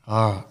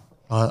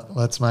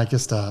 Let's make a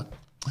start.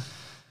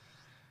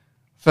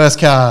 First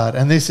card,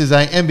 and this is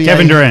a NBA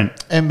Kevin Durant.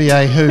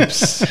 NBA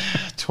Hoops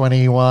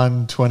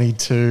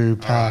 21-22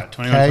 pack.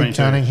 All right, 21-22. Cade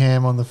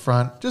Cunningham on the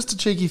front. Just a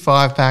cheeky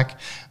 5-pack,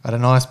 but a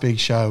nice big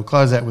show. We'll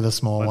close out with a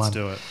small one. Let's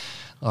do it.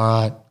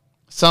 All right.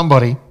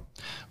 Somebody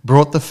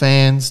brought the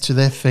fans to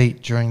their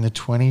feet during the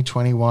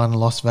 2021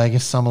 Las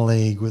Vegas Summer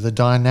League with a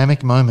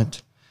dynamic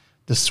moment.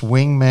 The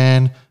swing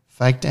man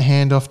faked a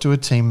handoff to a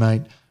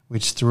teammate,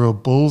 which threw a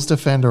Bulls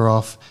defender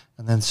off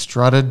and then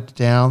strutted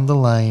down the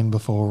lane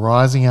before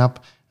rising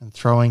up and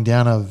throwing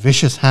down a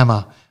vicious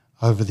hammer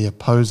over the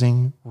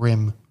opposing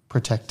rim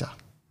protector.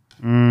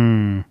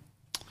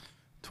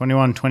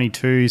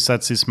 21-22, so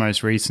that's this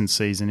most recent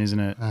season, isn't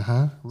it?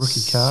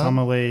 Rookie card.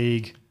 Summer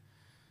League.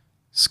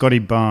 Scotty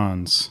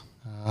Barnes.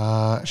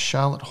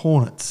 Charlotte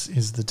Hornets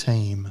is the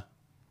team.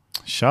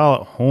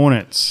 Charlotte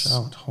Hornets.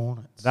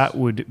 That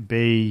would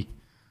be,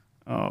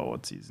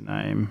 what's his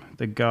name?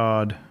 The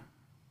guard.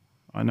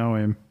 I know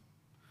him.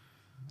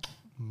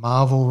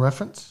 Marvel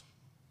reference?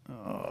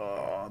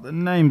 The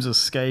name's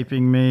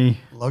escaping me.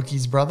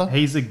 Loki's brother?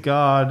 He's a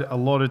guard. A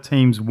lot of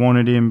teams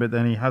wanted him, but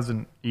then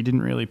he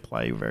didn't really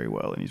play very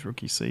well in his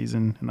rookie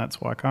season, and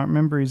that's why I can't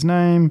remember his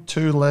name.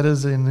 2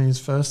 letters in his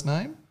first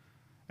name?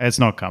 It's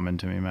not coming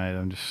to me, mate.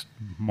 I'm just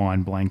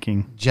mind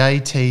blanking.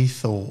 JT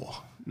Thor.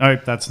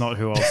 Nope, that's not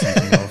who I was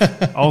thinking of.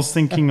 I was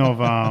thinking of,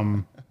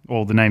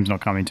 well, the name's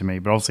not coming to me,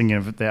 but I was thinking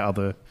of their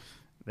other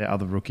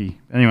rookie.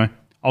 Anyway,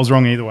 I was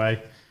wrong either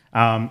way.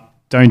 Don't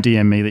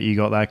DM me that you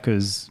got that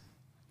because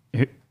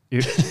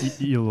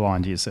you're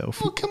lying to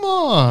yourself. Oh, come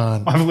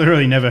on. I've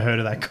literally never heard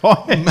of that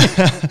guy.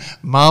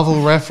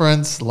 Marvel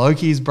reference,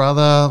 Loki's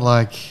brother,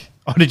 like...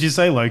 Oh, did you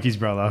say Loki's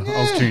brother? Yeah,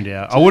 I was tuned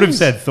out. Geez. I would have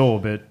said Thor,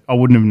 but I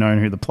wouldn't have known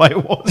who the player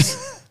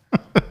was.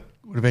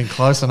 Would have been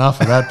close enough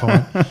at that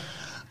point.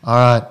 All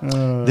right.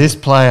 This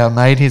player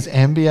made his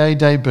NBA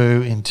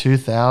debut in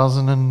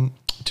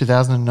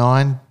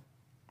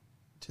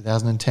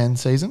 2009-2010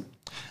 season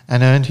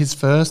and earned his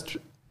first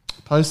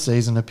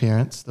postseason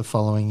appearance the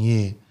following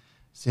year.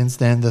 Since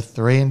then, the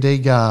 3-and-D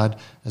guard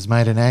has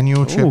made an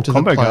annual trip to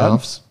the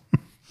playoffs.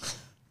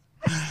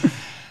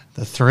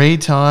 The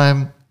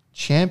 3-time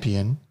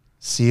champion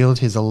sealed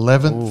his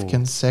 11th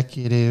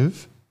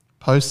consecutive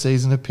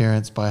postseason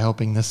appearance by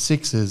helping the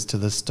Sixers to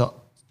the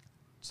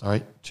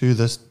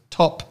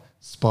top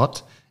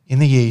spot in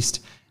the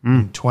East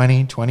in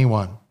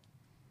 2021.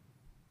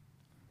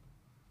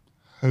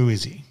 Who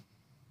is he?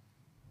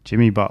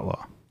 Jimmy Butler.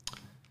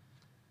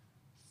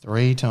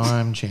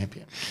 3-time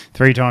champion.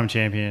 3-time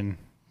champion.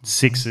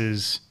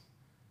 Sixers.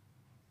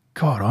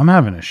 God, I'm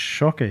having a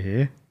shocker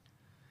here.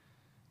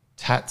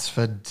 Tats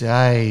for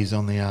days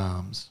on the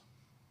arms.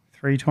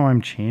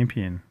 3-time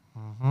champion.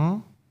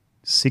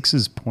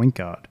 Sixers point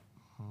guard.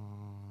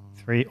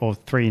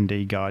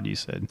 3-and-D guard, you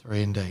said.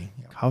 3-and-D.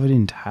 Yep. Covered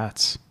in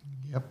tats.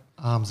 Yep.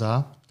 Arms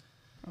are.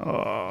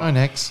 No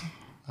necks.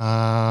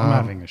 I'm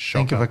having a shocker.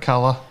 Think of a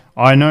colour.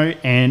 I know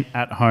Ant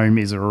at home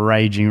is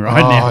raging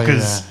right now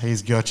because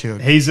he's got you.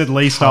 He's at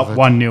least covered. Up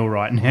 1-0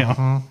 right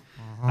now.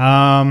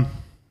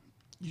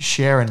 You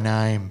share a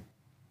name.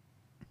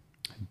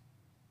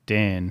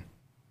 Dan.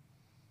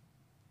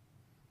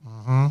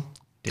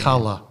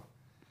 colour.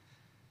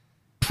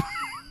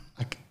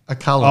 A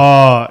colour.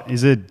 Oh,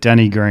 is it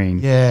Danny Green?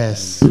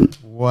 Yes.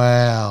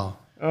 Wow.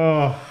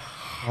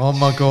 Oh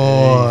my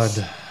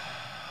God.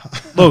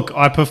 Look,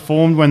 I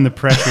performed when the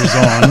pressure's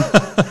on.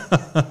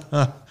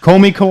 Call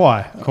me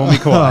Kawhi. Call me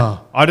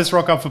Kawhi. I just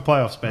rock up for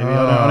playoffs, baby.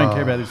 I don't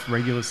care about this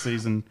regular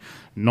season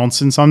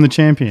nonsense. I'm the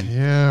champion.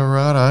 Yeah,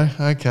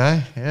 righto.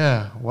 Okay.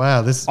 Yeah.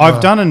 Wow.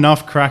 I've done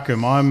enough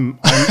Crackham.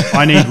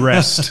 I need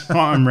rest.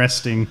 I'm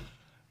resting.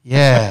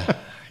 Yeah.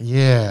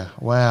 Yeah.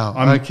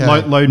 Wow. Okay.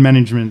 Load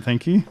management.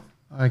 Thank you.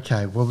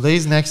 Okay. Well,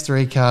 these next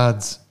 3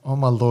 cards, oh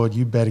my Lord,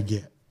 you better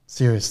get.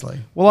 Seriously.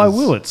 Well, I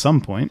will at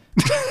some point.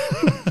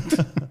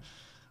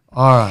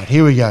 All right.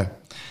 Here we go.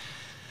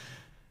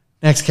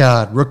 Next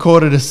card.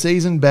 Recorded a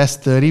season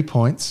best 30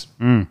 points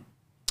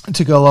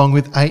to go along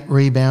with 8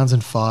 rebounds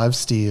and 5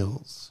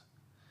 steals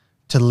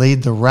to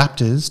lead the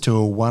Raptors to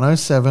a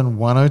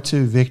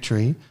 107-102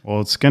 victory.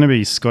 Well, it's going to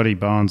be Scotty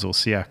Barnes or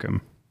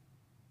Siakam.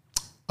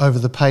 Over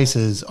the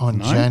Pacers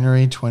on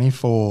January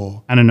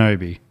 24.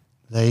 Anunoby.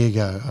 There you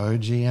go.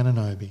 OG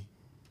Anunoby.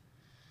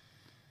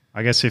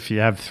 I guess if you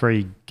have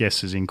 3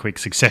 guesses in quick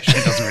succession,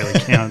 it doesn't really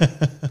count.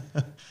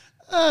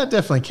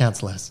 Definitely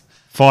counts less.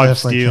 5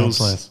 definitely steals.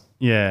 Counts less.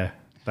 Yeah,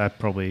 that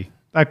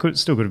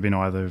still could have been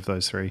either of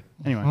those 3.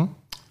 Anyway. All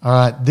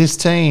right. This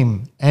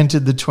team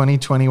entered the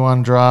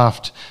 2021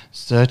 draft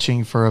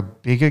searching for a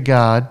bigger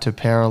guard to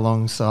pair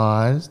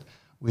alongside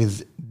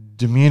with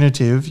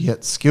diminutive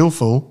yet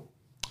skillful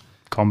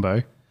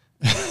combo.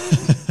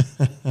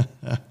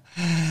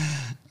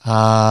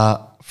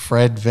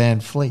 Fred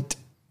VanVleet.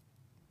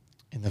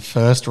 In the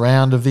first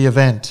round of the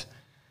event,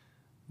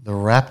 the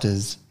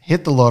Raptors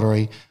hit the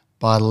lottery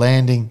by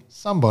landing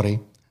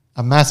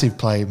a massive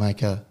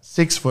playmaker,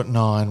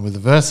 6'9", with the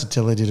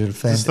versatility to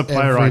defend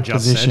every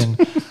position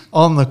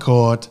on the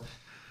court.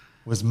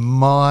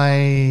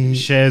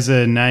 Shares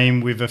a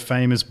name with a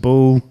famous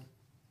bull.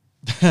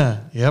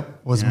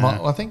 Yep.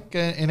 I think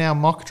in our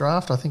mock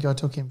draft, I think I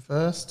took him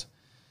first.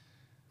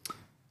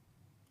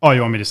 Oh,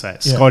 you want me to say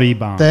it? Yeah. Scotty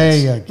Barnes. There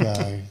you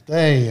go.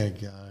 There you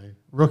go.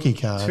 Rookie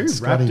card. 2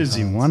 Scotty Raptors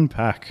in Barnes. 1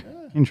 pack.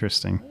 Yeah.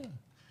 Interesting. Yeah.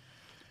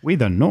 We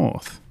the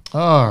North.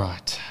 All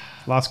right.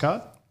 Last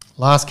card?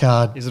 Last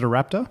card. Is it a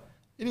Raptor?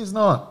 It is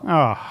not.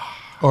 Oh.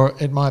 Or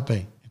it might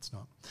be. It's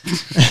not.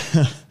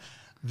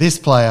 This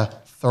player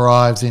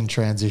thrives in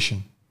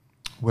transition,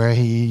 where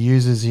he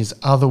uses his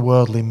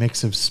otherworldly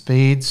mix of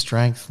speed,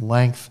 strength,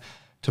 length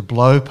to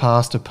blow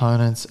past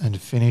opponents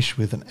and finish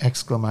with an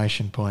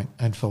exclamation point.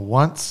 And for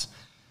once,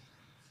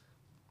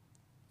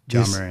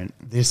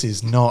 this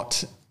is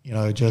not,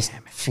 just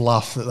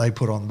fluff that they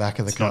put on the back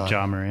of the card. It's not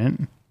Ja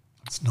Morant.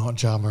 It's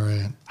not Ja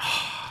Morant.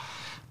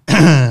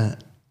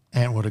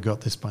 Ant would have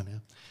got this by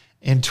now.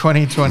 In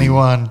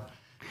 2021,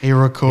 he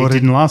recorded he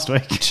didn't last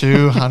week.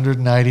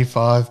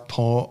 285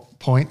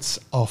 points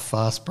off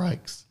fast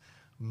breaks,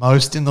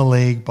 most in the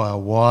league by a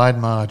wide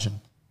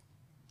margin.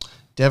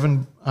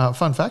 Fun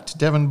fact,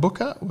 Devin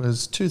Booker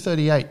was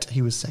 238.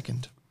 He was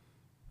second.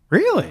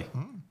 Really?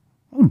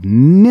 I would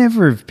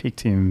never have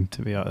picked him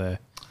to be out there.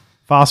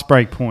 Fast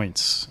break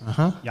points.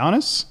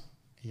 Giannis?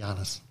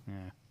 Giannis.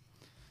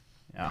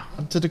 Yeah.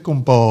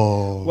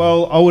 Antetokounmpo.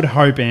 Well, I would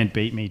hope Ant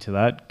beat me to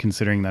that,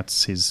 considering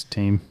that's his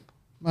team.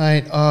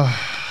 Mate,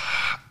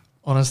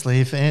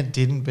 honestly, if Ant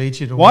didn't beat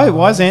you to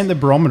why is Ant the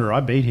barometer?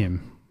 I beat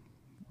him.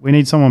 We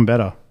need someone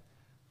better.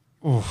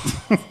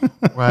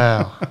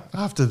 Wow.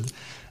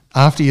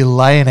 After you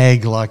lay an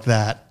egg like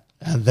that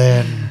and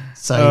then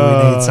say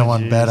we need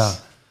someone better.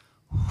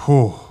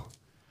 Whew.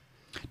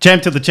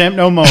 Champ to the champ,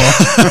 no more.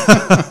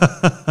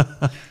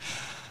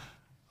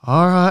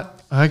 All right.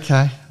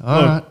 Okay.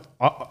 All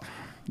right.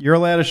 You're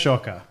allowed a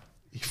shocker.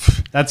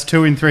 That's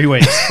 2 in 3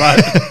 weeks, but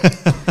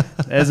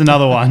there's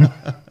another one.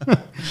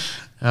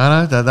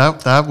 I know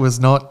that was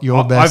not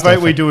your best. I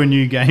vote we do a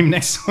new game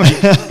next week.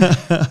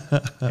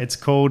 It's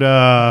called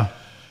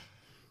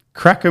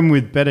Crack 'em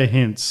with better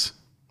hints.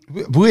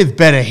 With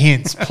better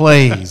hints,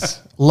 please.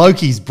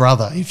 Loki's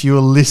brother, if you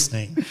were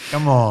listening.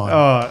 Come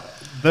on.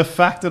 The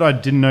fact that I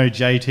didn't know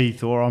JT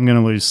Thor, I'm going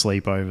to lose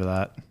sleep over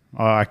that.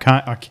 I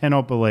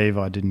cannot believe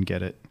I didn't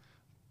get it.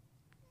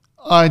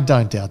 I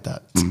don't doubt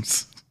that.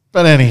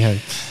 But anywho,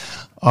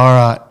 all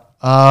right.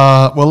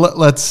 Well,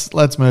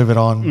 let's move it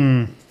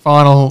on.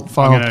 Final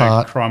I'm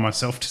part. Cry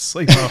myself to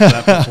sleep after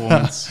that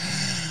performance.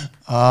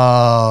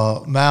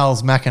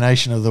 Mal's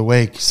machination of the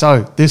week.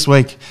 So this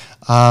week,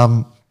 it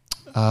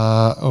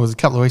was a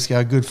couple of weeks ago.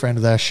 A good friend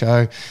of our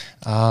show,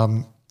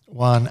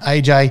 one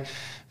AJ,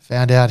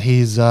 found out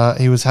he's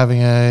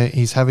having a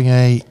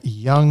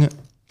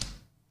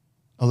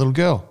little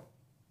girl.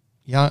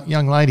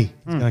 Young lady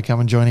is going to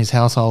come and join his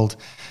household.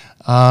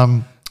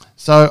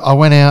 So I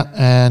went out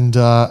and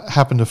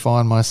happened to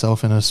find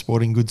myself in a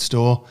sporting goods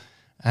store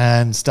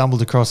and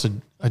stumbled across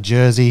a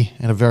jersey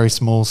in a very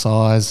small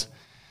size.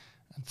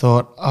 And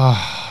thought,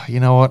 you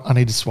know what? I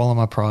need to swallow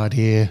my pride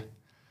here.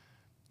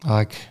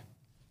 Like,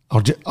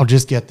 I'll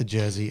just get the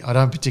jersey. I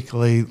don't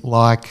particularly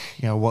like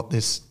what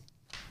this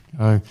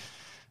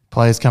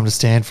players come to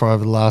stand for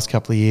over the last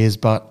couple of years,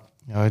 but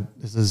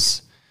This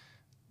is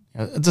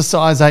it's a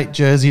size 8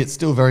 jersey. It's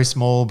still very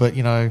small, but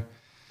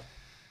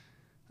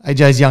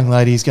AJ's young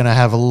lady is going to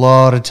have a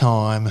lot of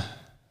time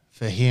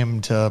for him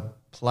to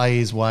play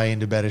his way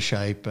into better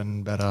shape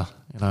and better,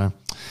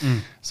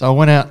 So I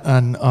went out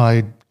and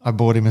I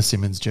bought him a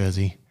Simmons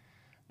jersey,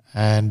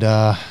 and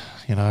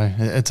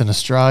it's an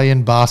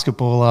Australian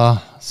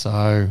basketballer,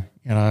 so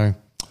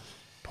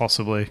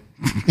possibly.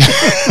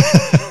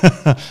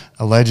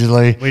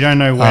 Allegedly. We don't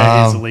know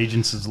where his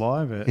allegiances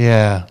lie, but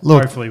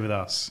look, hopefully with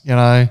us.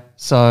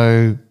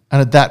 So,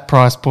 and at that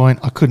price point,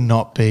 I could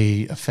not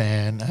be a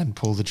fan and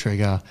pull the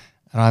trigger.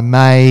 And I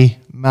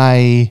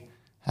may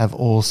have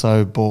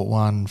also bought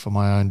one for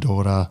my own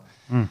daughter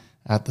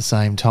at the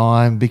same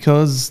time,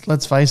 because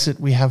let's face it,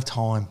 we have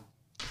time.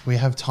 We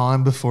have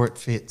time before it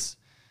fits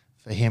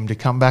for him to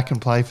come back and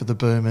play for the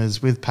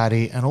Boomers with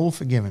Paddy, and all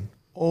forgiven.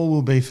 All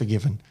will be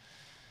forgiven.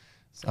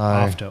 So,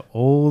 after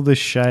all the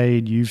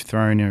shade you've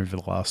thrown over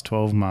the last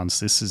 12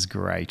 months, this is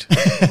great.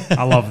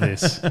 I love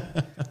this.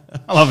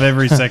 I love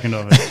every second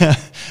of it.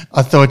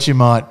 I thought you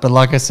might, but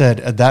like I said,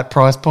 at that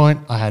price point,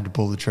 I had to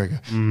pull the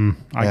trigger.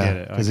 I get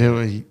it. Because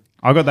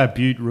I got that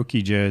Butte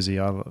rookie jersey.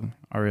 I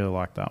really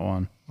like that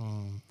one.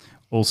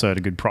 Also at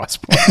a good price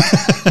point.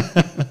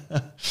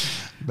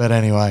 But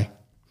anyway.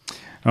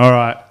 All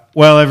right.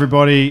 Well,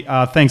 everybody,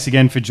 thanks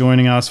again for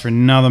joining us for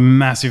another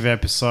massive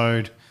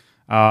episode.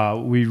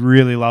 We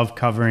really love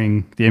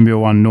covering the NBL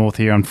 1 North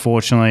here.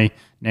 Unfortunately,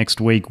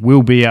 next week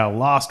will be our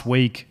last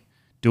week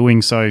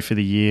doing so for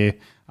the year.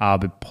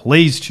 But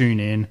please tune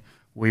in.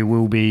 We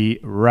will be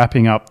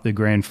wrapping up the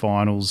grand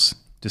finals,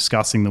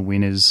 discussing the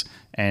winners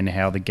and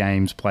how the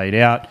games played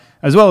out,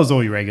 as well as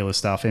all your regular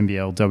stuff,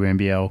 NBL,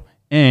 WNBL,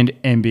 and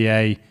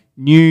NBA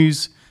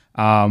news,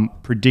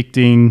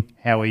 predicting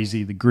how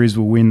easy the Grizz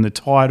will win the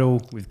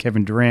title with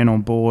Kevin Durant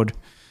on board,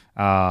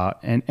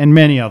 and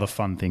many other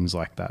fun things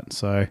like that.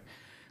 So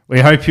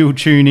we hope you'll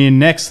tune in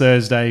next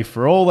Thursday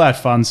for all that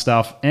fun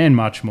stuff and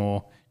much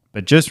more.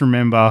 But just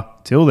remember,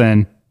 till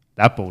then,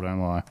 that ball don't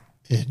lie.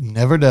 It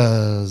never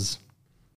does.